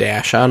kind of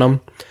dash on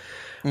them.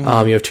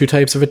 Mm-hmm. You have 2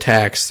 types of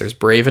attacks. There's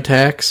brave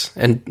attacks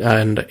and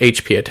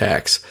HP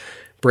attacks.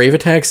 Brave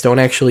attacks don't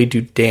actually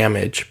do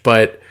damage,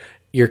 but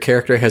your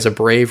character has a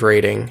brave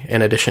rating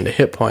in addition to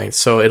hit points,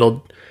 so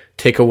it'll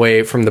take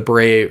away from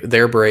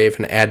their brave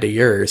and add to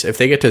yours. If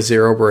they get to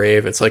 0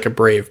 brave, it's like a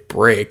brave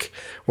break,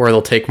 where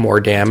they'll take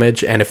more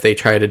damage, and if they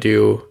try to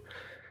do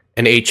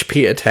an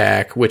HP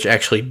attack, which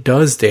actually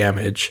does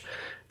damage,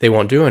 they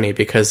won't do any,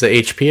 because the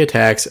HP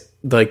attacks,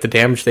 like the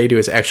damage they do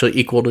is actually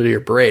equal to your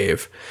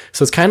brave.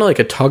 So it's kind of like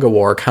a tug of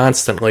war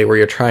constantly, where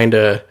you're trying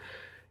to,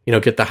 you know,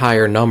 get the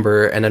higher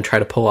number and then try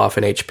to pull off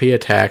an HP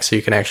attack so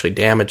you can actually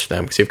damage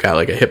them, because you've got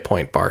like a hit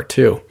point bar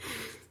too.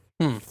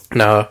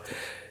 Now,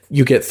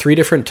 you get 3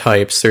 different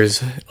types.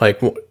 There's like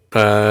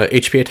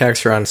HP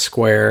attacks are on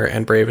square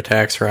and brave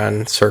attacks are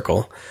on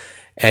circle.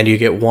 And you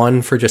get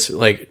 1 for just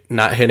like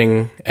not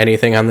hitting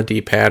anything on the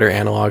D-pad or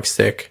analog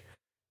stick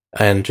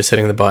and just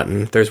hitting the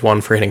button. There's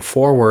 1 for hitting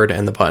forward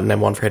and the button,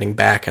 and 1 for hitting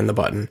back and the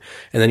button.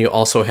 And then you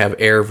also have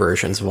air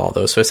versions of all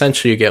those. So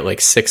essentially you get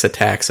like 6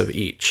 attacks of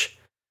each.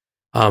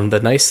 The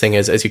nice thing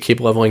is, as you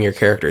keep leveling your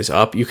characters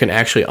up, you can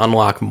actually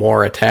unlock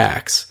more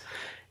attacks.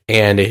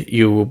 And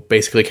you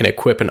basically can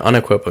equip and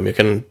unequip them. You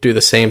can do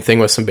the same thing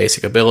with some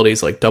basic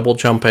abilities like double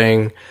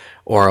jumping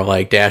or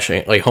like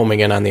dashing, like homing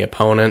in on the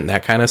opponent,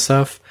 that kind of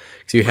stuff.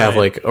 So you have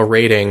like a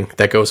rating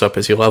that goes up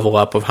as you level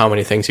up of how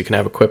many things you can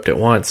have equipped at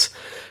once.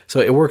 So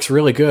it works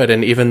really good.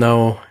 And even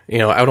though, you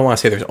know, I don't want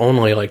to say there's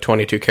only like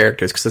 22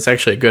 characters, because it's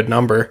actually a good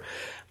number,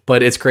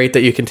 but it's great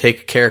that you can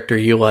take a character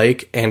you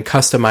like and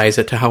customize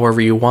it to however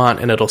you want,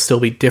 and it'll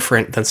still be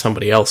different than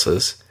somebody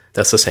else's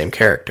that's the same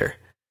character.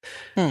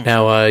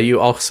 Now, you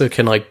also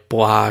can like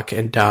block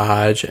and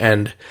dodge,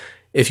 and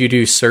if you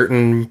do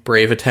certain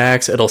brave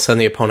attacks, it'll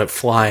send the opponent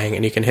flying,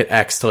 and you can hit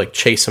X to like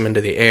chase them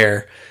into the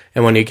air.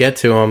 And when you get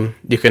to them,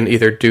 you can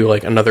either do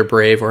like another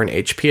brave or an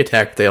HP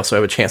attack, but they also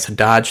have a chance to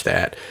dodge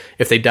that.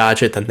 If they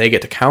dodge it, then they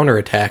get to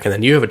counterattack, and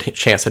then you have a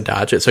chance to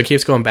dodge it. So it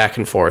keeps going back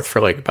and forth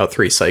for like about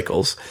 3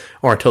 cycles,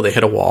 or until they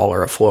hit a wall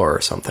or a floor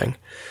or something.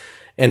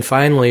 And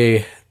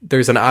finally,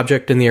 there's an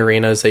object in the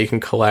arenas that you can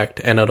collect,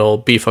 and it'll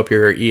beef up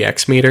your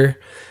EX meter.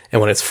 And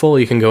when it's full,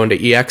 you can go into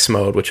EX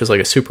mode, which is like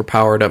a super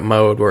powered up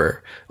mode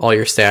where all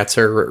your stats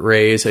are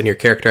raised and your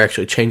character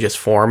actually changes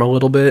form a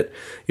little bit,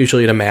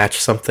 usually to match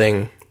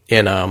something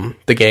in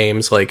the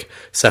games. Like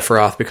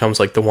Sephiroth becomes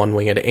like the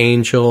one-winged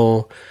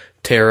angel.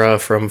 Terra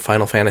from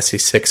Final Fantasy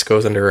VI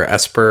goes into her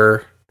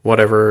Esper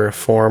whatever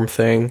form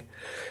thing.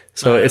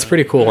 So it's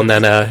pretty cool. And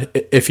then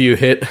if you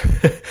hit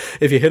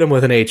if you hit them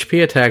with an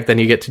HP attack, then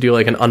you get to do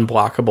like an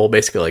unblockable,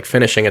 basically like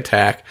finishing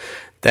attack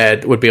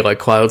that would be like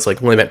Cloud's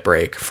like Limit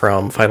Break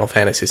from Final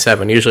Fantasy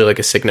VII, usually like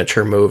a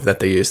signature move that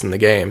they use in the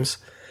games.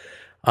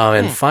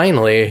 And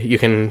finally, you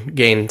can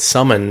gain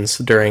summons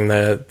during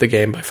the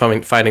game by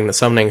fighting the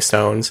summoning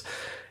stones.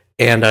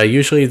 And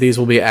usually these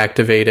will be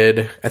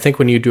activated, I think,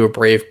 when you do a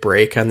Brave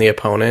Break on the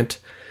opponent.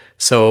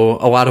 So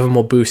a lot of them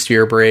will boost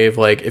your Brave.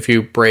 Like, if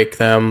you break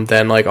them,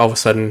 then, like, all of a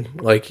sudden,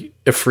 like,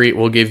 Ifrit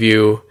will give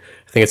you,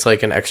 I think it's,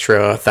 like, an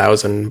extra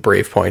 1,000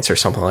 Brave points or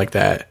something like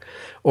that.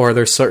 Or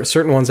there's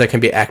certain ones that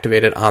can be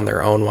activated on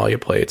their own while you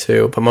play,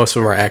 too. But most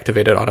of them are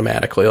activated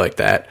automatically like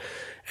that.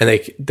 And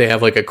they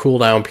have, like, a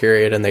cooldown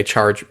period, and they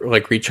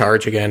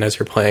recharge again as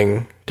you're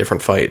playing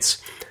different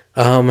fights.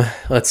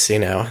 Let's see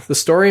now. The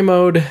story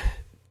mode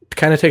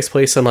kind of takes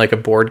place on, like, a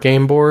board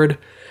game board,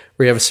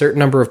 where you have a certain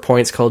number of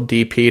points called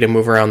DP to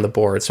move around the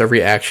board. So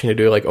every action you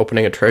do, like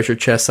opening a treasure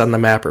chest on the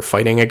map or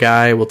fighting a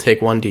guy, will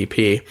take 1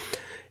 DP.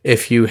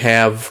 If you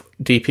have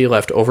DP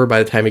left over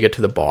by the time you get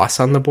to the boss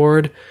on the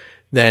board,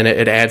 then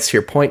it adds to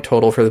your point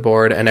total for the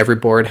board, and every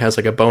board has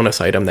like a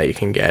bonus item that you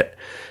can get.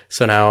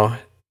 So now,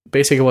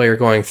 basically while you're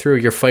going through,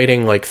 you're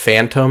fighting like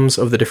phantoms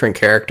of the different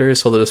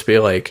characters, so they'll just be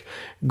like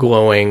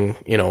glowing,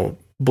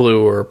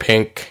 blue or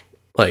pink,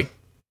 like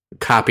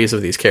copies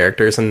of these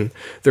characters, and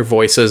their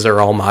voices are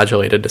all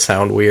modulated to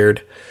sound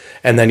weird.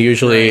 And then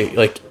usually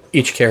like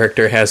each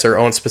character has their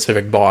own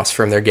specific boss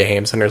from their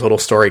games, and there's little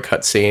story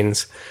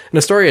cutscenes. And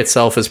the story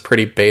itself is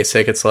pretty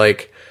basic. It's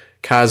like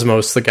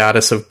Cosmos, the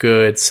goddess of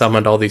good,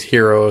 summoned all these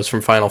heroes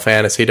from Final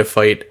Fantasy to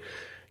fight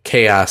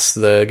Chaos,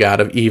 the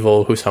god of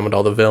evil, who summoned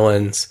all the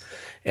villains.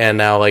 And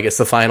now, like, it's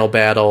the final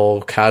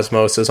battle.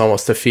 Cosmos is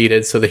almost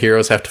defeated, so the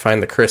heroes have to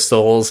find the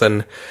crystals,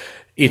 and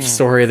each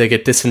story they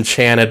get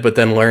disenchanted, but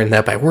then learn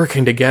that by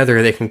working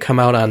together they can come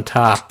out on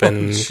top.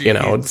 And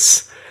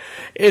it's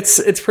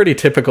pretty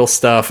typical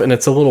stuff, and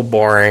it's a little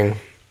boring,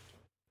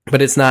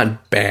 but it's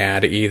not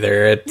bad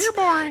either. You're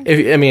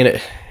boring.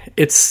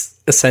 It's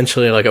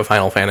essentially like a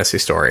Final Fantasy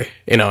story.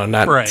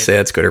 Not to say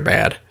it's good or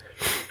bad.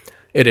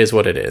 It is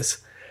what it is.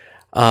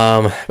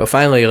 But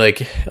finally,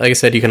 like I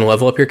said, you can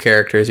level up your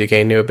characters. You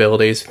gain new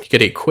abilities. You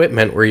get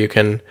equipment where you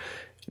can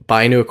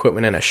buy new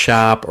equipment in a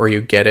shop, or you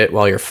get it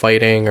while you're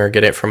fighting, or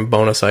get it from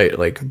bonus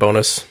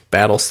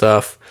battle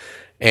stuff.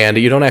 And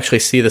you don't actually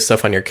see the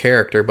stuff on your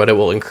character, but it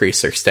will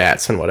increase their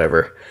stats and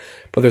whatever.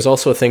 But there's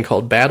also a thing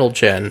called Battle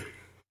Gen,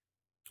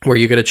 where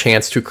you get a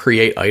chance to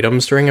create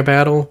items during a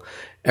battle.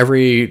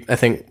 Every, I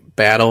think,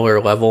 battle or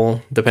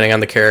level, depending on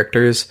the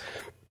characters,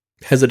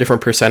 has a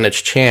different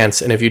percentage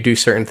chance. And if you do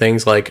certain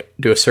things, like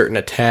do a certain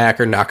attack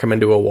or knock them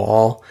into a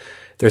wall,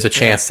 there's a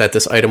chance that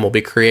this item will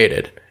be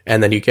created.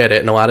 And then you get it.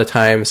 And a lot of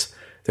times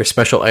there's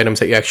special items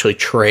that you actually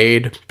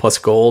trade plus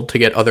gold to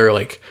get other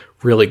like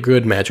really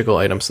good magical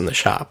items in the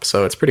shop.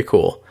 So it's pretty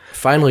cool.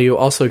 Finally, you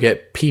also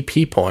get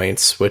PP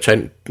points,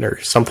 or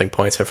something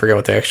points. I forget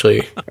what they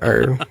actually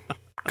are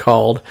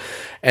called.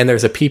 And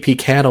there's a PP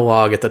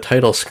catalog at the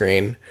title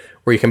screen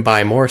where you can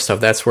buy more stuff.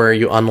 That's where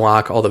you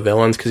unlock all the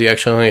villains, because you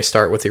actually only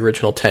start with the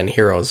original 10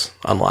 heroes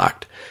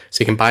unlocked.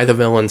 So you can buy the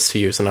villains to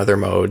use in other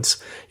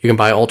modes. You can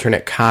buy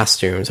alternate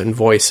costumes and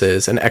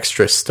voices and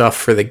extra stuff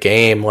for the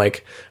game,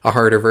 like a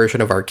harder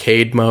version of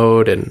arcade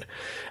mode. And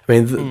I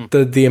mean,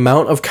 the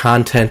amount of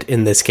content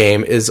in this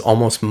game is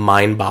almost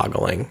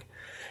mind-boggling.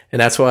 And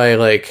that's why,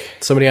 like,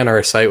 somebody on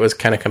our site was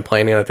kind of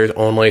complaining that there's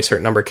only a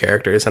certain number of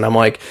characters. And I'm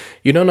like,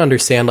 you don't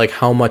understand, like,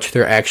 how much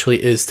there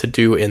actually is to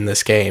do in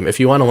this game. If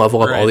you want to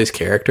level up all these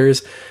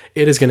characters,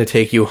 it is going to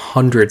take you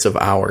hundreds of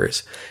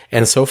hours.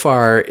 And so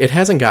far, it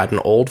hasn't gotten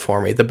old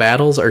for me. The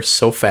battles are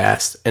so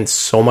fast and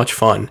so much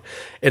fun.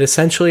 It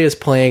essentially is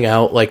playing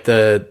out like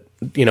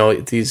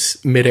these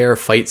mid-air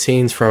fight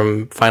scenes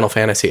from Final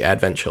Fantasy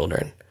Advent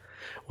Children.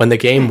 When the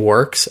game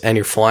works and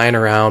you're flying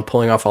around,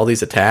 pulling off all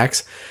these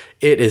attacks,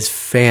 it is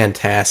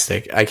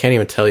fantastic. I can't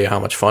even tell you how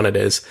much fun it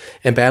is.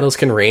 And battles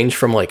can range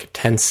from like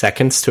 10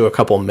 seconds to a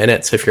couple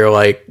minutes if you're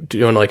like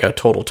doing like a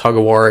total tug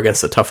of war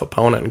against a tough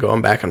opponent and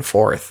going back and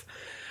forth.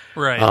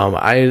 Right.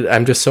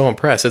 I'm just so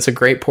impressed. It's a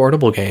great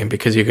portable game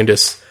because you can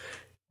just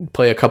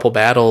play a couple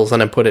battles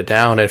and then put it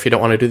down. And if you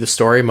don't want to do the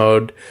story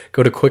mode,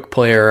 go to Quick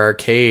Play or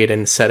Arcade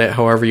and set it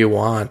however you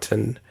want.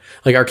 And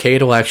like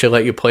Arcade will actually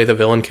let you play the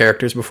villain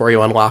characters before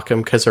you unlock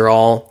them, because they're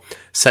all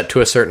set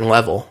to a certain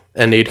level.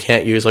 And you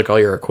can't use like all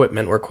your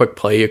equipment. Where Quick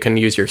Play, you can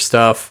use your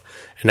stuff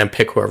and then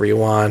pick whoever you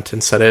want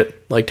and set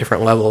it like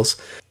different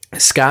levels.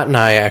 Scott and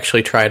I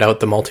actually tried out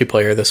the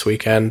multiplayer this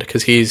weekend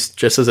because he's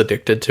just as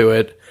addicted to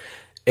it.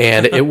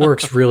 And it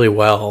works really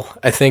well.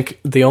 I think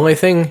the only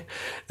thing,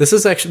 this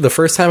is actually the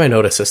first time I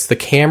noticed this, the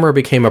camera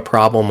became a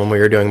problem when we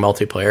were doing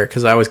multiplayer,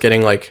 because I was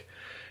getting like,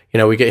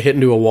 we get hit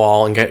into a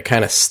wall and get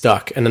kind of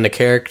stuck, and then the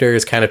character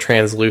is kind of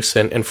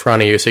translucent in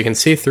front of you, so you can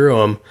see through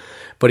them,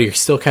 but you're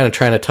still kind of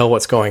trying to tell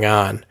what's going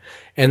on.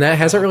 And that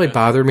hasn't really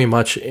bothered me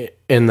much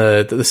in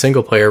the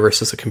single player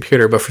versus the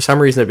computer, but for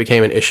some reason it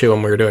became an issue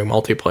when we were doing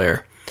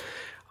multiplayer.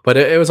 But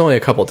it was only a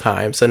couple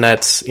times, and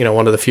that's,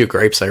 one of the few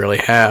gripes I really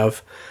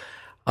have.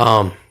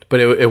 But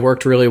it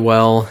worked really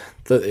well.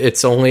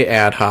 It's only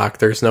ad hoc.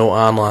 There's no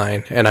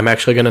online, and I'm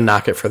actually going to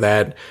knock it for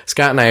that.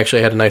 Scott and I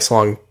actually had a nice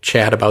long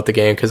chat about the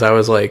game because I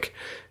was like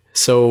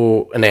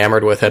so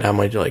enamored with it. I'm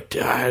like,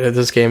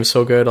 this game's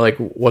so good. Like,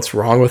 what's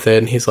wrong with it?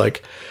 And he's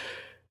like,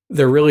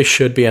 there really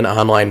should be an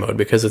online mode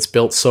because it's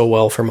built so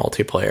well for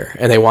multiplayer,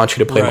 and they want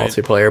you to play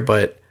multiplayer,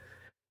 but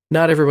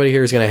not everybody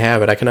here is going to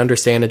have it. I can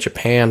understand in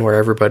Japan where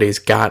everybody's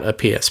got a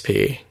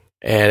PSP.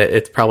 And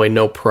it's probably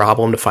no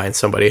problem to find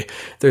somebody.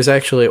 There's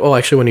actually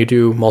when you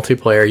do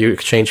multiplayer, you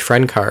exchange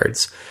friend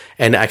cards.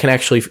 And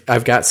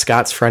I've got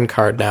Scott's friend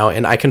card now,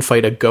 and I can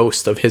fight a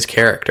ghost of his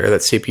character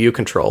that's CPU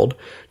controlled.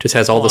 Just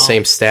has all the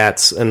same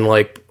stats and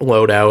like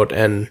loadout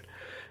and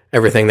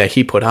everything that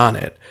he put on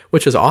it,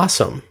 which is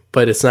awesome.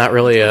 But it's not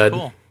really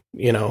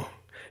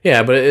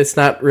but it's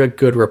not a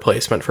good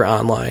replacement for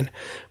online.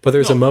 But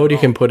there's a mode you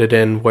can put it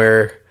in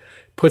where it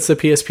puts the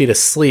PSP to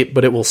sleep,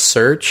 but it will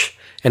search.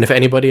 And if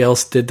anybody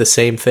else did the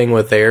same thing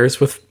with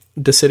theirs with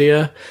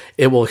Dissidia,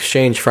 it will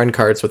exchange friend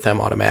cards with them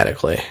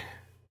automatically.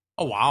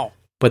 Oh, wow.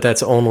 But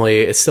it's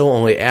still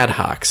only ad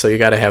hoc, so you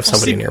got to have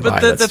somebody nearby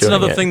that's doing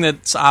another it. thing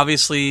that's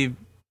obviously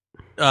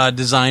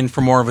designed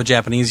for more of a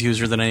Japanese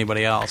user than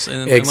anybody else.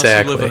 And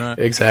exactly. Unless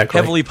you live in a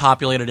heavily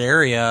populated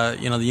area,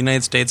 the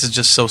United States is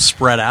just so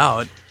spread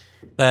out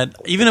that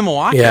even in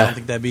Milwaukee, I don't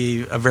think that'd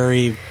be a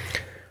very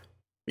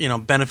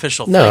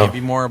beneficial thing. It'd be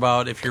more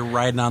about if you're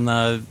riding on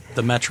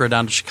the metro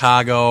down to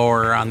Chicago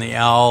or on the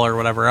L or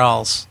whatever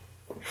else.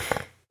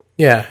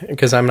 Yeah,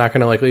 because I'm not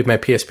going to leave my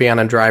PSP on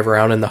and drive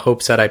around in the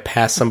hopes that I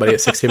pass somebody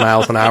at 60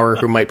 miles an hour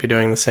who might be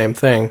doing the same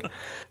thing.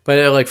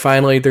 But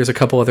finally, there's a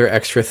couple other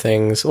extra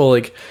things.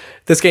 Well,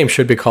 this game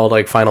should be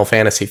called Final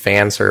Fantasy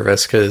fan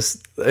service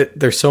because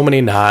there's so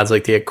many nods,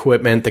 the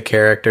equipment, the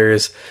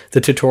characters, the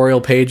tutorial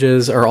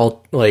pages are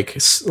all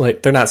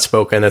they're not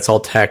spoken. It's all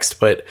text,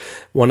 but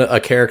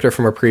a character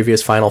from a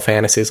previous Final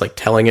Fantasy is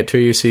telling it to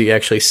you, so you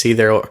actually see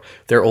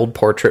their old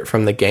portrait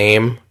from the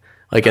game,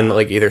 in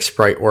either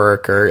sprite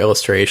work or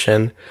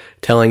illustration,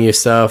 telling you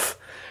stuff.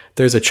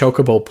 There's a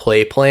chocobo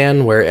play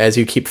plan where as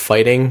you keep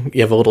fighting,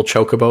 you have a little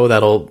chocobo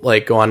that'll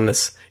go on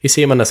this. You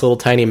see him on this little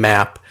tiny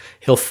map.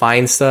 He'll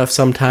find stuff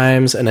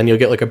sometimes, and then you'll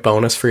get a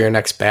bonus for your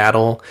next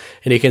battle.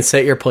 And you can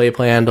set your play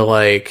plan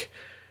to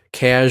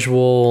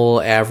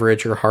casual,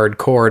 average, or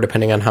hardcore,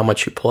 depending on how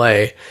much you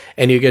play.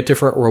 And you get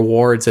different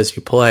rewards as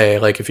you play.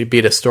 If you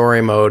beat a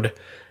story mode,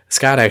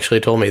 Scott actually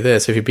told me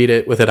this. If you beat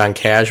it with it on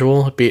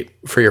casual,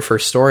 for your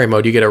first story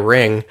mode, you get a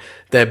ring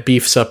that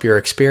beefs up your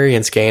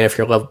experience gain if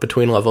you're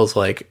between levels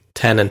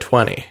 10 and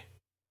 20.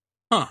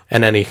 Huh.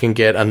 And then you can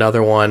get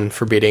another one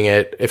for beating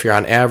it if you're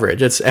on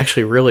average. It's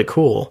actually really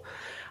cool.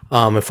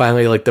 And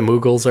finally, the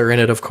Moogles are in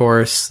it, of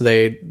course.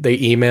 They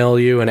email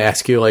you and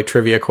ask you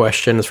trivia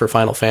questions for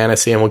Final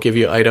Fantasy, and will give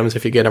you items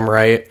if you get them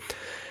right.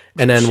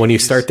 And then when you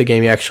start the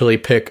game, you actually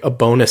pick a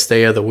bonus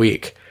day of the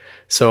week.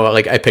 So,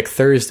 I pick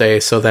Thursday,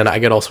 so then I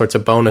get all sorts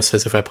of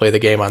bonuses if I play the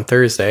game on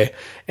Thursday.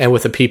 And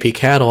with the PP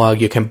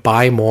catalog, you can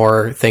buy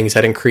more things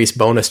that increase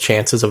bonus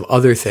chances of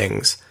other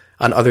things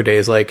on other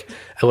days. I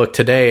look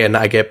today, and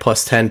I get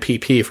plus 10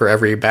 PP for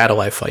every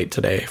battle I fight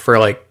today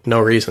for, no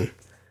reason.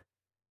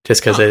 Just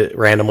because it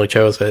randomly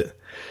chose it.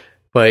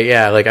 But,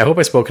 yeah, I hope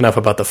I spoke enough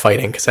about the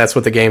fighting, because that's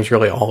what the game's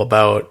really all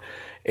about.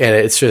 And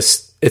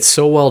it's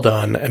so well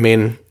done. I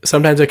mean,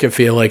 sometimes it can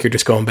feel like you're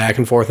just going back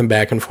and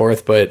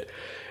forth, but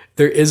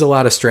there is a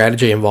lot of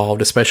strategy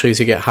involved, especially as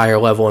you get higher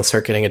level and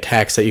start getting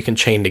attacks that you can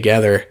chain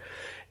together.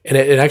 And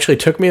it actually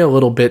took me a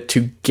little bit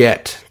to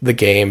get the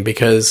game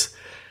because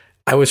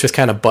I was just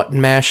kind of button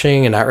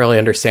mashing and not really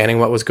understanding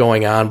what was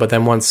going on. But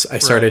then once I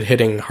started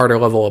hitting harder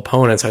level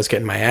opponents, I was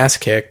getting my ass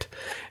kicked.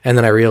 And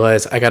then I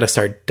realized I got to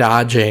start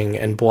dodging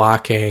and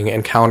blocking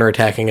and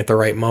counterattacking at the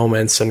right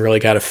moments and really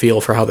got a feel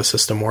for how the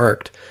system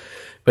worked.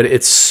 But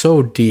it's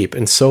so deep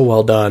and so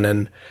well done.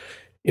 And,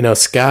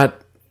 Scott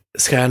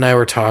and I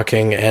were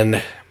talking,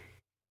 and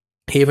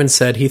he even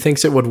said he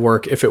thinks it would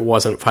work if it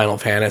wasn't Final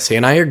Fantasy,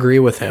 and I agree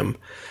with him.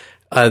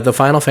 The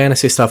Final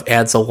Fantasy stuff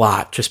adds a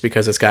lot just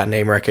because it's got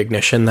name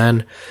recognition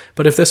then.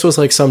 But if this was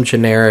some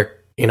generic,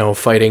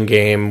 fighting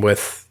game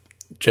with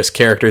just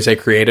characters they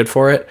created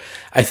for it,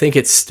 I think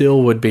it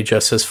still would be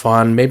just as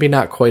fun. Maybe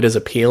not quite as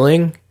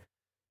appealing,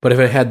 but if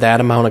it had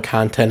that amount of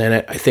content in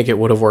it, I think it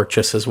would have worked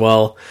just as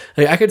well.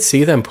 I could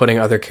see them putting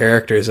other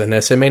characters in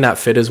this. It may not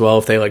fit as well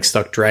if they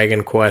stuck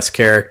Dragon Quest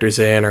characters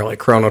in or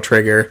Chrono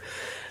Trigger,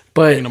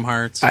 but Kingdom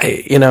Hearts.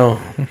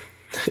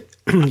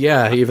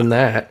 Yeah, even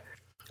that.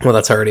 Well,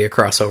 that's already a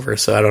crossover,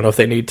 so I don't know if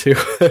they need to.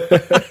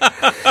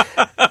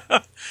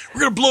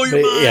 We're gonna blow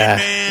your mind,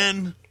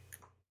 man.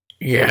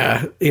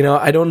 Yeah,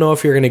 I don't know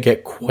if you're going to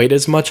get quite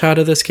as much out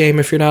of this game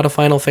if you're not a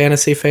Final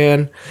Fantasy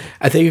fan.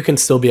 I think you can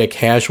still be a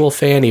casual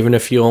fan, even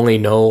if you only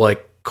know,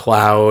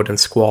 Cloud and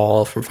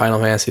Squall from Final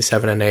Fantasy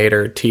 7 and 8,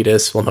 or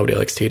Tidus. Well, nobody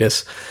likes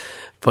Tidus.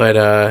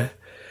 But,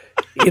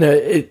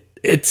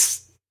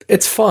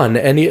 it's fun,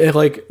 and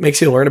it,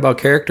 makes you learn about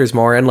characters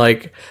more, and,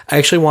 I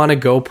actually want to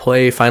go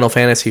play Final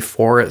Fantasy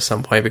 4 at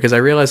some point, because I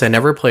realized I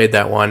never played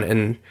that one,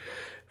 and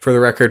For the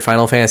record,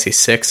 Final Fantasy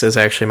VI is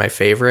actually my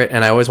favorite,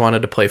 and I always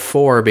wanted to play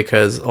 4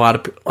 because a lot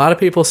of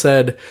people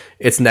said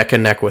it's neck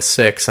and neck with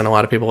 6, and a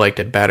lot of people liked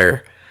it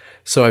better.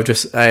 So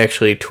I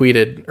actually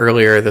tweeted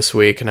earlier this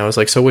week, and I was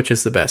like, so which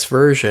is the best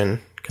version?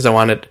 Because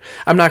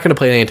I'm not going to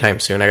play it anytime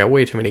soon. I got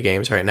way too many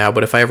games right now,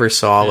 but if I ever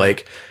saw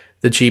like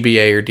the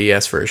GBA or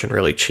DS version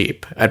really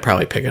cheap, I'd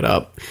probably pick it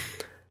up.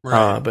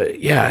 Right. But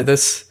yeah,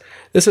 this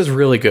is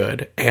really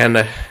good,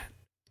 and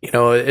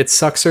it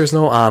sucks there's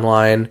no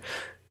online.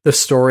 The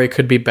story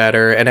could be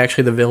better, and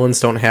actually the villains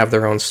don't have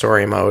their own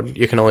story mode.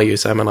 You can only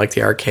use them in like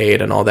the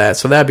arcade and all that,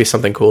 so that'd be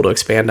something cool to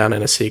expand on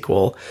in a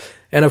sequel.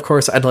 And of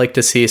course, I'd like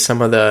to see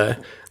some of the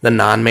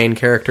non-main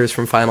characters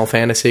from Final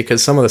Fantasy,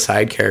 because some of the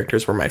side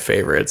characters were my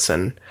favorites,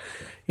 and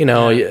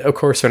of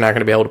course they're not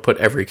going to be able to put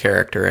every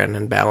character in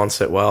and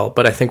balance it well,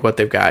 but I think what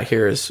they've got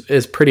here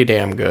is pretty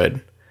damn good.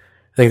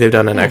 I think they've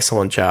done an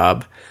excellent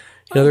job.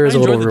 There is a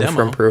little room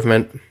for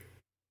improvement.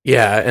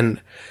 Yeah,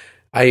 and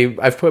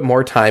I've put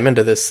more time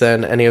into this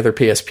than any other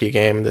PSP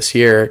game this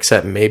year,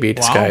 except maybe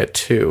Disgaea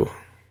 2.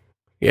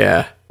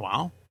 Yeah.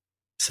 Wow.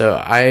 So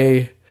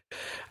I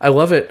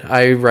love it.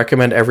 I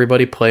recommend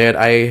everybody play it.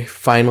 I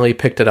finally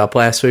picked it up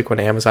last week when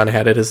Amazon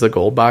had it as the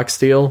gold box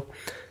deal,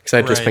 because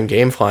I'd just been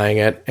game flying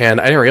it, and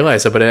I didn't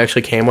realize it, but it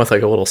actually came with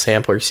like a little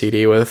sampler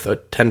CD with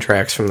 10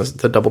 tracks from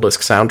the double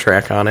disc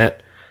soundtrack on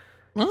it.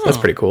 Oh. So that's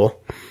pretty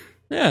cool.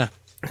 Yeah.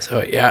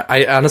 So, yeah,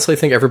 I honestly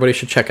think everybody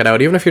should check it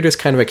out. Even if you're just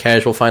kind of a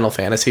casual Final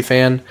Fantasy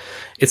fan,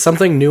 it's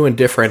something new and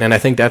different, and I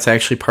think that's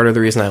actually part of the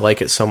reason I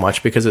like it so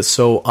much, because it's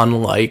so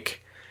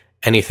unlike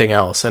anything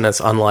else, and it's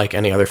unlike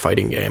any other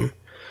fighting game.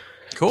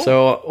 Cool.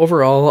 So,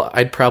 overall,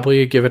 I'd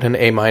probably give it an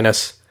A-.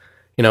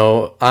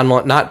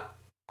 Online, not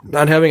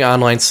having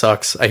online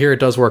sucks. I hear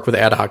it does work with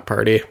Ad Hoc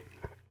Party.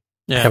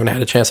 Yeah. I haven't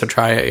had a chance to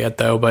try it yet,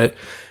 though, but,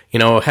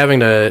 having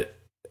to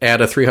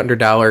add a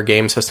 $300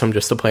 game system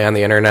just to play on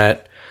the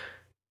internet...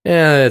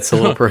 Yeah, it's a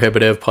little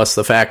prohibitive, plus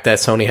the fact that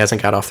Sony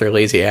hasn't got off their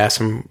lazy ass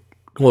and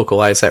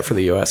localized that for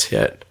the US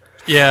yet.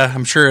 Yeah,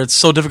 I'm sure it's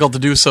so difficult to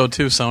do so,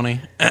 too,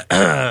 Sony.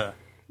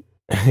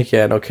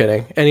 Yeah, no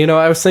kidding. And,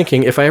 I was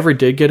thinking, if I ever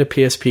did get a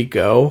PSP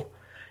Go,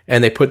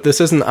 and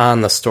this isn't on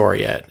the store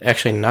yet.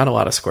 Actually, not a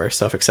lot of Square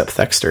stuff, except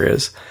Thexter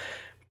is.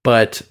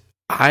 But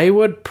I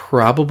would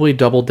probably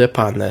double dip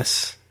on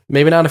this.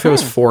 Maybe not if it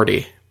was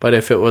 40, but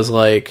if it was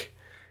like...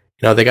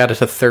 they got it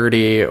to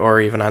 30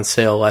 or even on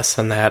sale less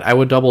than that. I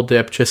would double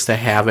dip just to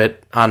have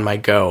it on my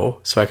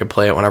go so I could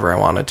play it whenever I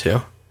wanted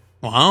to.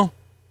 Wow. All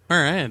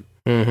right.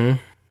 Mm-hmm.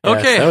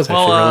 Okay. That was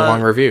actually a really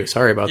long review.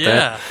 Sorry about that.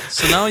 Yeah.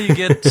 So now you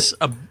get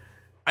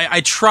I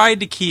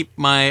tried to keep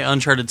my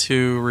Uncharted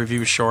 2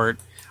 review short.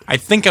 I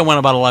think I went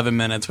about 11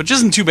 minutes, which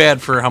isn't too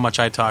bad for how much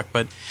I talk,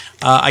 but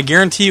I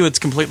guarantee you it's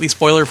completely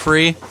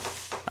spoiler-free.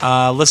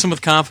 Listen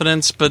with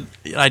confidence, but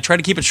I try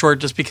to keep it short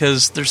just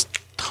because there's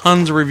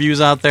tons of reviews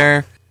out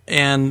there.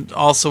 And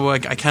also, I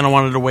kind of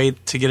wanted to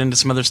wait to get into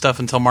some other stuff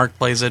until Mark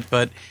plays it,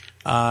 but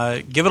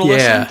give it a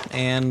listen,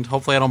 and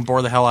hopefully I don't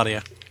bore the hell out of you.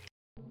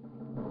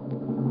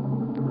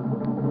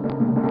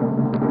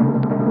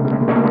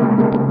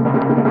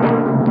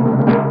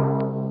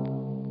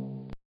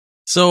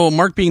 So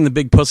Mark, being the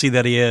big pussy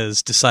that he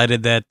is,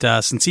 decided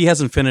that since he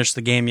hasn't finished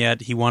the game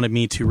yet, he wanted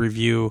me to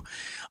review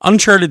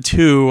Uncharted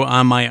 2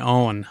 on my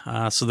own,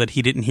 so that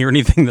he didn't hear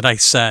anything that I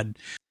said.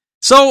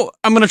 So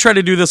I'm going to try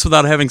to do this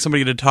without having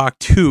somebody to talk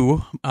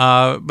to,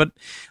 but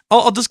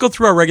I'll just go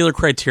through our regular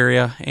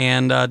criteria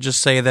and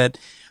just say that,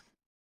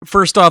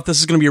 first off, this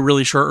is going to be a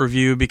really short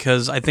review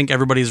because I think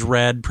everybody's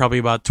read probably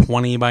about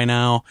 20 by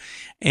now,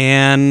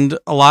 and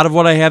a lot of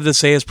what I have to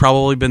say has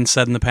probably been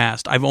said in the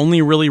past. I've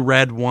only really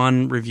read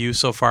one review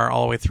so far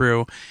all the way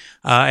through,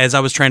 as I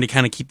was trying to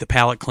kind of keep the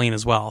palate clean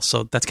as well,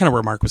 so that's kind of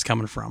where Mark was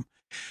coming from.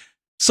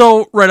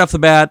 So, right off the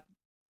bat,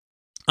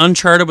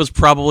 Uncharted was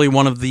probably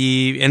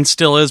and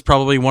still is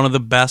probably one of the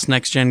best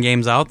next-gen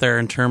games out there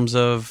in terms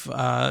of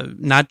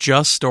not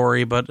just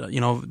story, but,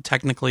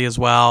 technically as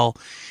well.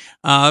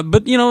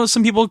 But,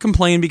 some people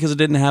complain because it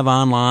didn't have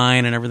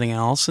online and everything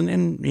else,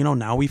 and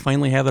now we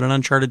finally have it in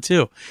Uncharted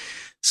 2.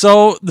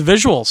 So, the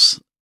visuals.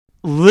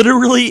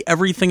 Literally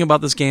everything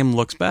about this game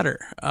looks better.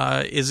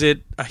 Is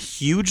it a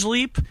huge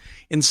leap?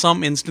 In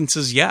some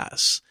instances,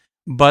 yes.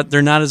 But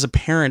they're not as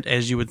apparent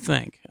as you would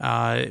think.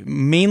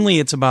 Mainly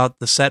it's about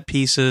the set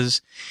pieces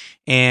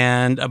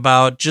and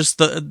about just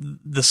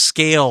the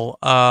scale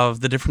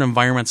of the different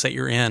environments that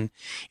you're in.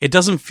 It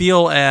doesn't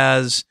feel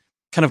as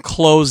kind of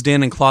closed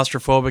in and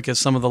claustrophobic as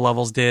some of the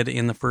levels did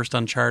in the first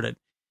Uncharted.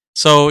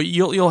 So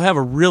you'll have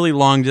a really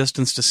long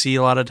distance to see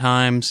a lot of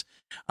times.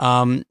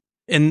 And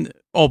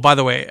by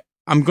the way,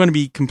 I'm going to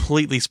be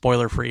completely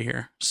spoiler free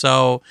here.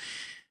 So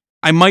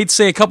I might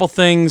say a couple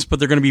things, but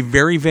they're going to be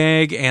very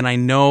vague, and I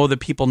know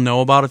that people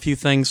know about a few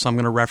things, so I'm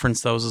going to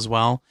reference those as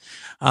well.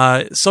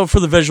 So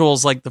for the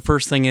visuals, like the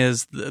first thing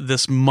is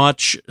this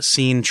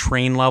much-seen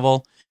train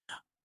level.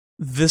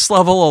 This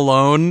level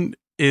alone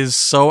is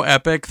so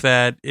epic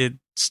that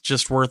it's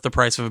just worth the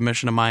price of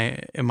admission,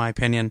 in my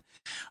opinion.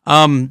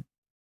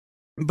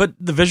 But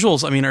the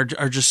visuals, I mean, are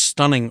just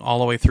stunning all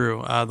the way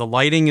through. The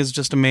lighting is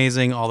just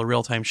amazing. All the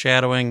real-time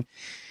shadowing.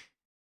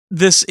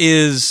 This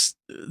is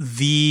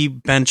the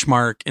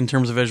benchmark in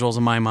terms of visuals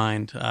in my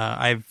mind.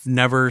 I've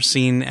never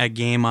seen a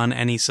game on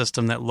any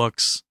system that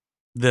looks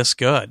this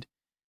good,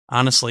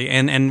 honestly.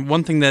 And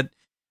one thing that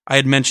I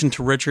had mentioned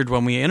to Richard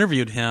when we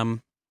interviewed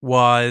him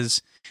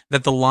was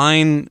that the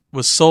line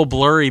was so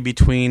blurry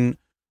between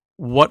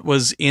what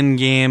was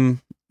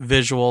in-game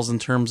visuals in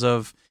terms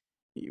of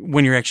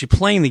when you're actually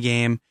playing the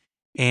game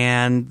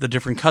and the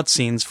different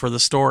cutscenes for the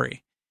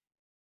story.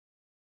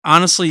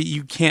 Honestly,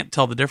 you can't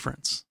tell the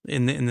difference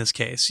in this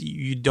case.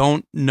 You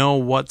don't know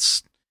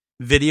what's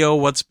video,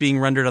 what's being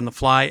rendered on the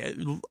fly.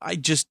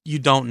 You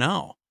don't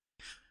know.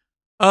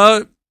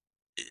 I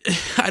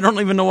don't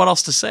even know what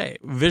else to say.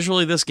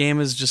 Visually, this game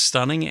is just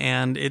stunning,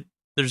 and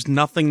there's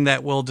nothing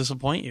that will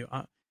disappoint you.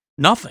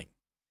 Nothing.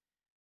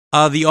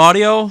 The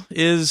audio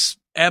is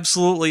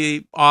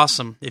absolutely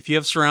awesome. If you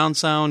have surround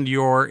sound,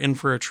 you're in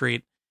for a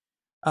treat.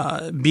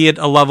 Be it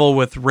a level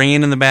with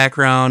rain in the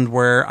background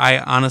where I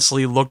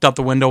honestly looked out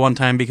the window one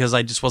time because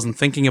I just wasn't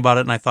thinking about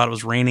it and I thought it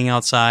was raining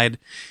outside.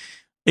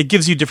 It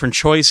gives you different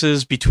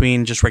choices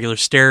between just regular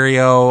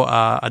stereo,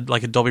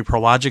 like a Dolby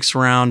Pro Logic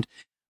surround,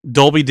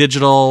 Dolby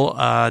Digital,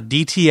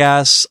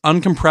 DTS,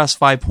 uncompressed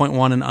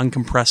 5.1 and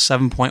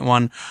uncompressed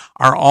 7.1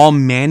 are all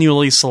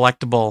manually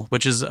selectable,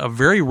 which is a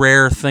very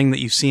rare thing that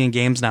you see in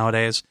games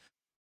nowadays.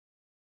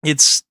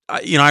 It's,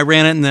 I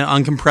ran it in the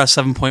uncompressed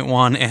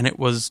 7.1 and it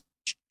was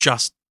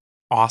just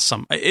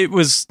awesome. It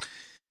was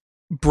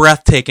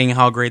breathtaking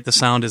how great the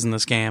sound is in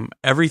this game.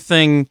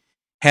 Everything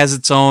has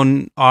its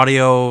own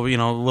audio,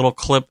 little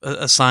clip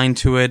assigned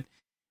to it.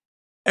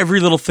 Every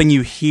little thing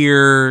you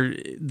hear,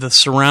 the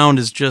surround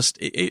is just,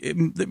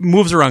 it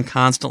moves around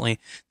constantly.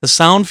 The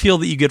sound feel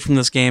that you get from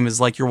this game is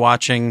like you're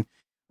watching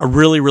a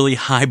really, really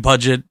high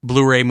budget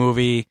Blu-ray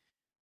movie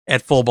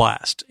at full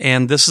blast.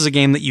 And this is a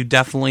game that you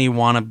definitely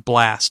want to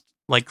blast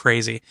like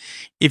crazy.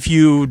 If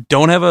you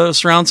don't have a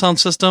surround sound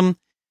system,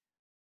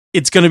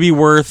 it's going to be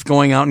worth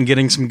going out and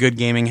getting some good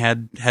gaming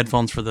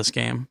headphones for this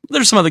game.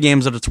 There's some other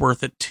games that it's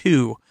worth it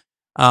too.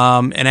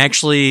 And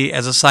actually,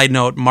 as a side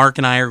note, Mark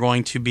and I are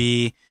going to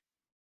be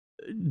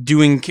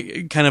doing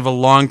kind of a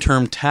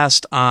long-term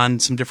test on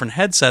some different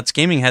headsets,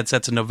 gaming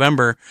headsets in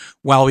November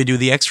while we do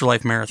the Extra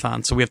Life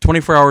Marathon. So we have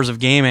 24 hours of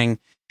gaming,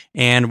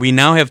 and we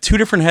now have 2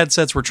 different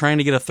headsets. We're trying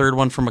to get a third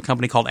one from a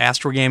company called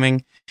Astro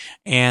Gaming,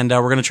 and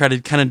we're going to try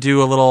to kind of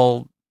do a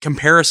little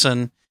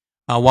comparison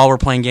while we're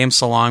playing games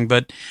so long.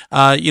 But,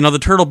 the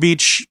Turtle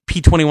Beach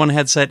P21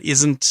 headset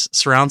isn't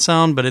surround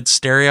sound, but it's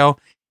stereo.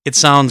 It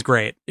sounds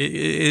great.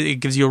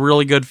 It gives you a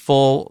really good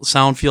full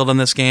sound field in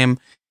this game,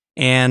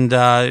 and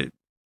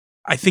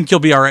I think you'll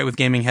be all right with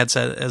gaming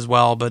headset as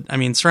well. But, I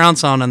mean, surround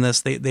sound on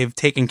this, they've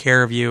taken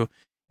care of you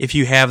if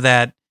you have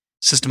that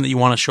system that you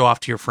want to show off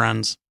to your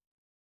friends.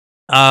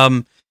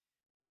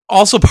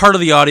 Also part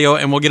of the audio,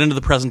 and we'll get into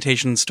the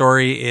presentation and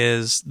story,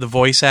 is the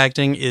voice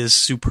acting is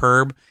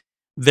superb.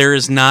 There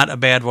is not a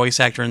bad voice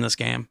actor in this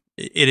game.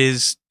 It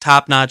is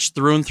top-notch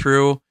through and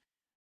through.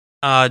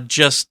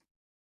 Just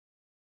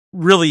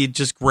really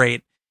just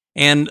great.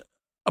 And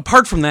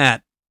apart from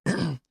that,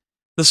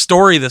 the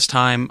story this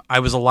time, I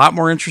was a lot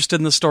more interested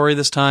in the story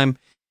this time.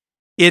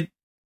 It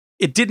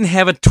didn't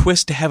have a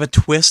twist to have a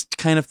twist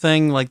kind of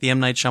thing like the M.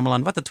 Night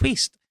Shyamalan. What the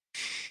twist?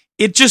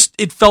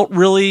 It felt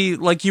really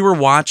like you were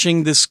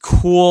watching this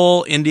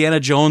cool Indiana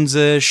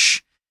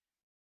Jones-ish,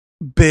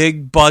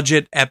 big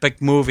budget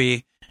epic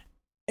movie.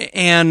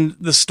 And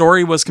the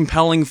story was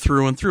compelling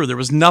through and through. There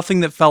was nothing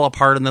that fell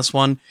apart in this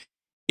one.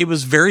 It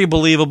was very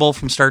believable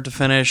from start to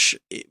finish.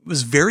 It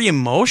was very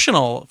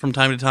emotional from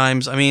time to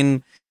time. I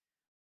mean,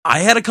 I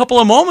had a couple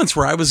of moments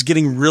where I was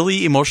getting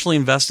really emotionally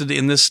invested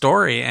in this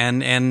story,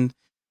 and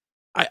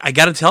I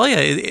got to tell you,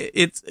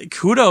 it's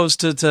kudos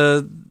to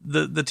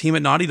the team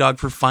at Naughty Dog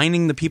for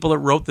finding the people that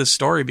wrote this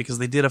story, because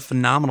they did a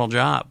phenomenal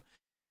job.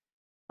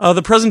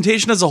 The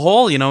presentation as a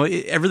whole,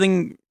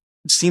 everything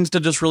seems to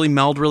just really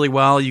meld really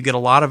well. You get a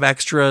lot of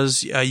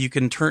extras. You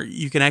get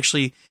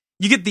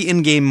the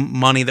in-game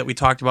money that we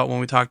talked about when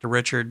we talked to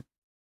Richard,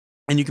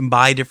 and you can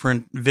buy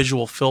different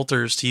visual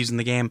filters to use in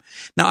the game.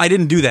 Now, I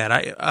didn't do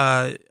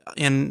that.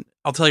 And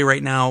I'll tell you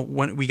right now,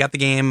 when we got the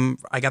game,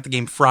 I got the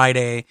game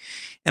Friday,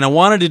 and I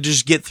wanted to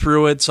just get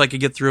through it so I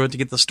could get through it to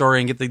get the story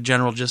and get the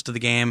general gist of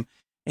the game,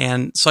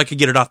 and so I could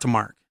get it off to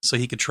Mark so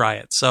he could try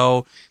it.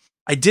 So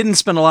I didn't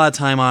spend a lot of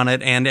time on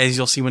it, and as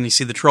you'll see when you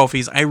see the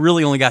trophies, I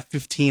really only got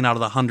 15 out of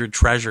the 100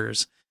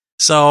 treasures.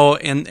 So,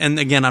 and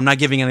again, I'm not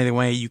giving anything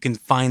away. You can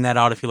find that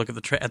out if you look at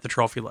the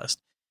trophy list.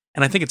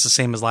 And I think it's the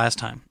same as last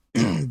time.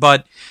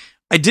 But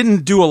I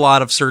didn't do a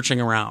lot of searching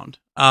around.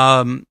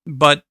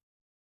 But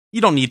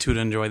you don't need to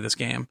enjoy this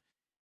game.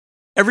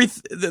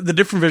 The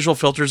different visual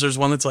filters, there's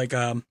one that's like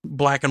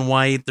black and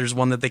white. There's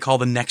one that they call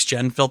the next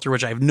gen filter,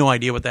 which I have no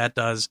idea what that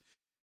does.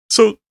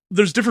 So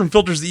there's different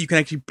filters that you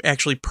can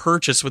actually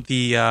purchase with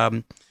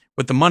the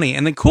money.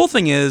 And the cool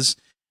thing is,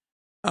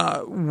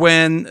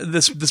 when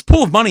this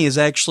pool of money is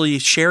actually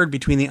shared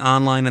between the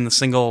online and the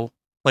single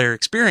player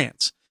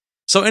experience.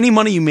 So any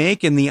money you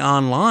make in the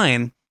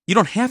online, you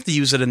don't have to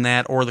use it in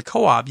that or the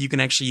co-op. You can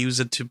actually use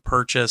it to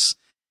purchase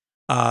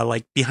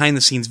like behind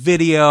the scenes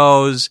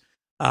videos,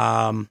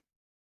 the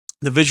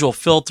visual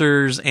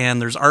filters,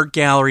 and there's art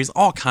galleries,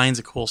 all kinds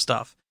of cool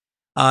stuff.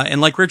 And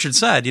like Richard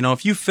said,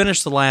 if you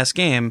finish the last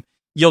game,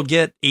 you'll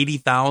get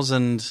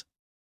 80,000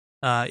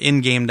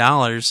 in-game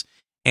dollars.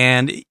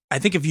 And I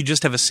think if you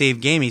just have a save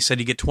game, he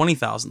said you get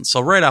 20,000. So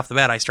right off the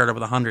bat, I started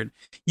with 100.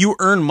 You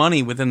earn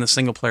money within the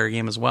single-player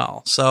game as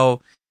well.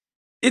 So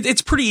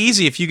it's pretty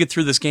easy if you get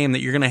through this game that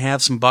you're going to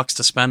have some bucks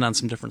to spend on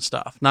some different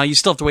stuff. Now, you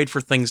still have to wait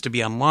for things to be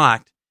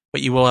unlocked,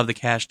 but you will have the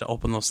cash to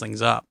open those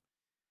things up.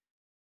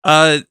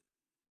 Man,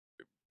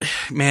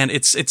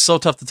 it's so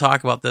tough to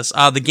talk about this.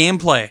 The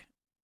gameplay.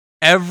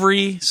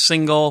 Every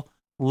single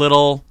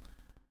little,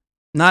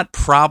 not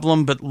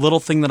problem, but little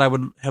thing that I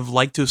would have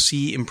liked to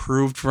see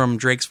improved from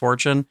Drake's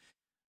Fortune,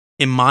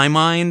 in my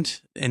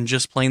mind, and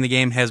just playing the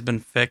game, has been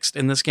fixed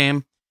in this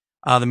game.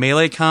 The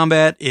melee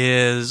combat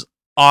is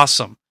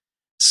awesome.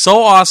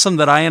 So awesome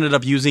that I ended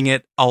up using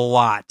it a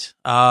lot.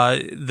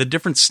 The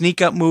different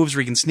sneak up moves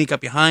where you can sneak up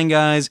behind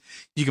guys,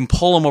 you can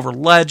pull them over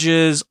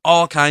ledges,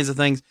 all kinds of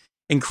things.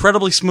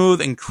 Incredibly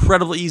smooth,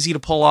 incredibly easy to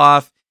pull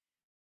off.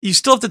 You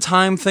still have to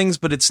time things,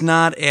 but it's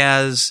not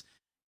as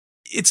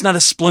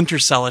Splinter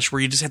Cell-ish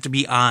where you just have to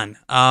be on.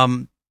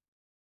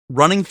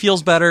 Running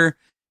feels better.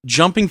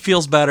 Jumping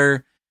feels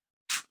better.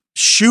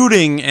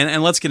 Shooting,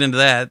 and let's get into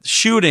that.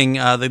 Shooting,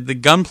 the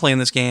gunplay in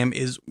this game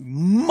is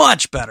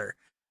much better.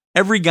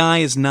 Every guy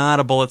is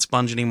not a bullet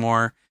sponge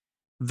anymore.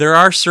 There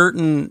are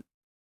certain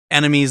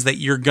enemies that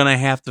you're going to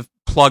have to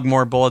plug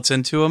more bullets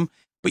into them,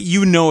 but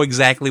you know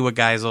exactly what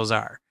guys those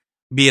are.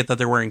 Be it that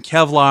they're wearing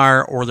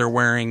Kevlar or they're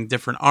wearing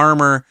different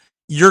armor,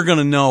 you're going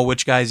to know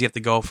which guys you have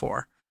to go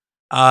for.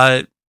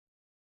 And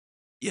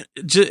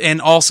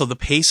also the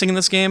pacing in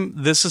this game,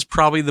 this is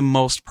probably the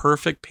most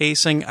perfect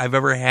pacing I've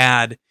ever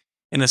had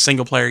in a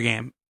single player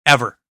game.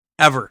 Ever.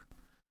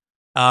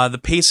 The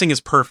pacing is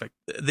perfect.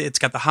 It's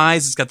got the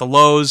highs, it's got the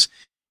lows.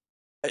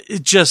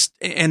 It just,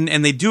 and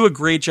they do a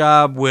great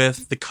job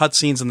with the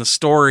cutscenes and the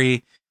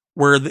story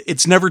where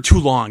it's never too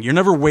long. You're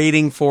never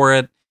waiting for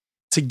it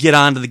to get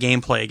onto the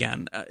gameplay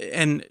again.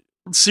 And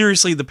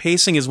seriously, the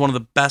pacing is one of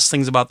the best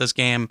things about this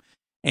game,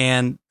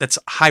 and that's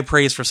high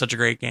praise for such a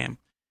great game.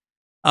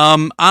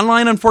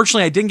 Online,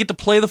 unfortunately, I didn't get to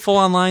play the full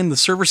online. The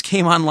servers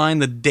came online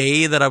the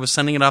day that I was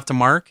sending it off to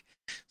Mark,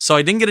 so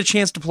I didn't get a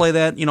chance to play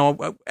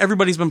that.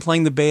 Everybody's been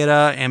playing the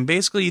beta, and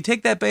basically you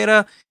take that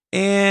beta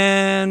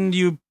and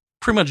you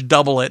pretty much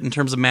double it in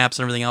terms of maps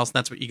and everything else, and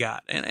that's what you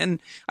got.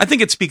 And I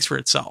think it speaks for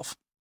itself.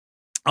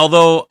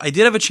 Although I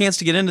did have a chance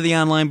to get into the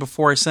online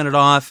before I sent it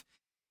off,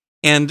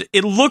 and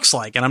it looks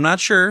like, and I'm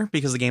not sure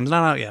because the game's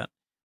not out yet,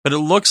 but it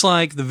looks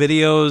like the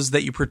videos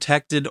that you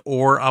protected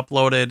or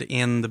uploaded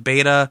in the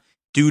beta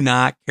do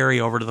not carry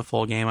over to the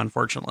full game,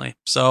 unfortunately.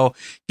 So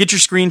get your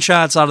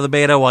screenshots out of the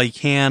beta while you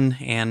can,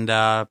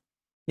 and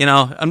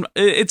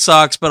it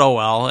sucks, but oh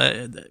well.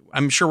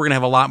 I'm sure we're gonna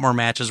have a lot more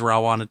matches where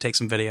I'll want to take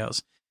some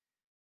videos.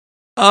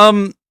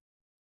 I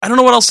don't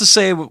know what else to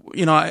say.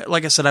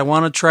 Like I said, I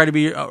want to try to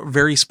be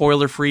very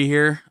spoiler free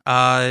here.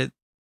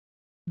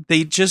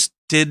 They just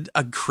did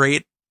a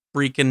great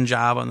freaking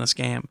job on this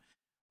game.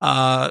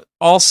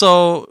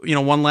 Also,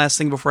 one last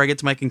thing before I get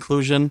to my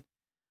conclusion.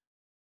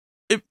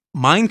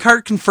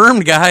 Minecart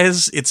confirmed,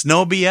 guys. It's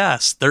no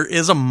BS. There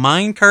is a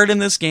minecart in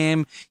this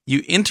game.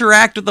 You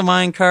interact with the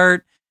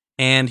minecart,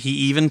 and he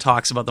even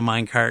talks about the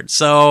minecart.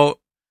 So,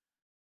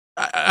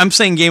 I'm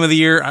saying game of the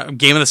year,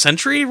 game of the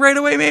century right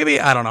away, maybe?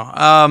 I don't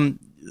know.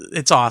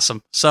 It's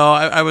awesome. So,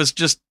 I was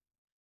just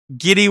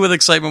giddy with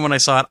excitement when I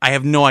saw it. I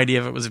have no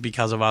idea if it was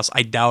because of us.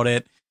 I doubt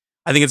it.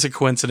 I think it's a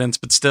coincidence,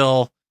 but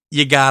still,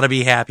 you gotta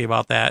be happy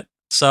about that.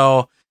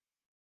 So,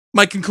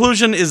 my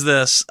conclusion is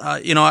this.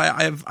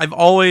 I've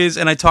always,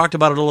 and I talked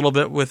about it a little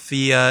bit with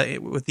the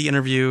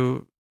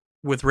interview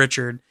with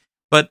Richard,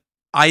 but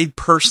I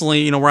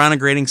personally, we're on a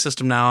grading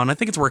system now, and I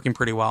think it's working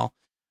pretty well.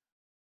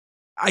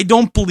 I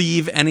don't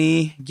believe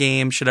any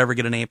game should ever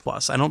get an A+.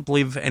 I don't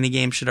believe any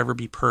game should ever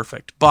be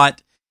perfect.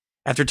 But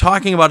after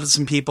talking about it to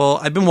some people,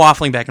 I've been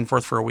waffling back and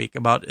forth for a week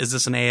about, is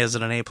this an A, is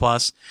it an A+?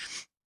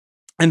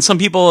 And some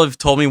people have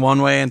told me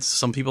one way, and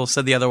some people have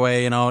said the other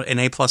way. An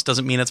A+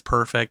 doesn't mean it's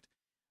perfect.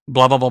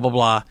 Blah, blah, blah, blah,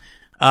 blah.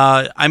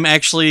 I'm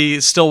actually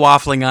still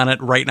waffling on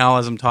it right now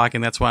as I'm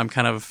talking. That's why I'm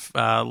kind of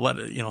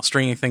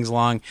stringing things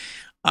along.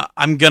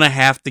 I'm going to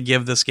have to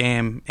give this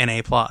game an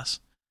A+.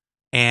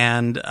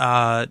 And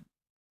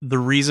the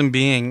reason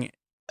being,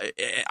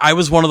 I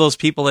was one of those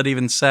people that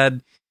even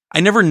said,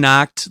 I never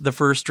knocked the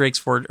first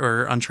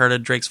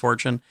Uncharted Drake's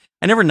Fortune.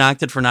 I never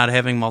knocked it for not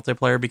having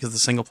multiplayer because the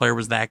single player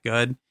was that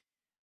good.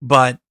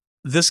 But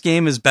this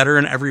game is better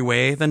in every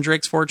way than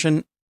Drake's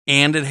Fortune,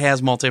 and it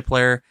has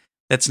multiplayer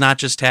that's not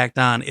just tacked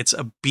on. It's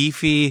a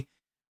beefy,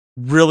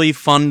 really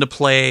fun to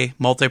play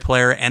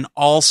multiplayer, and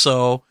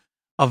also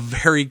a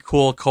very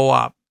cool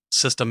co-op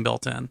system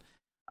built in.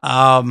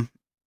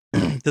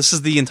 This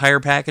is the entire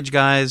package,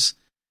 guys.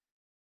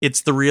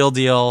 It's the real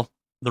deal.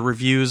 The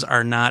reviews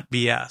are not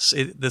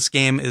BS. This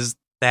game is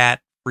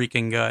that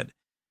freaking good.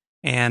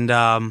 And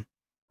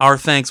our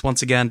thanks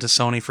once again to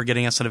Sony for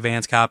getting us an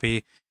advance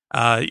copy.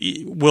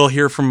 We'll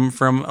hear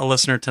from a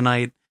listener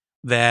tonight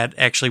that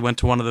actually went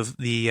to one of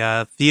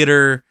the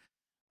theater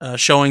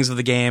showings of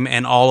the game,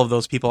 and all of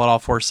those people at all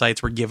 4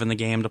 sites were given the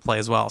game to play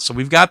as well. So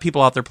we've got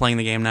people out there playing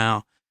the game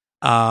now.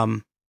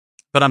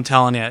 But I'm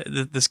telling you,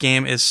 this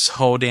game is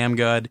so damn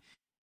good.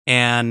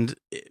 And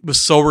it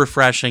was so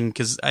refreshing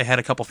because I had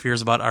a couple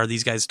fears about, are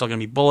these guys still going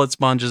to be bullet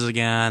sponges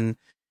again?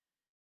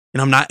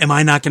 Am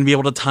I not going to be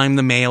able to time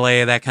the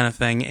melee, that kind of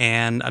thing?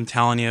 And I'm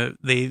telling you,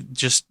 they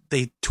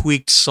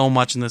tweaked so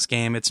much in this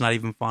game. It's not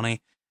even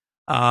funny.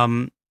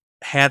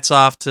 Hats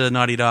off to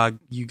Naughty Dog.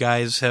 You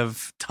guys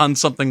have done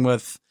something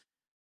with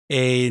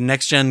a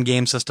next-gen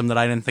game system that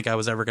I didn't think I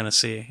was ever going to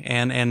see.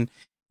 And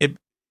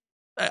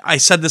I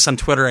said this on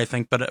Twitter, I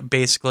think, but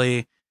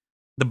basically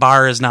the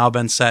bar has now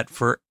been set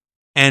for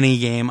any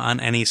game on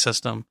any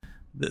system.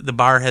 The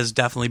bar has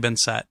definitely been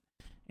set.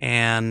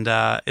 And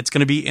it's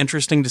going to be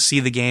interesting to see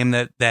the game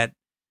that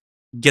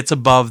gets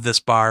above this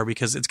bar,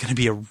 because it's going to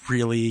be a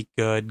really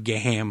good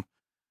game.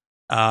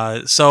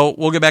 So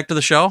we'll get back to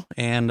the show,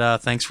 and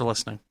thanks for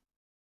listening.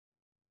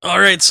 All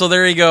right, so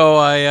there you go.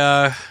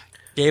 I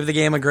gave the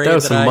game a grade that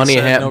was some money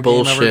hat no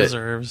bullshit. game ever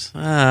deserves.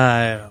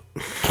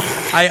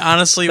 I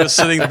honestly was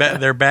sitting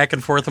there back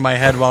and forth in my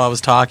head while I was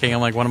talking.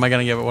 I'm like, what am I going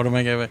to give it? What am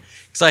I going to give it?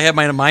 Because I had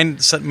my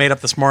mind made up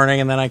this morning,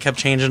 and then I kept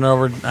changing it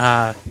over.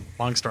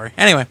 Long story.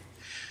 Anyway,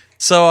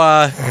 so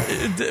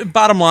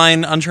bottom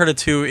line, Uncharted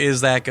 2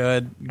 is that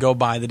good. Go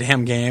buy the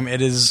damn game.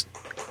 It is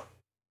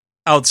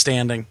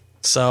outstanding.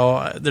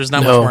 So there's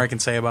not much more I can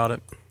say about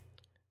it.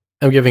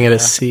 I'm giving it a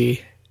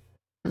C.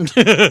 There's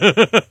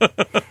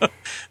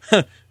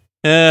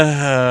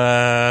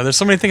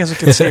so many things I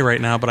could say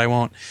right now, but I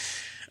won't.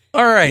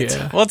 All right,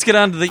 let's get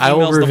on to the emails. I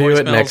will review the voicemails.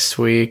 it next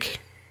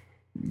week.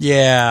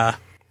 Yeah.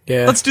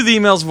 Let's do the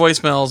emails,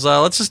 voicemails.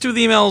 Let's just do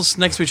the emails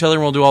next to each other,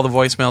 and we'll do all the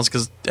voicemails,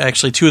 because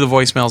actually 2 of the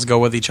voicemails go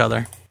with each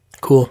other.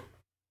 Cool.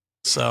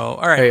 So,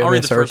 all right, I'll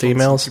read the first one.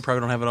 Emails. You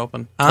probably don't have it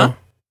open. Huh?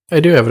 Oh, I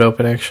do have it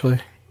open,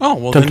 actually. Oh,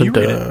 well, then you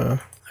read it.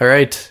 All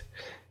right.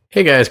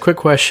 Hey, guys, quick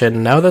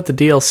question. Now that the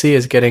DLC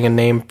is getting a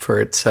name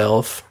for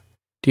itself,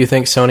 do you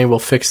think Sony will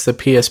fix the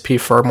PSP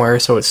firmware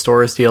so it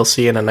stores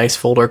DLC in a nice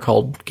folder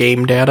called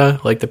Game Data,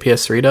 like the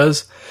PS3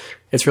 does?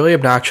 It's really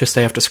obnoxious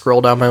to have to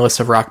scroll down my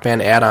list of Rock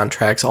Band add-on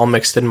tracks all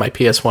mixed in my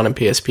PS1 and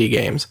PSP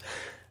games.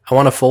 I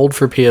want a fold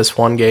for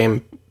PS1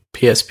 game,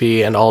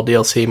 PSP, and all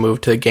DLC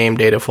moved to the Game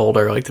Data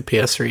folder like the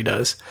PS3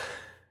 does.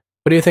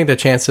 What do you think the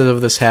chances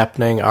of this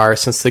happening are,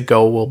 since the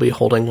Go will be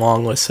holding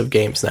long lists of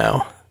games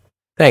now?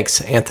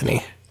 Thanks,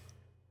 Anthony.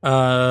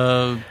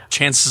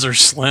 Chances are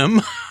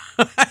slim.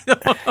 I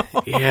don't know.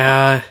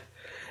 Yeah,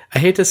 I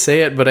hate to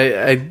say it, but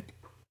I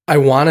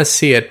want to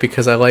see it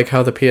because I like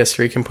how the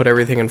PS3 can put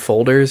everything in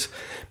folders,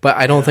 but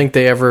I don't think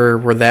they ever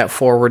were that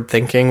forward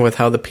thinking with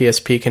how the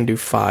PSP can do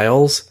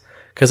files,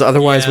 because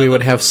otherwise we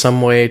would have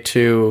some way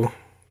to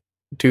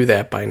do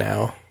that by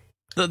now.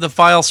 The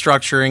file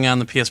structuring on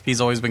the PSP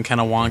has always been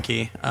kind of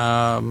wonky.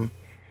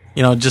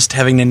 Just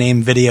having to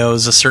name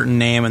videos a certain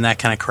name and that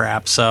kind of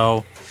crap.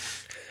 So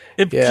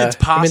it's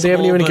possible. I mean, they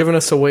haven't even given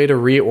us a way to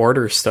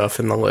reorder stuff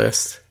in the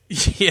list.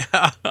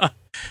 Yeah.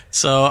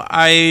 So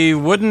I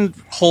wouldn't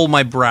hold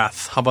my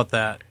breath. How about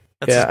that?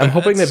 I'm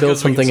hoping they build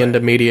something into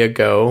Media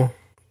Go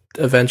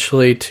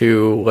eventually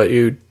to let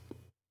you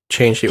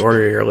change the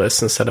order of your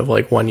list instead of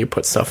like when you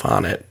put stuff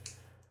on it.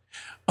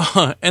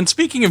 And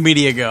speaking of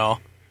Media Go,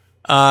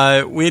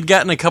 we had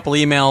gotten a couple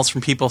emails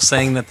from people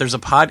saying that there's a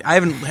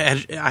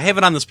I have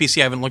it on this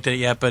PC. I haven't looked at it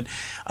yet, but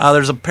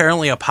there's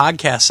apparently a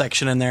podcast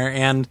section in there,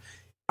 and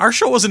our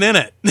show wasn't in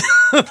it.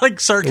 Like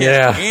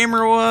Sarcastic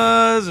Gamer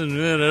was,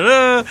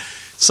 and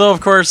so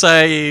of course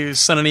I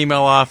sent an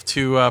email off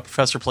to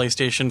Professor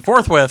PlayStation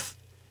forthwith,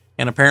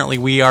 and apparently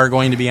we are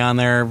going to be on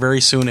there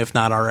very soon, if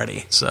not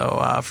already.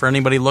 So for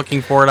anybody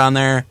looking for it on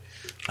there,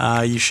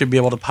 you should be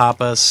able to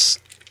pop us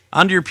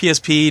onto your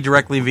PSP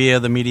directly via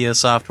the media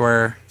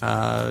software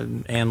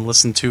and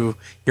listen to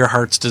your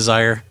heart's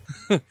desire.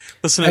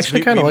 Listen, I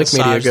actually kind of like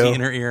Media Go. The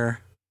inner ear.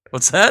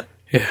 What's that?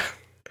 Yeah,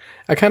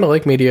 I kind of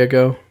like Media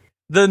Go.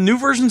 The new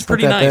version's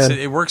pretty nice.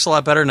 It works a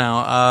lot better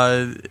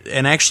now.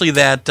 And actually,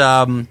 that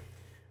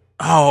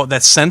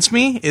Sense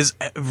Me is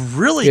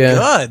really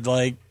good.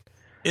 Like,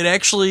 it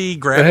actually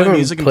grabbed my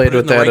music and put it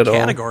in the right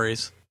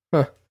categories.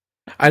 Huh.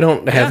 I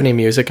don't have any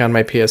music on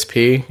my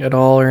PSP at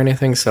all or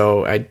anything,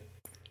 so I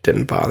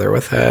didn't bother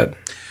with that.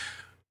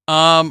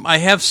 I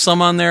have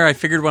some on there. I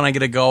figured when I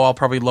get a Go, I'll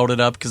probably load it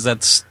up because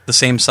that's the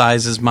same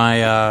size as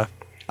my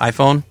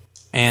iPhone.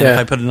 And if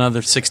I put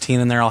another 16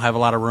 in there, I'll have a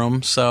lot of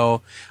room.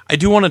 So I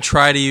do want to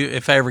try to,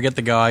 if I ever get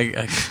the Go,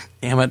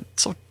 damn it,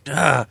 so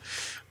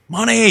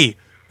money.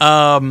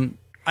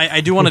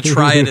 I do want to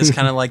try it as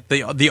kind of like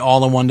the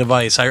all-in-one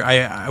device.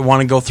 I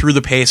want to go through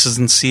the paces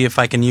and see if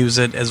I can use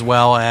it as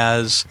well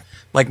as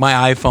like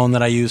my iPhone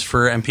that I use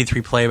for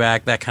MP3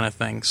 playback, that kind of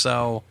thing.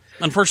 So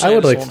unfortunately, I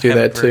would like to do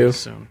that too.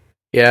 Soon.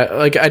 Yeah,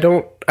 like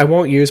I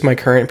won't use my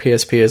current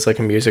PSP as like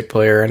a music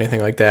player or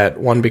anything like that.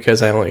 One,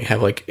 because I only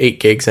have like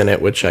 8 gigs in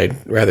it, which I'd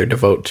rather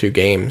devote to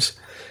games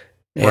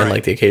and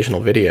like the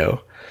occasional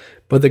video.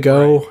 But the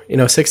Go,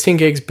 16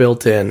 gigs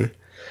built in.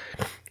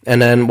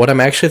 And then what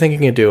I'm actually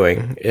thinking of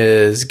doing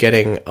is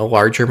getting a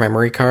larger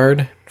memory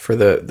card for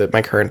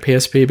my current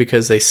PSP,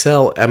 because they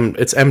sell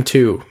it's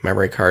M2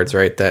 memory cards,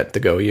 right, that the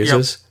Go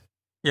uses.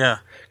 Yep. Yeah.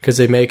 Because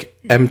they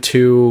make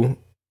M2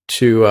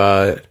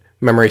 to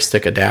memory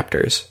stick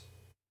adapters.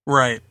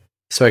 Right.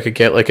 So I could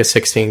get like a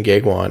 16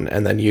 gig one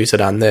and then use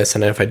it on this,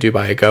 and then if I do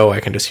buy a Go,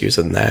 I can just use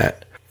it in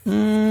that. I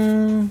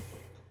don't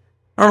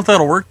know if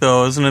that'll work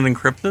though. Isn't it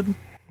encrypted?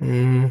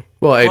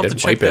 Well, I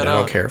didn't wipe it. I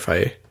don't care if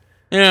I...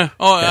 Yeah.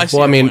 Oh, I see.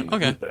 Well, I mean...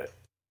 Okay.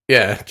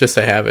 Yeah, just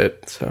to have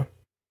it, so...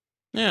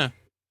 Yeah.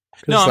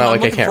 It's not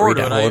like I can't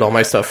re-download all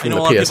my stuff from the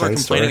PSN store. I know a lot of people are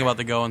complaining about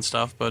the Go and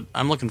stuff, but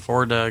I'm looking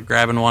forward to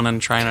grabbing one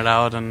and trying it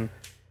out. And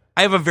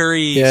I have a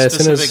very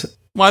specific...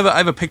 Well, I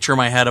have a picture in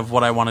my head of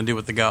what I want to do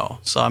with the Go,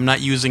 so I'm not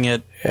using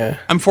it. Yeah.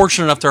 I'm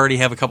fortunate enough to already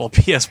have a couple of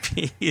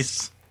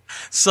PSPs,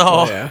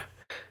 so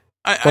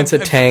once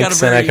it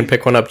tanks and I can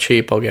pick one up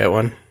cheap, I'll get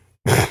one.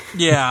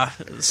 Yeah,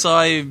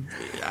 so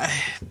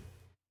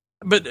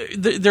but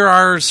there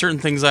are certain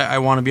things I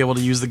want to be able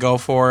to use the Go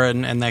for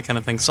and that kind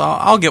of thing. So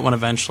I'll get one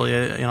eventually.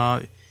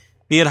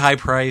 Be it high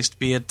priced,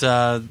 be it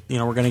we're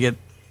going to get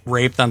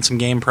raped on some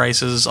game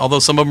prices. Although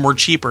some of them were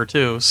cheaper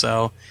too,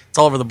 so it's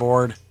all over the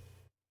board.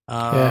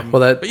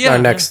 Our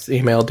next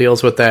email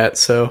deals with that,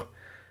 so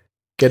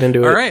get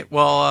into it. All right,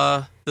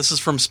 well, this is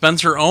from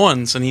Spencer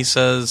Owens, and he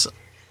says,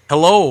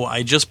 "Hello,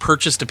 I just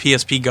purchased a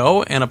PSP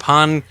Go, and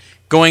upon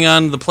going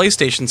on the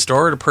PlayStation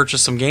Store to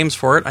purchase some games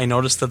for it, I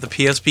noticed that the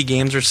PSP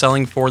games are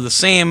selling for the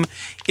same,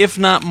 if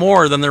not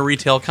more, than their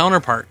retail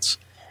counterparts.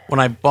 When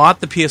I bought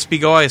the PSP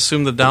Go, I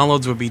assumed the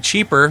downloads would be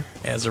cheaper,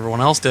 as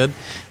everyone else did,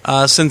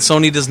 since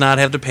Sony does not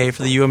have to pay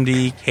for the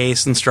UMD,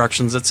 case,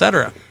 instructions,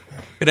 etc.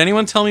 Could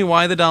anyone tell me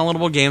why the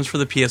downloadable games for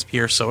the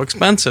PSP are so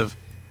expensive?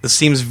 This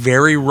seems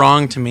very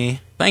wrong to me.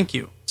 Thank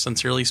you.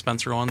 Sincerely,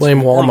 Spencer Owens. Blame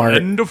Walmart.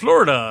 Into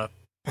Florida.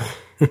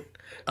 Blame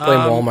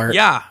Walmart.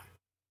 Yeah.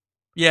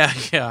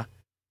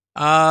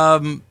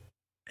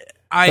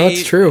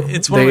 That's true.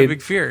 It's one of my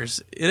big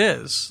fears. It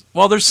is.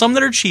 Well, there's some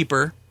that are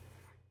cheaper,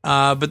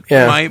 but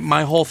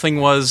my whole thing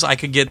was I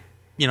could get,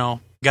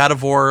 God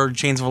of War,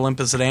 Chains of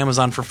Olympus at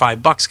Amazon for $5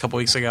 a couple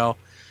weeks ago.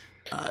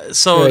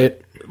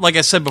 Like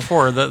I said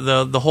before,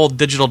 the whole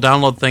digital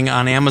download thing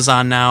on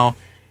Amazon now,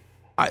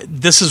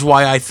 this is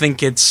why I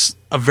think it's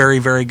a very,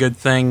 very good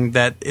thing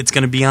that it's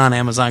going to be on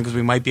Amazon, because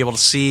we might be able to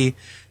see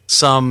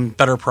some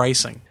better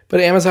pricing.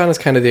 But Amazon is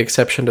kind of the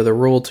exception to the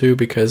rule, too,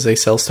 because they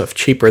sell stuff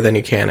cheaper than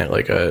you can at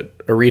like a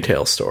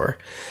retail store.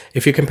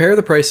 If you compare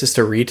the prices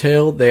to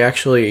retail, they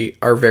actually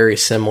are very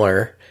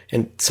similar.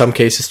 In some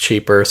cases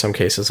cheaper, some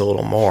cases a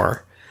little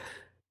more.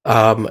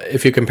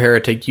 If you compare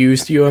it to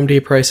used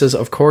UMD prices,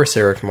 of course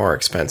they're more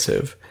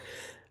expensive.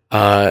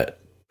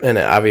 And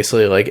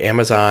obviously, like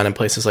Amazon and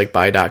places like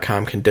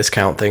buy.com can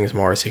discount things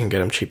more, so you can get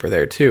them cheaper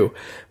there too.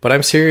 But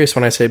I'm serious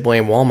when I say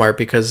blame Walmart,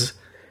 because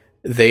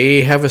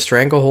they have a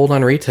stranglehold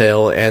on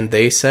retail, and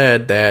they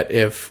said that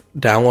if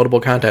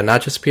downloadable content,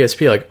 not just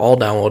PSP, like all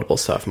downloadable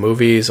stuff,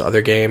 movies,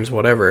 other games,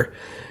 whatever,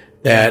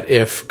 that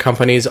if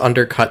companies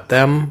undercut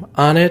them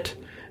on it,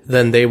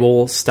 then they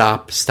will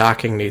stop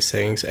stocking these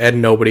things,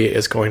 and nobody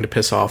is going to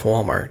piss off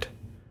Walmart.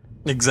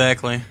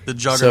 Exactly. The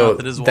juggernaut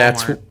that is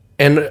Walmart.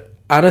 And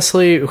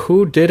honestly,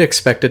 who did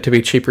expect it to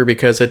be cheaper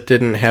because it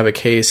didn't have a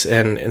case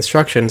and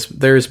instructions?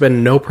 There's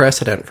been no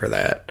precedent for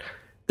that.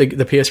 The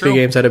PSP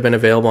games that have been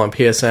available on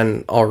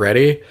PSN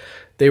already,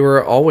 they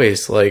were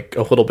always like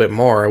a little bit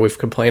more. We've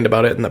complained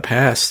about it in the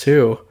past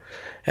too.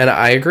 And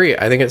I agree.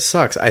 I think it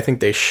sucks. I think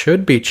they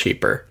should be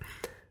cheaper.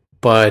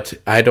 But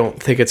I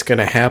don't think it's going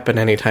to happen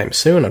anytime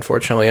soon,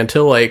 unfortunately,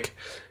 until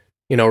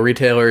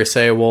retailers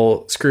say,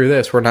 well, screw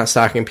this, we're not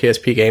stocking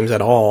PSP games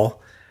at all.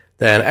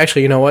 Then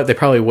actually, you know what? They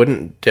probably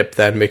wouldn't dip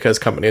then, because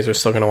companies are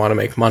still going to want to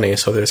make money,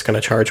 so they're just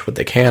going to charge what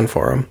they can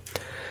for them.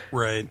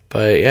 Right.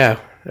 But yeah,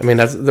 I mean,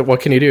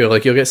 what can you do?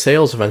 Like, you'll get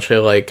sales eventually,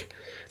 like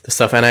the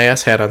stuff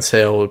NIS had on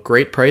sale,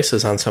 great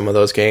prices on some of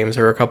those games,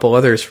 or a couple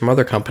others from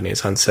other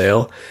companies on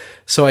sale.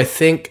 So I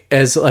think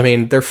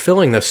they're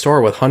filling the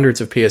store with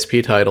hundreds of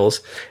PSP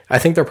titles. I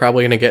think they're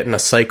probably going to get in a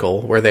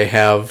cycle where they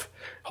have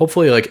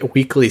hopefully like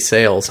weekly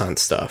sales on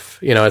stuff.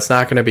 It's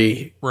not going to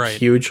be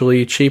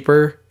hugely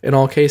cheaper in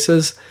all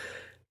cases,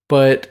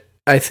 but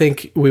I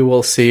think we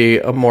will see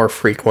a more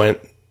frequent,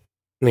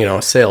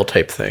 sale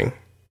type thing.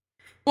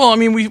 Well, I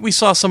mean, we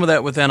saw some of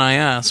that with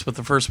NIS with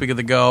the first week of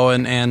the Go,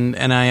 and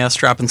NIS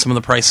dropping some of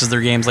the prices of their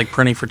games, like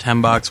Prinny for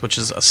 $10, which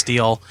is a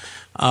steal.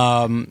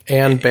 And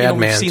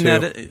Badman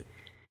too.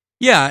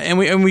 Yeah,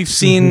 and we've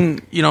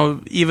seen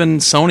even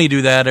Sony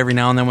do that every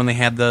now and then when they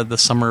had the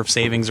Summer of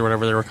Savings or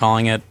whatever they were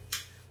calling it,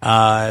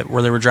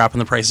 where they were dropping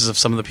the prices of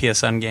some of the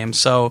PSN games.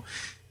 So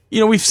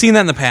we've seen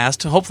that in the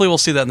past. Hopefully, we'll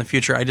see that in the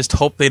future. I just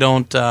hope they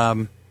don't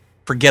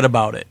forget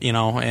about it.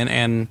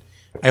 And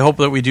I hope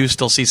that we do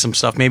still see some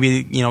stuff.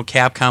 Maybe,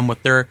 Capcom with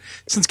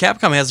since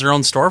Capcom has their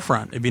own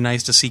storefront, it'd be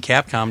nice to see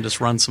Capcom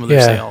just run some of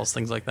their sales,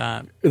 things like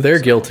that. They're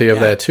guilty of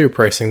that too,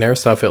 pricing their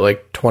stuff at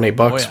like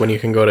 $20 when you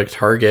can go to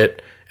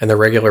Target and the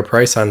regular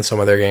price on some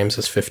of their games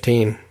is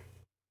 $15.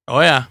 Oh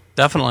yeah,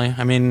 definitely.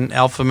 I mean,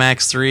 Alpha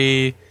Max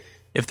 3,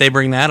 if they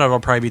bring that out, it'll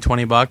probably be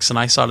 $20, and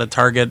I saw it at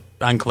Target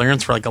on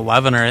clearance for like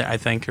 11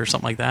 or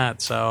something like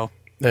that. So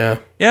yeah,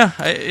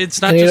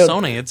 it's not just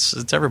Sony;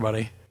 it's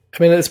everybody.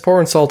 I mean, it's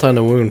pouring salt on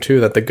the wound too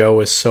that the Go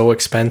is so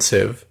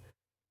expensive,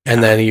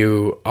 and then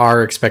you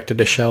are expected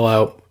to shell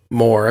out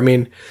more. I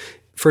mean,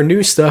 for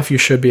new stuff, you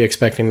should be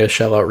expecting to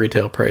shell out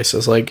retail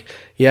prices. Like,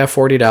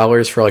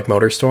 $40 for like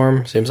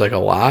MotorStorm seems like a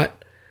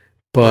lot,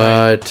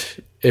 but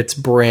it's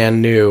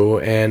brand new,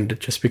 and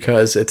just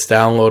because it's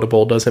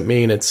downloadable doesn't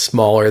mean it's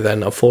smaller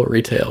than a full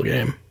retail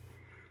game.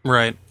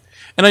 Right.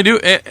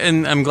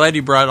 And I'm glad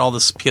you brought all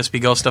this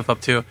PSP Go stuff up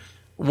too.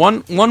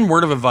 One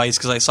word of advice,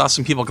 because I saw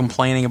some people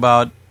complaining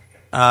about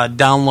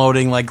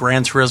downloading like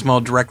Gran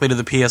Turismo directly to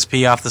the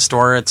PSP off the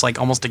store. It's like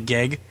almost a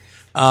gig.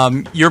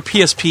 Your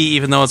PSP,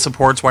 even though it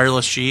supports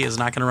wireless G, is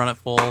not going to run at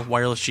full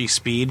wireless G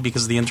speed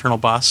because of the internal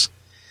bus.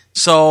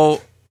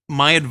 So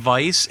my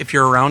advice, if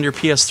you're around your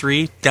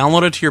PS3,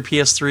 download it to your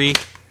PS3,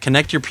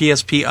 connect your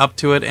PSP up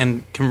to it,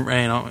 and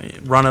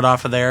run it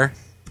off of there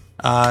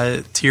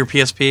to your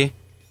PSP,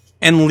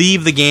 and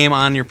leave the game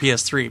on your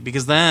PS3.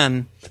 Because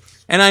then,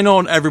 and I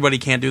know everybody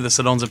can't do this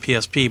that owns a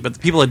PSP, but the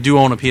people that do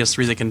own a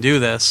PS3 that can do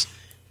this,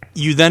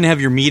 you then have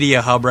your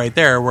media hub right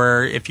there,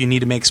 where if you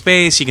need to make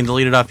space, you can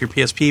delete it off your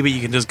PSP, but you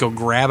can just go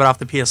grab it off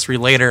the PS3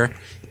 later,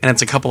 and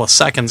it's a couple of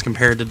seconds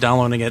compared to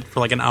downloading it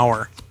for like an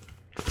hour.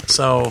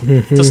 So,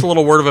 just a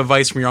little word of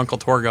advice from your Uncle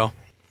Torgo.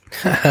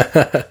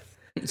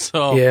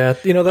 So yeah,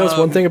 that was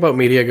one thing about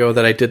MediaGo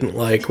that I didn't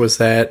like, was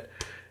that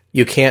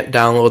you can't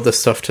download the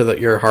stuff to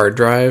your hard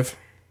drive.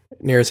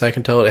 Near as I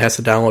can tell, it has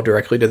to download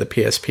directly to the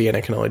PSP, and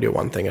it can only do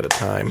one thing at a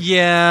time.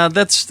 Yeah,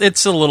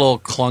 it's a little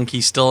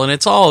clunky still, and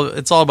it's all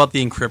about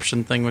the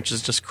encryption thing, which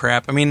is just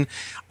crap. I mean,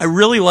 I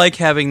really like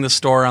having the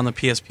store on the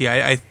PSP.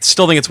 I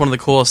still think it's one of the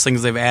coolest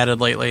things they've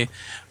added lately,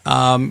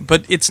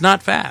 but it's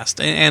not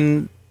fast,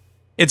 and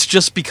it's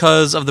just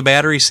because of the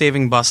battery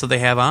saving bus that they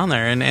have on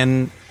there,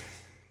 and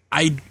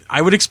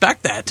I would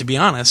expect that, to be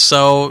honest.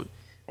 So,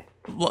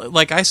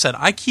 like I said,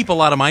 I keep a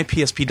lot of my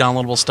PSP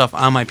downloadable stuff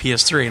on my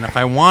PS3, and if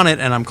I want it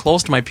and I'm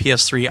close to my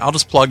PS3, I'll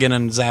just plug in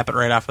and zap it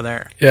right off of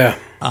there. Yeah.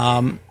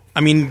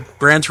 I mean,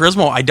 Gran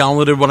Turismo, I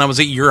downloaded when I was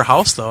at your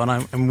house, though,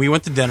 and we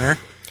went to dinner,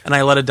 and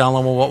I let it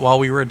download while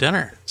we were at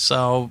dinner.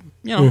 So,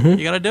 you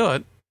got to do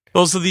it.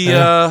 Those are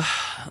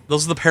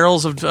the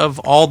perils of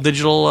all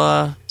digital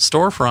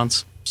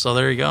storefronts. So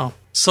there you go.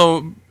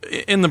 So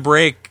in the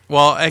break,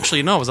 well,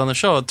 actually, no, it was on the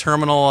show.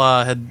 Terminal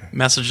had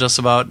messaged us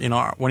about,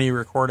 when are you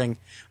recording?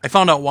 I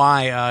found out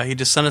why. He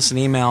just sent us an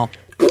email,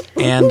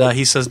 and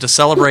he says, to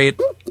celebrate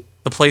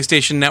the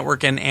PlayStation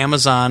Network and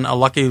Amazon, a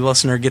lucky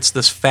listener gets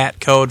this fat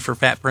code for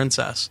Fat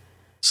Princess.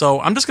 So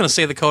I'm just going to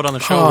say the code on the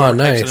show. Oh,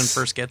 nice. Whoever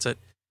first gets it.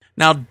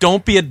 Now,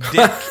 don't be a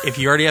dick. If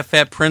you already have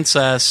Fat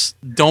Princess,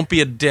 don't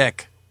be a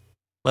dick.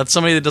 Let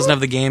somebody that doesn't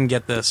have the game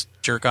get this,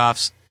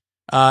 jerk-offs.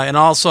 And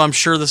also, I'm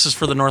sure this is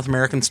for the North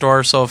American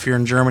store, so if you're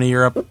in Germany,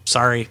 Europe,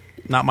 sorry,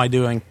 not my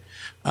doing.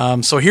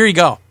 So here you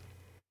go.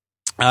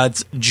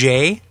 It's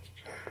J,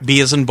 B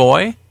as in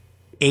boy,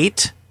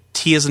 8,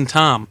 T as in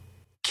Tom,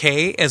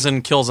 K as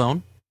in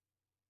Killzone,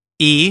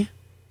 E,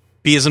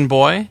 B as in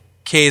boy,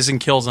 K as in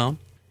Killzone,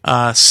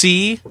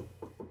 C,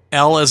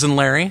 L as in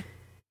Larry,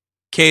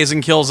 K as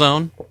in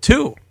Killzone,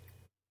 2.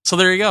 So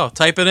there you go.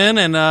 Type it in,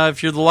 and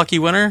if you're the lucky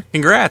winner,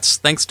 congrats.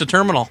 Thanks to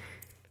Terminal.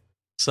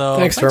 So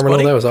thanks Terminal.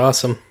 Buddy. That was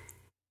awesome.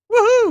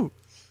 Woohoo!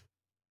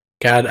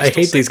 God, I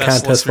hate these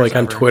contests like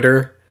on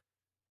Twitter,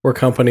 where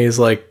companies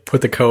like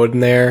put the code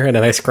in there, and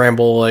then I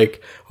scramble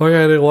like, I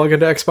gotta log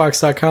into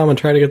Xbox.com and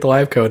try to get the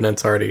live code, and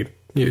it's already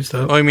used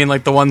up. Oh, you mean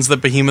like the ones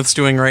that Behemoth's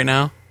doing right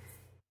now?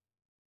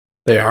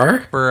 They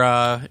are?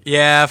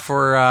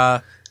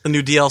 For the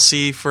new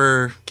DLC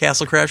for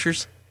Castle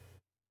Crashers.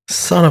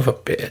 Son of a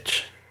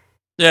bitch.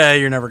 Yeah,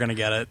 you're never gonna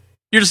get it.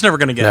 You're just never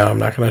gonna get it. No, I'm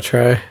not gonna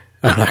try.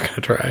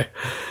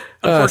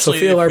 So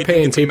feel our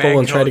pain, people,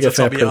 and try to get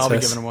Fat Princess. I'll be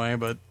giving away,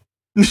 but...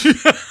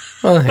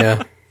 Well,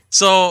 yeah.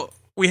 So,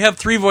 we have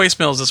 3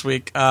 voicemails this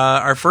week.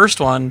 Our first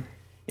one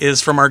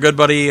is from our good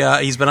buddy,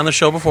 he's been on the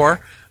show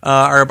before,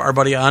 our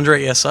buddy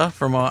Andre Issa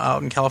from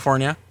out in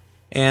California.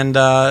 And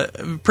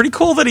pretty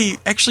cool that he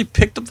actually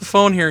picked up the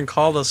phone here and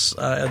called us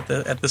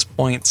at this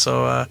point.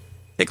 So,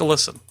 take a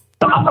listen.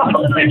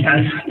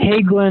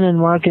 Hey Glenn and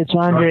Mark, it's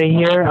Andre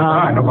here.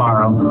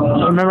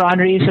 Remember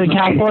Andre Issa in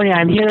California.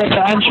 I'm here at the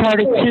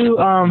Uncharted 2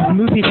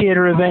 movie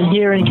theater event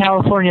here in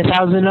California,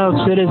 Thousand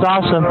Oaks. It is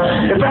awesome.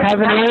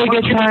 Having a really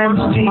good time,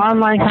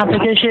 online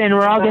competition, and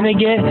we're all going to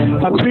get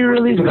a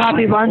pre-release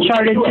copy of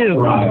Uncharted 2.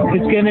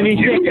 It's going to be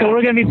sick. So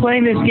we're going to be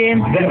playing this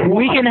game a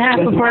week and a half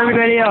before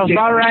everybody else.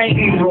 All right.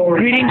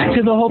 Greetings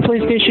to the whole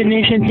PlayStation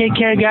Nation. Take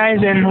care,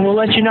 guys, and we'll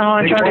let you know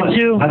how Uncharted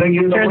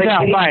 2 turns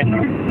out.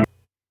 Bye.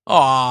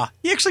 Aw,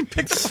 he actually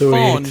picked up the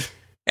phone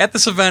at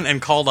this event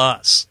and called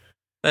us.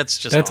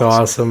 That's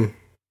awesome.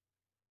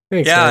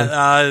 Thanks,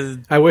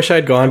 man. I wish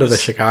I'd gone to the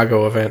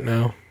Chicago event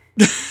now.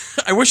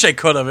 I wish I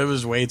could have. It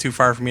was way too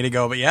far for me to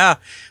go. But yeah,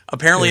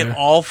 apparently at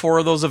all 4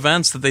 of those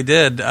events that they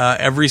did,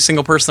 every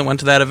single person that went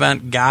to that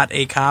event got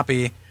a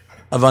copy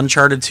of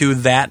Uncharted 2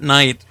 that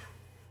night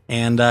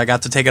and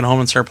got to take it home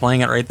and start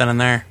playing it right then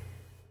and there.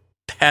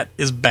 That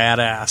is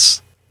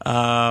badass.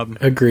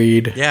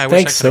 Agreed. Yeah,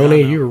 thanks,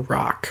 Sony. You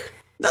rock.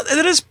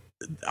 It is.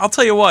 I'll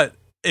tell you what.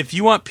 If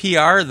you want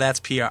PR, that's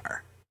PR.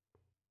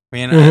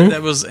 I mean,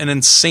 that was an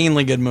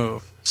insanely good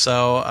move.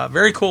 So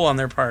very cool on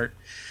their part.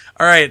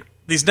 All right,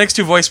 these next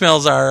 2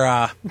 voicemails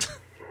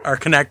are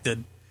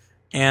connected,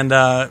 and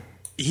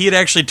he had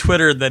actually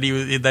twittered that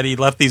he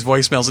left these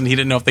voicemails and he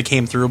didn't know if they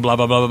came through. Blah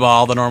blah blah blah blah.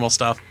 All the normal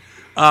stuff.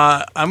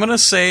 I'm gonna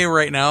say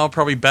right now,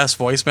 probably best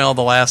voicemail of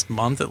the last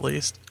month at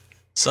least.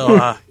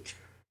 So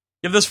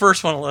give this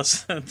first one a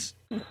listen.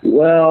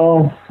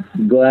 Well,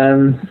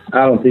 Glenn,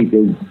 I don't think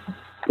you'll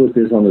put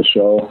this on the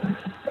show.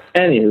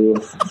 Anywho,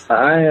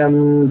 I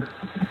am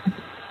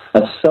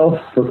a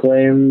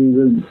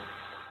self-proclaimed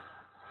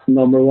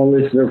 #1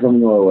 listener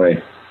from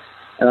Norway,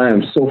 and I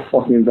am so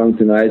fucking drunk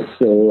tonight,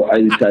 so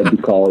I decided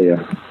to call you.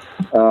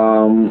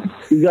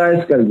 You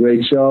guys got a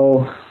great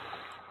show.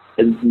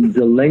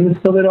 The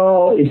length of it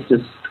all is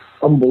just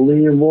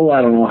unbelievable.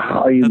 I don't know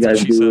how you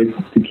guys do it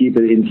to keep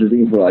it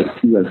interesting for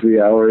like 2 or 3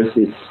 hours.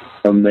 It's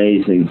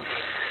amazing.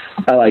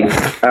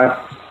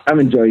 I'm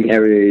enjoying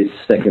every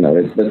second of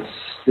it, but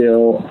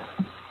still,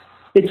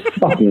 it's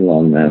fucking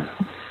long, man.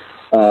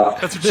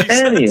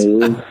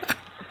 Anywho,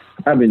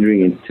 I've been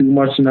drinking too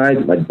much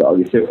tonight. My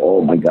dog is here.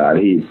 Oh my god,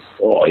 he's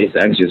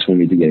anxious for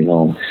me to get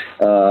home.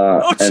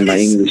 And my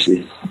English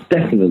is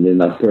definitely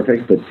not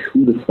perfect, but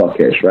who the fuck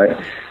cares, right?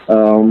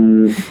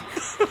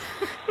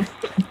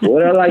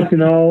 What I'd like to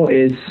know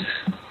is,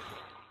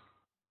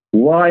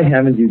 why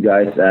haven't you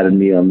guys added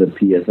me on the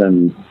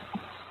PSN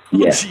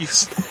yet?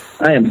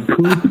 I am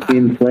poop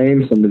in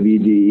flames on the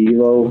VG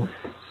Evo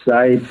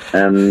site,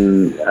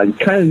 and I'm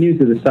kind of new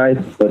to the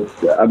site, but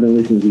I've been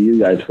listening to you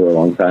guys for a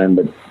long time,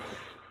 but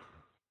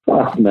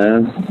fuck,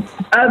 man.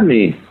 Add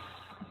me.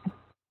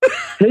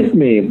 Hit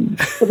me.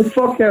 What the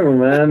fuck ever,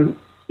 man.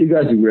 You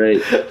guys are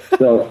great.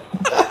 So,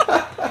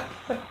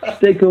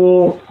 stay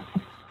cool.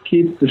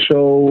 Keep the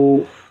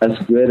show as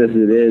great as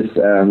it is,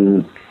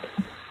 and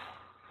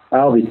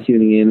I'll be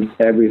tuning in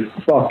every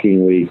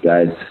fucking week,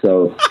 guys.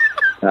 So,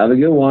 have a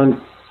good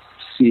one.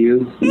 See you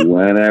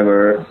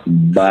whenever.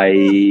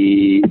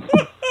 Bye.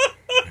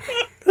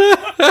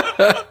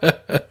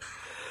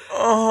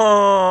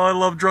 Oh, I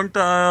love drunk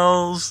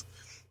dials.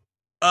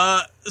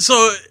 So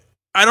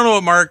I don't know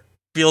what Mark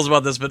feels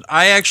about this, but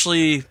I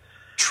actually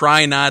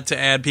try not to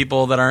add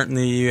people that aren't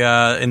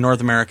in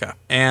North America,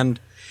 and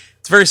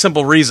it's a very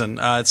simple reason.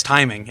 It's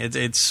timing.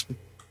 It's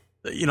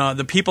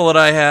the people that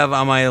I have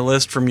on my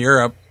list from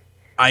Europe,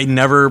 I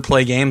never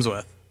play games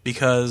with,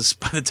 because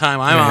by the time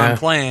I'm on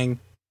playing,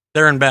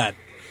 they're in bed.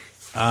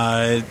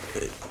 The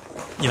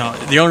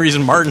only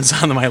reason Martin's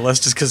on my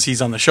list is because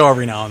he's on the show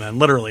every now and then.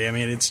 Literally, I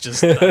mean, it's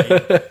just.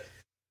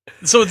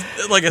 So,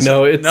 like I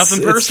said,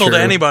 nothing personal to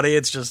anybody.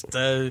 It's just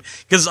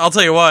because I'll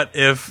tell you what,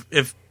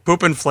 if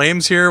Poop and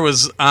Flames here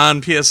was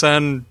on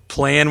PSN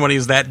playing when he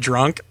was that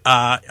drunk,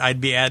 I'd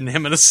be adding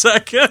him in a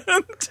second.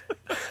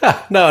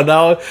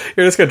 No,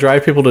 you're just gonna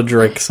drive people to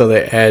drink so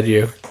they add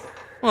you.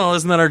 Well,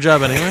 isn't that our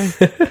job anyway?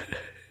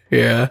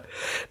 Yeah.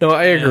 No,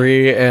 I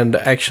agree, and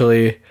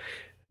actually,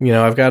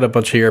 I've got a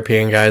bunch of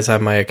European guys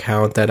on my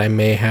account that I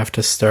may have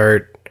to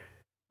start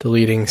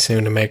deleting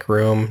soon to make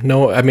room.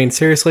 No, I mean,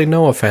 seriously,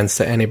 no offense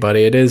to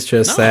anybody. It is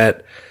just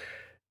that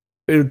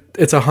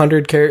it's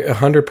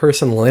 100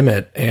 person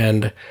limit,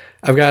 and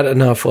I've got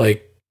enough,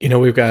 we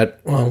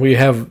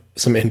have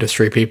some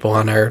industry people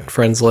on our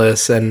friends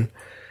list and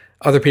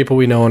other people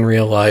we know in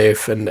real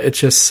life, and it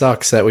just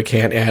sucks that we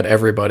can't add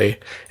everybody.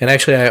 And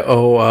actually, I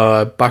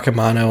owe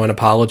Bakamano an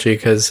apology,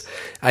 because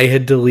I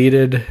had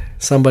deleted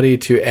somebody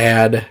to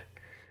add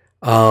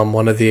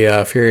one of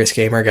the Furious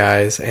Gamer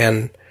guys,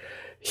 and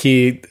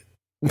he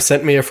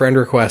sent me a friend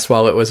request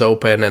while it was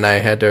open, and I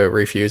had to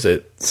refuse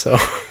it. So,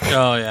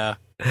 oh yeah,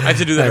 I have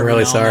to do that. I'm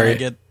really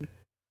sorry.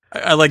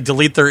 I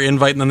delete their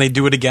invite, and then they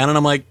do it again, and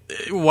I'm like,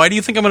 why do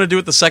you think I'm going to do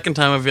it the second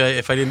time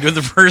if I didn't do it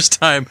the first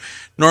time?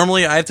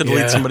 Normally, I have to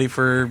delete somebody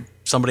for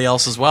somebody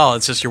else as well.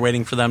 It's just you're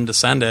waiting for them to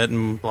send it,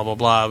 and blah blah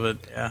blah. But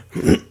yeah,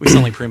 we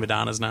sound like prima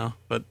donnas now.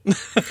 But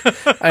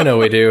I know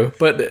we do,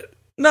 but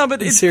no,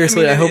 but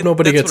seriously, I hope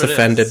nobody gets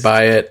offended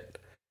by it.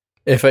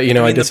 If I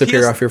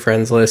disappear off your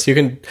friends list, you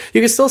can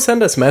still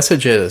send us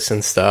messages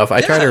and stuff. I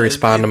try to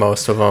respond to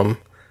most of them.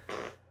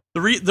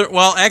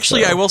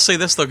 I will say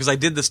this though, because I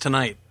did this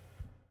tonight.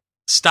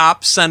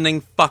 Stop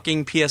sending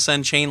fucking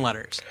PSN chain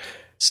letters.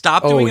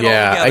 Stop doing it all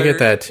together. I get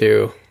that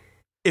too.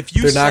 If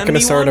you They're not going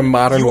to start a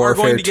Modern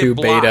Warfare 2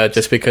 beta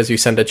just because you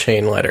send a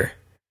chain letter.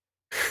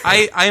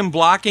 I am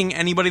blocking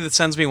anybody that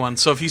sends me one.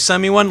 So if you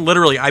send me one,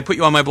 literally, I put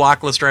you on my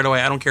block list right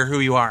away. I don't care who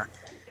you are.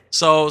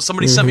 So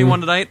somebody sent me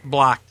one tonight,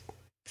 blocked.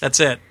 That's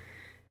it.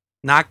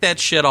 Knock that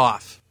shit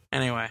off.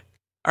 Anyway.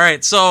 All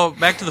right, so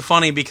back to the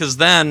funny, because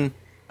then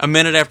a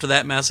minute after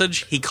that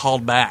message, he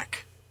called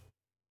back.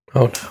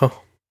 Oh no.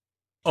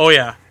 Oh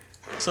yeah.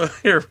 So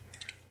here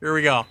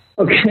we go.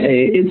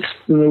 Okay, it's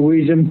the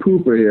Norwegian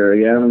pooper here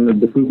again,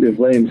 the poopy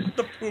flames.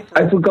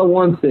 I forgot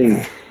one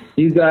thing.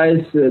 You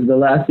guys, the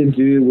last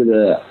interview with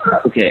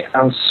okay,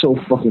 I'm so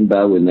fucking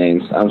bad with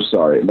names. I'm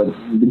sorry, but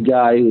the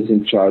guy who's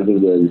in charge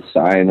of the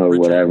design or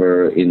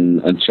whatever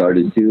in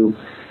Uncharted 2,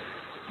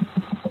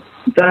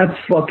 that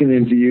fucking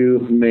interview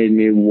made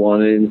me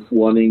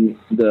wanting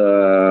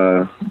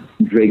the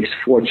Drake's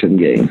Fortune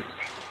game.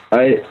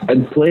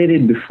 I'd played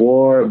it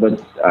before,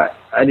 but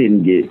I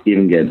didn't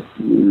even get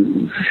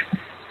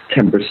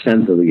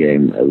 10% of the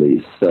game at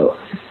least. So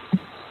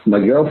my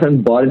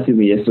girlfriend bought it to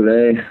me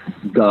yesterday.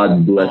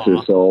 God bless her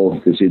soul,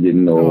 because she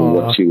didn't know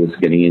what she was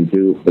getting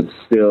into. But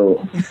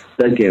still,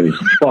 that game is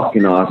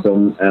fucking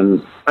awesome,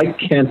 and I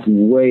can't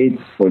wait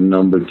for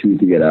number 2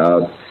 to get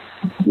out,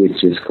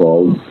 which is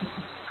called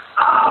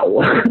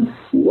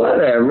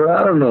whatever.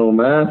 I don't know,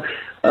 man.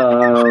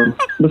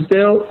 But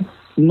still,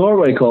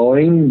 Norway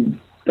calling.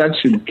 That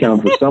should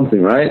count for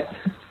something, right?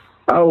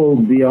 I will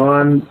be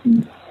on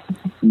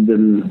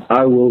the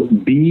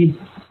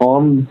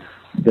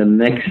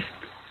next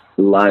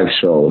live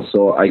show,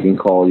 so I can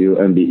call you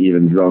and be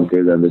even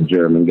drunker than the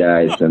German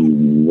guys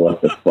and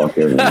what the fuck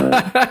ever,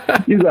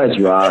 man. You guys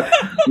rock.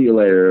 See you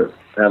later.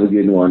 Have a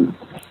good one.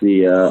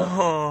 See ya.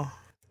 Oh,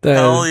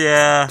 hell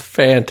yeah.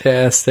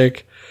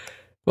 Fantastic.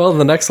 Well,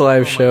 the next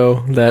live show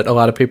that a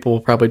lot of people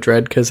will probably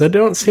dread, because it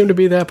don't seem to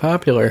be that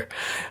popular,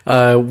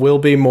 will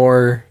be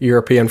more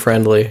European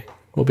friendly.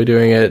 We'll be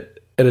doing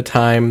it at a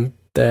time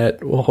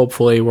that will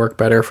hopefully work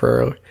better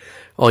for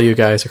all you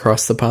guys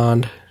across the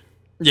pond.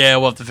 Yeah,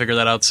 we'll have to figure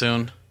that out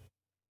soon.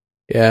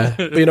 Yeah.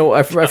 But, you know,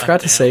 I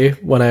forgot to say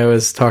when I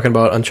was talking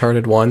about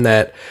Uncharted 1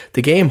 that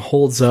the game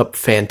holds up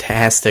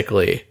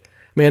fantastically. I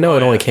mean, I know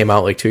it only came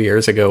out like 2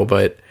 years ago,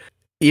 but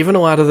even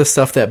a lot of the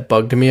stuff that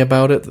bugged me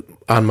about it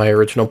on my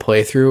original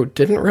playthrough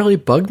didn't really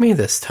bug me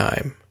this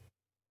time.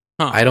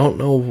 Huh. I don't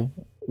know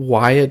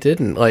why it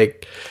didn't.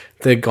 Like,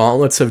 the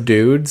gauntlets of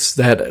dudes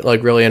that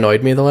like really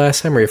annoyed me the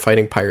last time where you're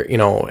fighting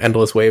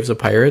endless waves of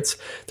pirates.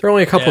 There are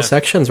only a couple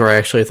sections where I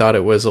actually thought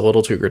it was a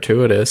little too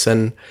gratuitous,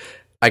 and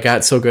I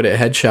got so good at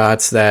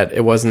headshots that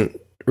it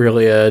wasn't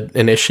really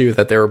an issue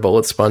that there were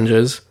bullet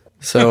sponges.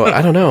 So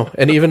I don't know.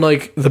 And even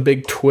like the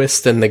big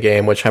twist in the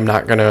game, which I'm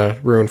not going to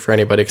ruin for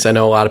anybody, because I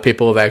know a lot of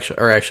people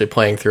are actually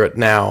playing through it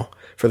now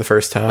for the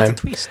first time.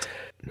 What's the twist?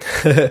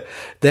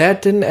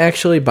 That didn't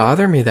actually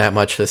bother me that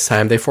much this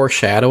time. They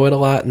foreshadow it a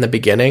lot in the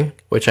beginning,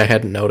 which I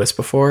hadn't noticed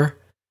before.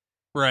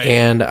 Right.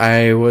 And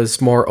I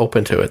was more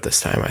open to it this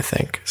time, I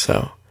think.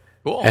 So,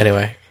 cool.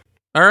 Anyway.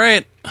 All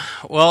right.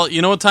 Well,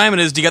 you know what time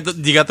it is. Do you got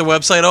the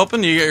website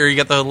open? You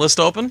got the list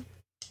open?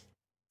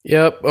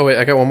 Yep. Oh, wait,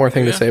 I got one more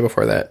thing to say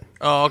before that.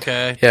 Oh,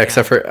 okay. Yeah,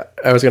 except for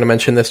I was going to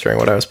mention this during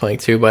what I was playing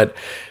too, but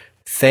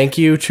thank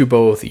you to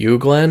both you,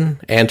 Glenn,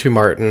 and to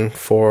Martin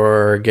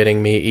for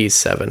getting me Ease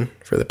 7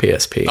 for the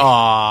PSP.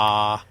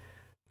 Aww.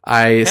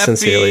 I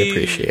sincerely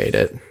appreciate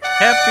it.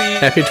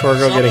 Happy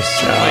Torgo getting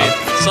a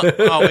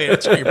job. Wait,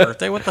 it's your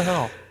birthday? What the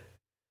hell?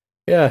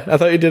 Yeah, I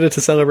thought you did it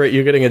to celebrate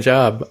you getting a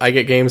job. I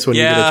get games when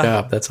you get a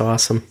job. That's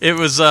awesome. It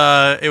was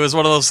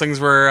one of those things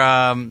where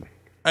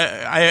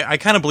I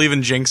kind of believe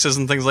in jinxes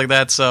and things like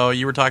that, so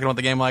you were talking about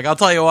the game, like, I'll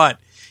tell you what,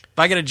 if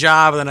I get a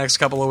job in the next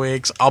couple of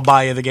weeks, I'll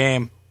buy you the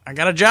game. I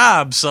got a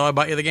job, so I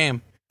bought you the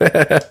game.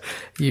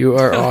 You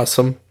are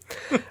awesome.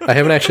 I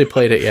haven't actually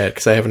played it yet,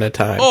 because I haven't had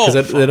time.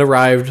 Because it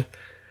arrived...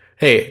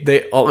 Hey,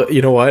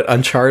 you know what?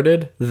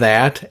 Uncharted,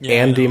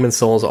 and Demon's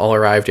Souls all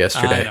arrived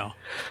yesterday.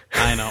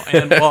 I know.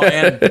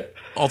 And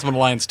Ultimate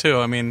Alliance 2,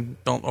 I mean,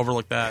 don't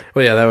overlook that.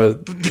 Well, yeah,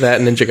 that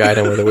and Ninja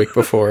Gaiden were the week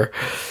before.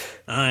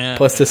 Oh, yeah,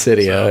 plus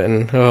Dissidia,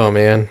 and oh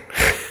man,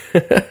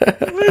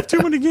 we have too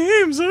many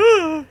games.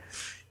 Oh,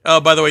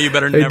 by the way, you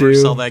better never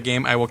sell that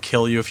game. I will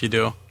kill you if you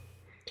do.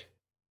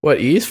 What,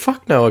 Ease?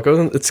 Fuck no!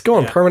 It's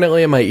going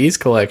permanently in my Ease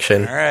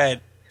collection. All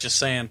right, just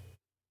saying.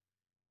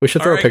 We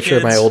should throw a picture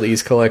of my old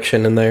Ease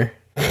collection in there.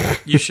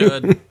 You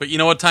should, but you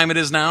know what time it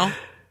is now?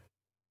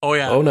 Oh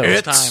yeah, oh no,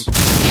 it's time.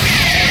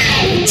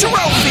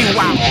 Trophy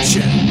Watch.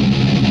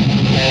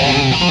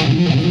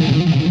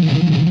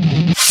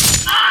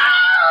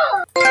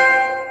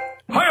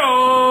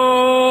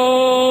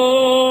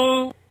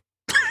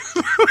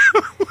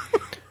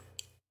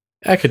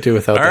 I could do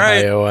without the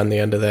IO on the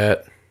end of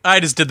that. I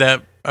just did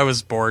that. I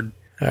was bored.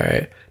 All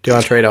right. Do you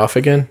want to trade off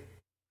again?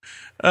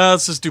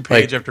 Let's just do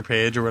page after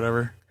page or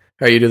whatever.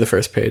 All right, you do the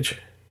first page.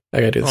 I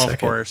gotta do the second. Of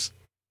course.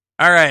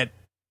 All right.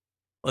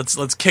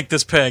 Let's kick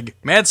this pig.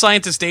 Mad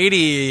Scientist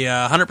 80,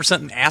 100%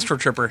 an Astro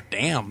Tripper.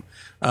 Damn.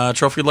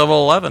 Trophy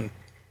level 11.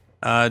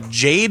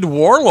 Jade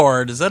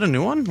Warlord. Is that a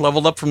new one?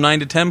 Leveled up from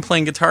 9 to 10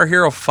 playing Guitar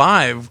Hero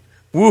 5.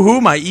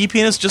 Woohoo, my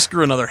E-penis just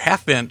grew another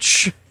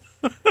half-inch.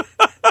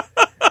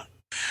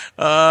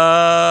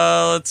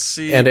 Let's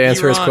see. And to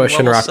answer his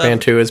question, Rock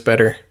Band 2 is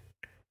better.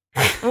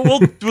 We'll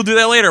do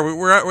that later.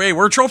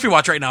 We're Trophy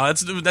Watch right now.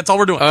 That's all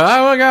we're doing.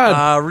 Oh my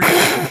god.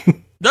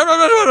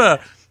 No.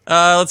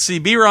 Let's see.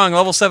 Be Wrong,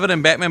 level 7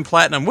 and Batman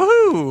Platinum.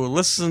 Woohoo!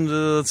 Listen to,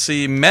 let's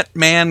see.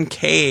 Metman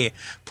K.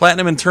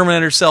 Platinum and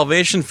Terminator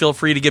Salvation. Feel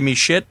free to give me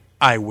shit.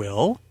 I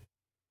will.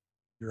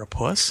 You're a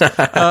puss.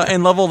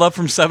 And leveled up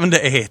from 7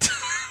 to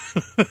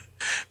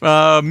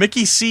 8.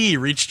 Mickey C.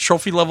 reached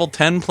trophy level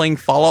 10 playing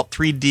Fallout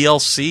 3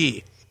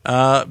 DLC.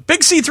 Big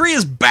C3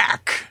 is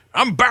back.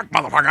 I'm back,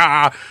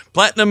 motherfucker.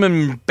 Platinum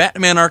and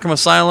Batman Arkham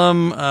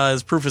Asylum.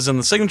 His proof is in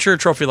the signature.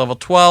 Trophy level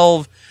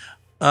 12.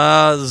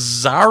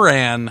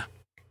 Zaran.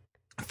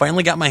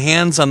 Finally got my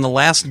hands on the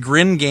last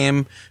Grin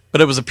game,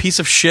 but it was a piece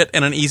of shit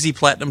and an easy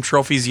platinum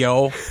trophies,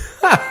 yo.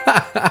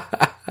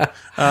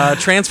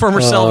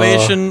 Transformer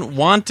Salvation,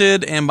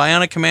 Wanted, and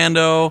Bionic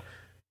Commando.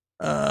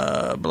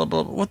 Blah,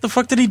 blah. What the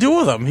fuck did he do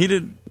with them? He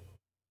did.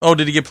 Oh,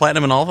 did he get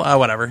platinum and all?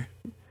 Whatever.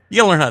 You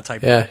gotta learn how to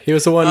type. Yeah, he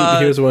was the one.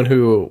 He was the one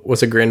who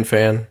was a Grin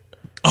fan.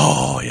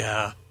 Oh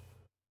yeah.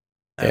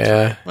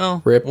 Yeah. Right.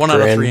 Well, Rip 1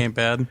 Grin. out of 3 ain't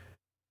bad.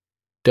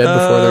 Dead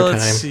before their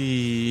Let's time.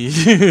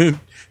 see.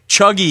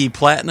 Chuggy,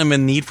 Platinum,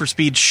 and Need for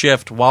Speed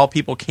Shift while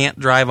people can't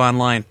drive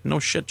online. No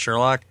shit,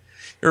 Sherlock.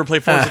 You ever play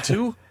Forza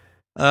 2?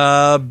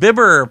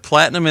 Bibber,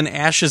 Platinum, and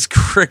Ashes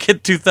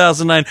Cricket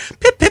 2009.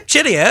 Pip, pip,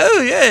 chitty.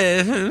 Oh,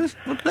 yeah.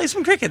 We'll play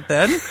some cricket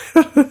then.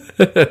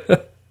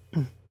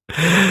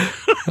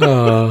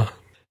 All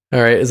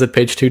right, is it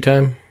page 2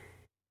 time?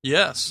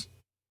 Yes.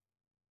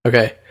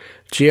 Okay.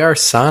 GR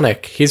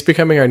Sonic. He's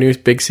becoming our new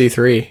Big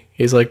C3.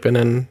 He's like been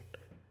in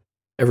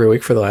every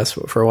week for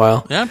a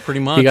while. Yeah, pretty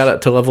much. He got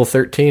up to level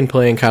 13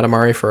 playing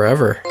Katamari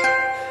Forever.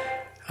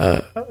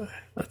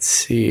 Let's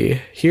see.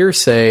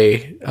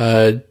 Hearsay,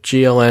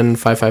 GLN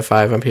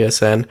 555 on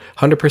PSN,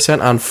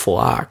 100% on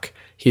Flock.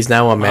 He's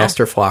now a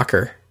master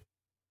flocker.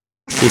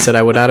 He said,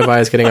 I would not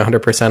advise getting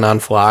 100% on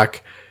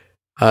Flock.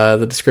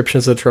 The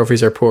descriptions of the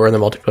trophies are poor and the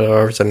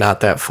multiplayer are not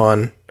that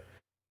fun.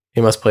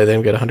 He must play them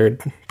and get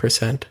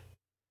 100%.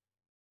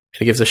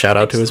 He gives a shout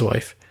out to his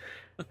wife.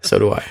 So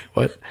do I.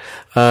 What?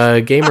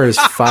 Gamers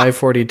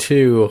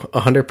 542,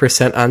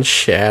 100% on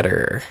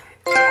Shatter.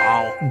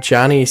 Wow.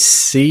 Johnny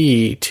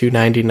C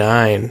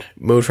 299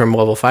 moved from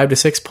level 5 to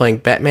 6 playing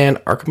Batman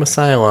Arkham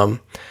Asylum.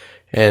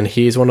 And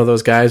he's one of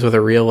those guys with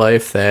a real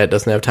life that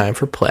doesn't have time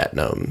for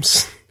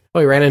platinums. Oh,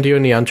 he ran into you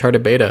in the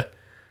Uncharted beta.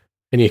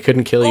 And he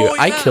couldn't kill you. Oh,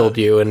 yeah. I killed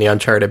you in the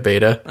Uncharted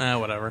beta.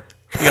 Whatever.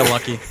 You got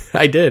lucky.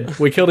 I did.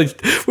 We killed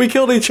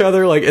each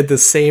other like at the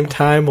same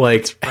time,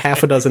 like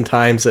half a dozen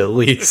times at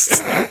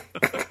least.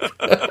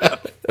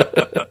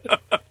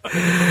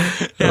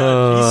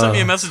 Yeah, he sent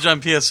me a message on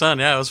PSN.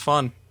 Yeah, it was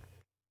fun.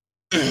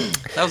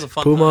 That was a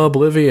fun Puma time.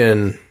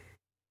 Oblivion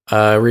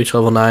reached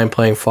level 9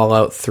 playing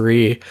Fallout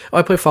 3. Oh,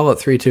 I played Fallout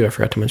 3 too. I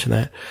forgot to mention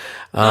that.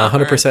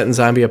 100% in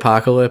Zombie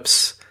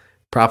Apocalypse.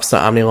 Props to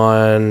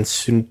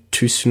Omnilon to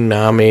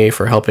Tsunami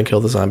for helping kill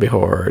the zombie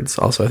hordes.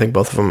 Also, I think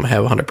both of them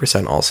have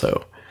 100%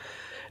 also.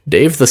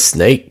 Dave the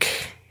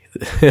Snake.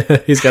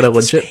 He's got a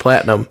legit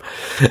platinum.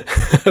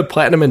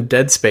 Platinum in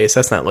Dead Space.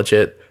 That's not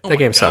legit. That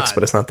game sucks,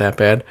 but it's not that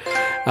bad.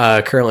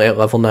 Currently at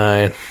level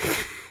 9.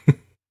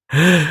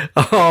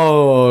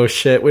 Oh,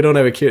 shit. We don't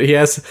have a queue. He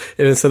asked,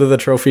 instead of the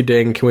trophy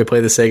ding, can we play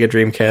the Sega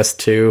Dreamcast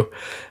 2?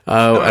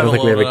 I don't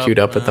think we have it queued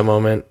up at the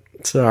moment.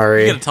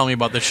 Sorry. You gotta tell me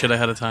about this shit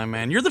ahead of time,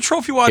 man. You're the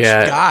Trophy Watch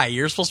guy.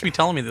 You're supposed to be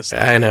telling me this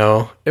stuff. I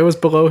know. It was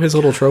below his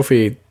little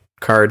trophy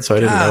card, so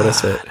I didn't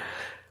notice it.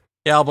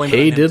 Yeah, I'll blame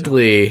Hey it on him, too.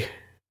 Diddley.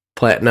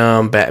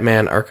 Platinum,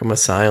 Batman Arkham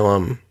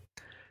Asylum.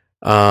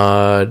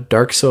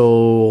 Dark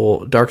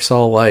Soul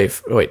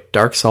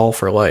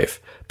for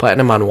Life.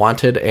 Platinum on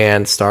Wanted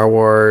and Star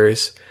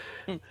Wars.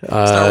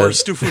 Star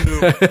Wars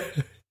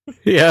Stufunu.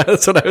 Yeah,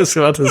 that's what I was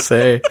about to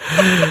say.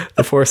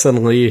 The Force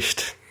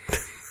Unleashed.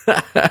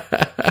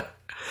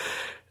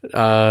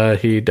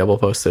 He double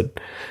posted.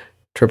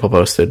 Triple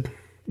posted.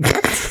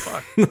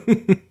 Fuck.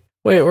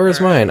 Wait, where's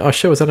mine? Oh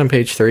shit, was that on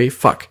page 3?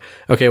 Fuck.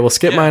 Okay, we'll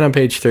skip mine on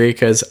page 3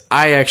 because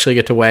I actually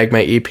get to wag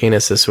my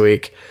e-penis this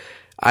week.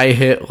 I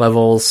hit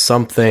level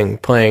something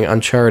playing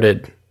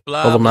Uncharted.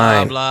 Blah, level blah,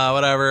 9. blah,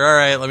 whatever. All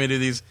right, let me do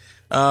these.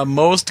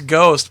 Most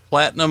Ghost,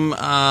 Platinum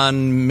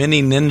on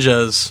Mini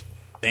Ninjas.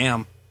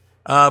 Damn.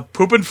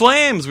 Poop and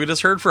Flames, we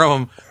just heard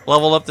from him.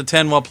 Leveled up to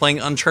 10 while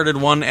playing Uncharted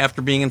 1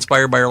 after being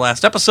inspired by our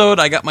last episode.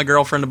 I got my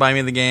girlfriend to buy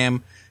me the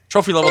game.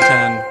 Trophy level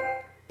 10.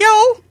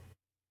 Yo!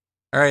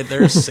 Alright,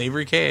 there's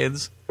Savory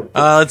Cades.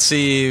 Let's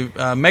see.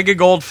 Mega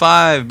Gold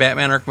 5,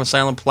 Batman Arkham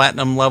Asylum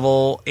Platinum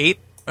level 8.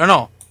 Or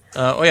no.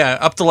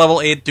 Up to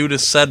level 8 due to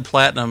said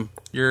Platinum.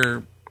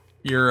 Your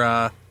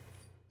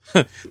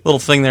little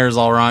thing there is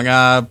all wrong.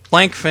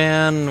 Plank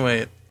Fan,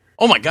 wait.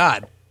 Oh my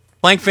god.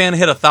 Plank Fan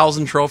hit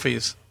 1,000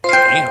 trophies.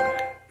 Damn.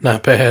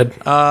 Not bad.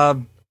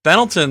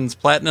 Benelton's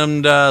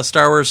platinumed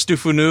Star Wars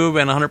Stufu Noob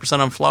and 100%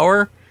 on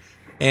Flower.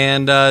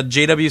 And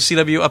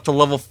JWCW up to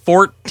level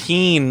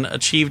 14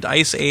 achieved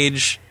Ice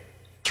Age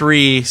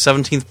 3,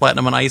 17th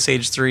platinum on Ice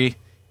Age 3.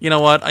 You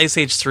know what? Ice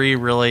Age 3,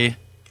 really?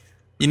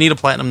 You need a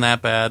platinum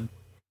that bad?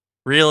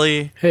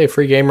 Really? Hey,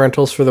 free game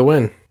rentals for the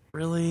win.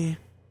 Really?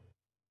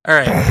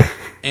 Alright.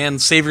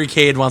 And Savory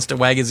Cade wants to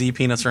wag his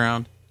e-penis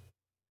around.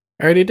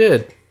 I already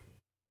did.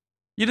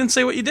 You didn't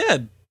say what you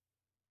did.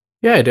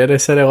 Yeah, I did. I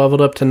said I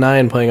leveled up to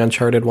 9 playing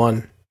Uncharted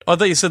 1. Oh, I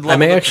thought you said I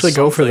may actually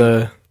go for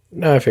the...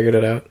 No, I figured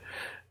it out.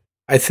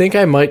 I think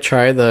I might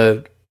try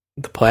the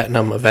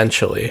Platinum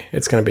eventually.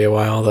 It's going to be a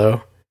while,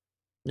 though.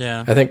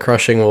 Yeah. I think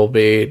crushing will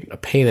be a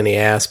pain in the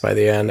ass by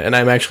the end. And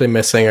I'm actually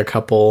missing a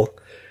couple...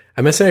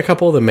 I'm missing a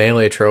couple of the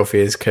Melee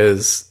trophies,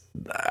 because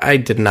I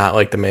did not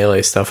like the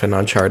Melee stuff in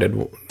Uncharted.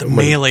 The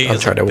Melee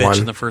Uncharted is a bitch 1.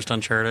 in the first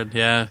Uncharted,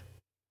 yeah.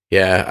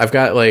 Yeah, I've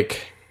got,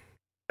 like...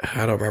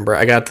 I don't remember.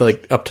 I got,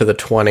 like, up to the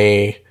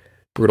 20...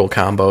 brutal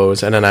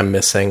combos, and then I'm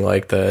missing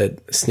like the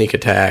sneak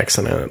attacks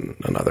and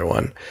another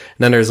one. And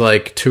then there's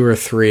like 2 or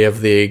 3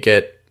 of the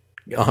get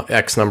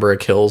X number of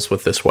kills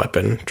with this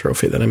weapon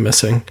trophy that I'm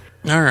missing.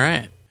 All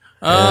right.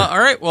 All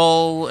right.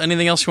 Well,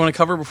 anything else you want to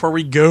cover before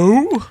we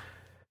go?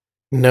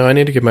 No, I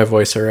need to give my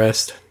voice a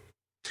rest.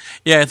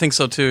 Yeah, I think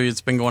so too.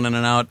 It's been going in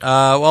and out.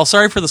 Well,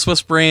 sorry for the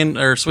Swiss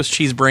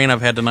cheese brain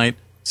I've had tonight.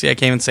 See, I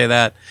can't even say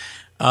that.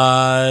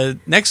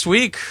 Next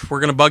week, we're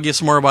going to bug you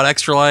some more about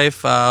Extra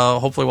Life.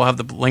 Hopefully we'll have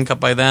the link up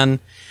by then,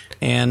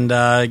 and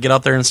get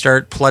out there and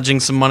start pledging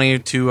some money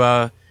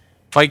to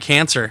fight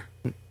cancer.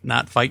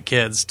 Not fight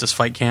kids, just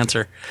fight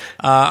cancer.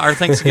 Our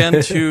thanks again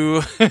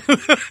to...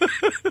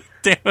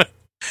 Damn it.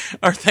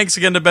 Our thanks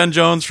again to Ben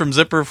Jones from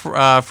Zipper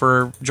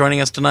for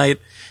joining us tonight,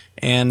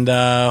 and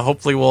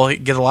hopefully we'll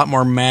get a lot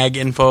more mag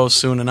info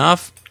soon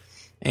enough.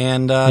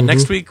 And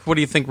next week, what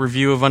do you think?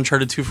 Review of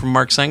Uncharted 2 from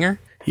Mark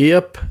Sanger?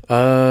 Yep.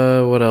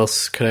 What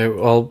else could I...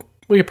 Well,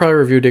 we could probably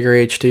review Digger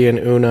HD and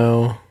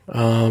Uno.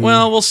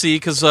 Well, we'll see,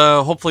 because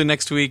hopefully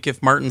next week,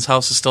 if Martin's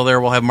house is still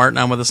there, we'll have Martin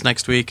on with us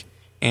next week,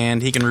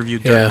 and he can review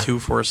Dirt 2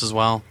 for us as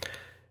well.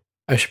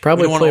 I should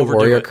probably play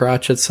Warrior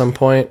Crotch at some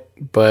point,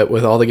 but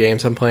with all the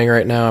games I'm playing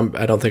right now,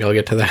 I don't think I'll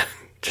get to that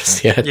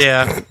just yet.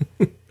 Yeah.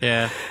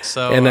 Yeah.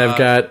 So, and I've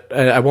got...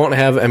 I won't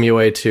have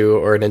MUA 2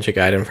 or Ninja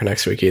Gaiden for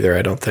next week either,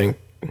 I don't think.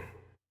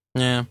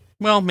 Yeah.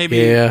 Well, maybe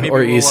or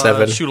we'll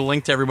E7. Shoot a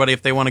link to everybody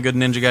if they want a good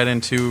Ninja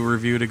Gaiden 2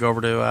 review to go over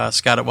to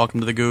Scott at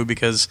Welcome to the Goo,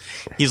 because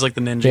he's like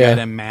the Ninja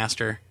Gaiden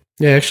master.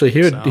 Yeah, actually,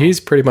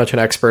 he's pretty much an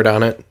expert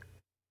on it.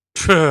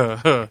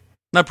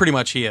 Not pretty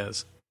much, he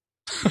is.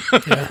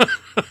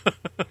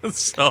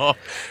 So, all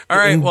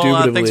right.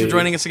 Well, thanks for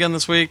joining us again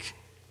this week.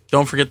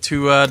 Don't forget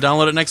to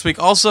download it next week.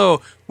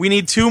 Also, we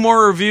need 2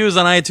 more reviews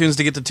on iTunes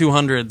to get to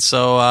 200.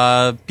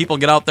 So, people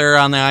get out there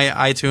on the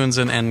iTunes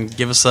and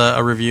give us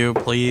a review,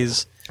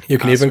 please. You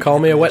can even call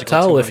me a wet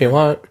towel if you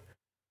want.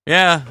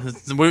 Yeah,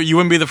 you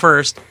wouldn't be the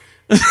first.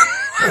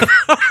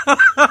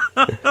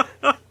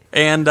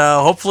 And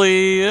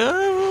hopefully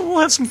we'll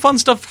have some fun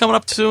stuff coming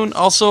up soon.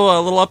 Also, a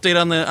little update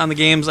on the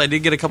games. I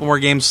did get a couple more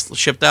games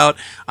shipped out.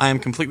 I am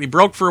completely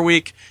broke for a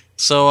week,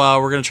 so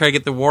we're going to try to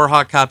get the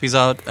Warhawk copies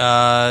out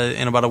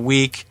in about a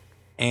week.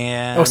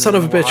 And oh, son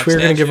of a bitch, we were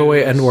going to give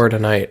away Endwar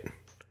tonight.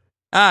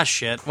 Ah,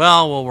 shit.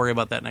 Well, we'll worry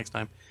about that next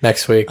time.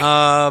 Next week.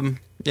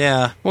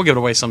 Yeah, we'll give it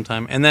away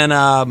sometime. And then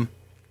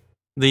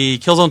the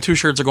Killzone 2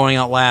 shirts are going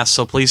out last,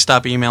 so please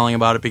stop emailing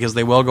about it, because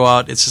they will go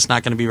out. It's just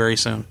not going to be very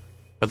soon.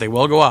 But they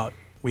will go out.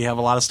 We have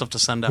a lot of stuff to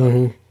send out.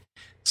 Mm-hmm.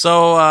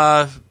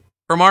 So,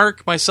 for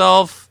Mark,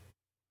 myself,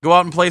 go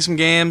out and play some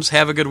games.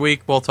 Have a good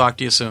week. We'll talk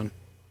to you soon.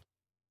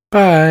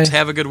 Bye.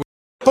 Have a good week.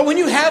 But when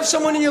you have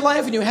someone in your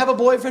life, and you have a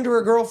boyfriend or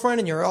a girlfriend,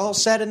 and you're all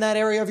set in that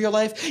area of your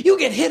life, you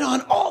get hit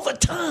on all the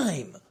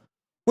time.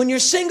 When you're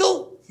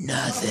single,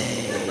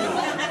 nothing.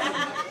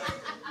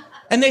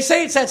 And they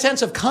say it's that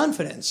sense of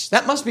confidence.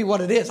 That must be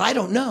what it is. I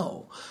don't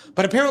know.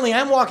 But apparently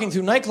I'm walking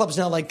through nightclubs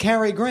now like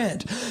Cary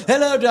Grant.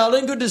 Hello,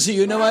 darling. Good to see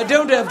you. No, I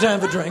don't have time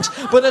for drinks,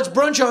 but it's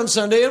brunch on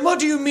Sunday. And what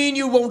do you mean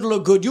you won't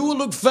look good? You will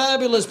look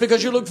fabulous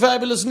because you look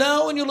fabulous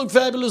now, and you look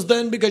fabulous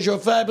then because you're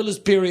fabulous,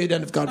 period.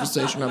 End of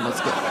conversation. I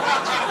must go.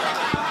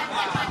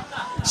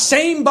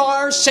 Same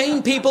bar,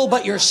 same people,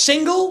 but you're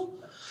single?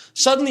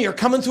 Suddenly you're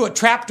coming through a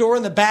trapdoor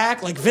in the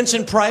back like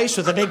Vincent Price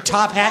with a big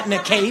top hat and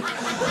a cape.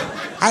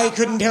 I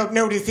couldn't help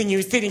noticing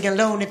you sitting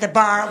alone at the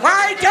bar.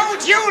 Why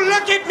don't you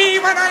look at me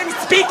when I'm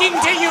speaking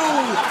to you?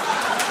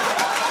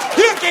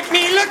 Look at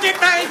me, look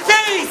at my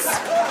face.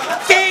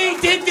 They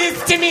did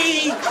this to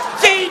me.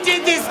 They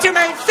did this to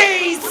my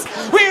face.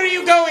 Where are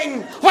you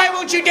going? Why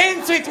won't you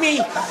dance with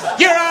me?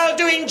 You're all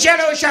doing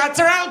jello shots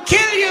or I'll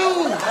kill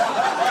you.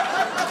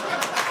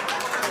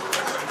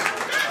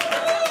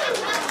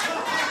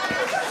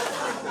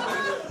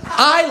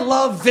 I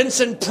love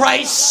Vincent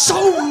Price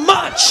so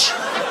much.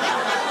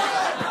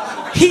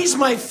 He's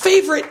my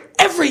favorite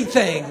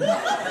everything.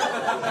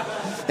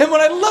 And what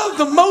I love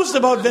the most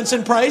about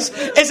Vincent Price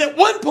is at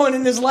one point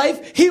in his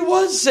life, he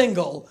was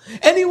single.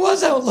 And he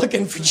was out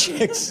looking for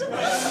chicks.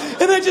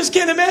 And I just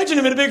can't imagine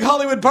him at a big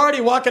Hollywood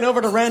party walking over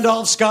to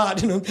Randolph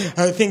Scott.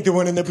 I think the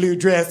one in the blue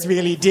dress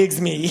really digs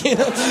me.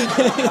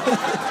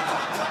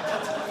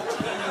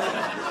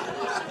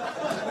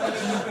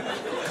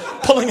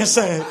 Pulling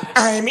aside,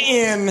 I'm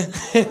in.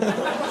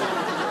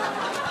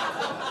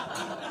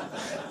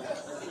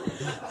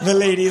 The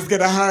lady's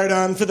got a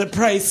hard-on for the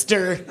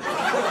Preister.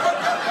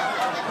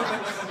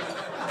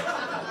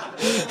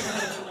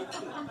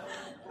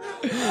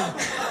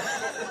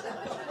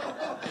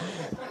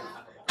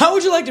 How How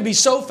would you like to be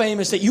so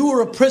famous that you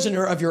were a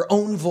prisoner of your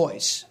own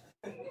voice?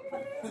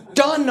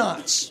 Don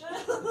Knotts.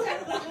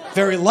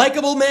 Very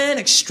likable man,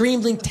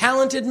 extremely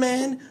talented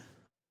man.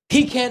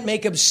 He can't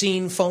make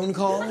obscene phone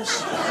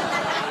calls.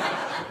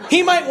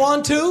 He might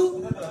want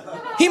to.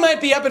 He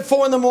might be up at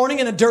 4 a.m.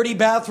 in a dirty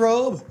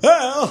bathrobe.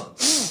 Well,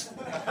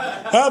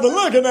 I've been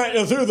looking at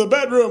you through the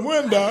bedroom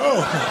window.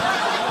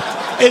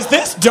 Is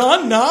this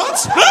Don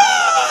Knotts?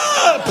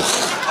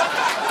 Ah!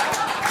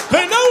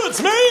 They know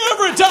it's me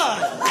every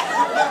time.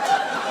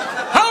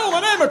 Howl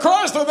the name of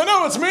Christ, and they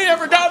know it's me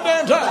every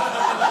goddamn time.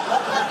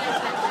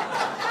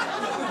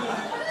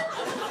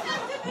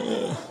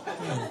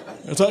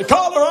 It's like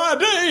caller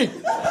ID.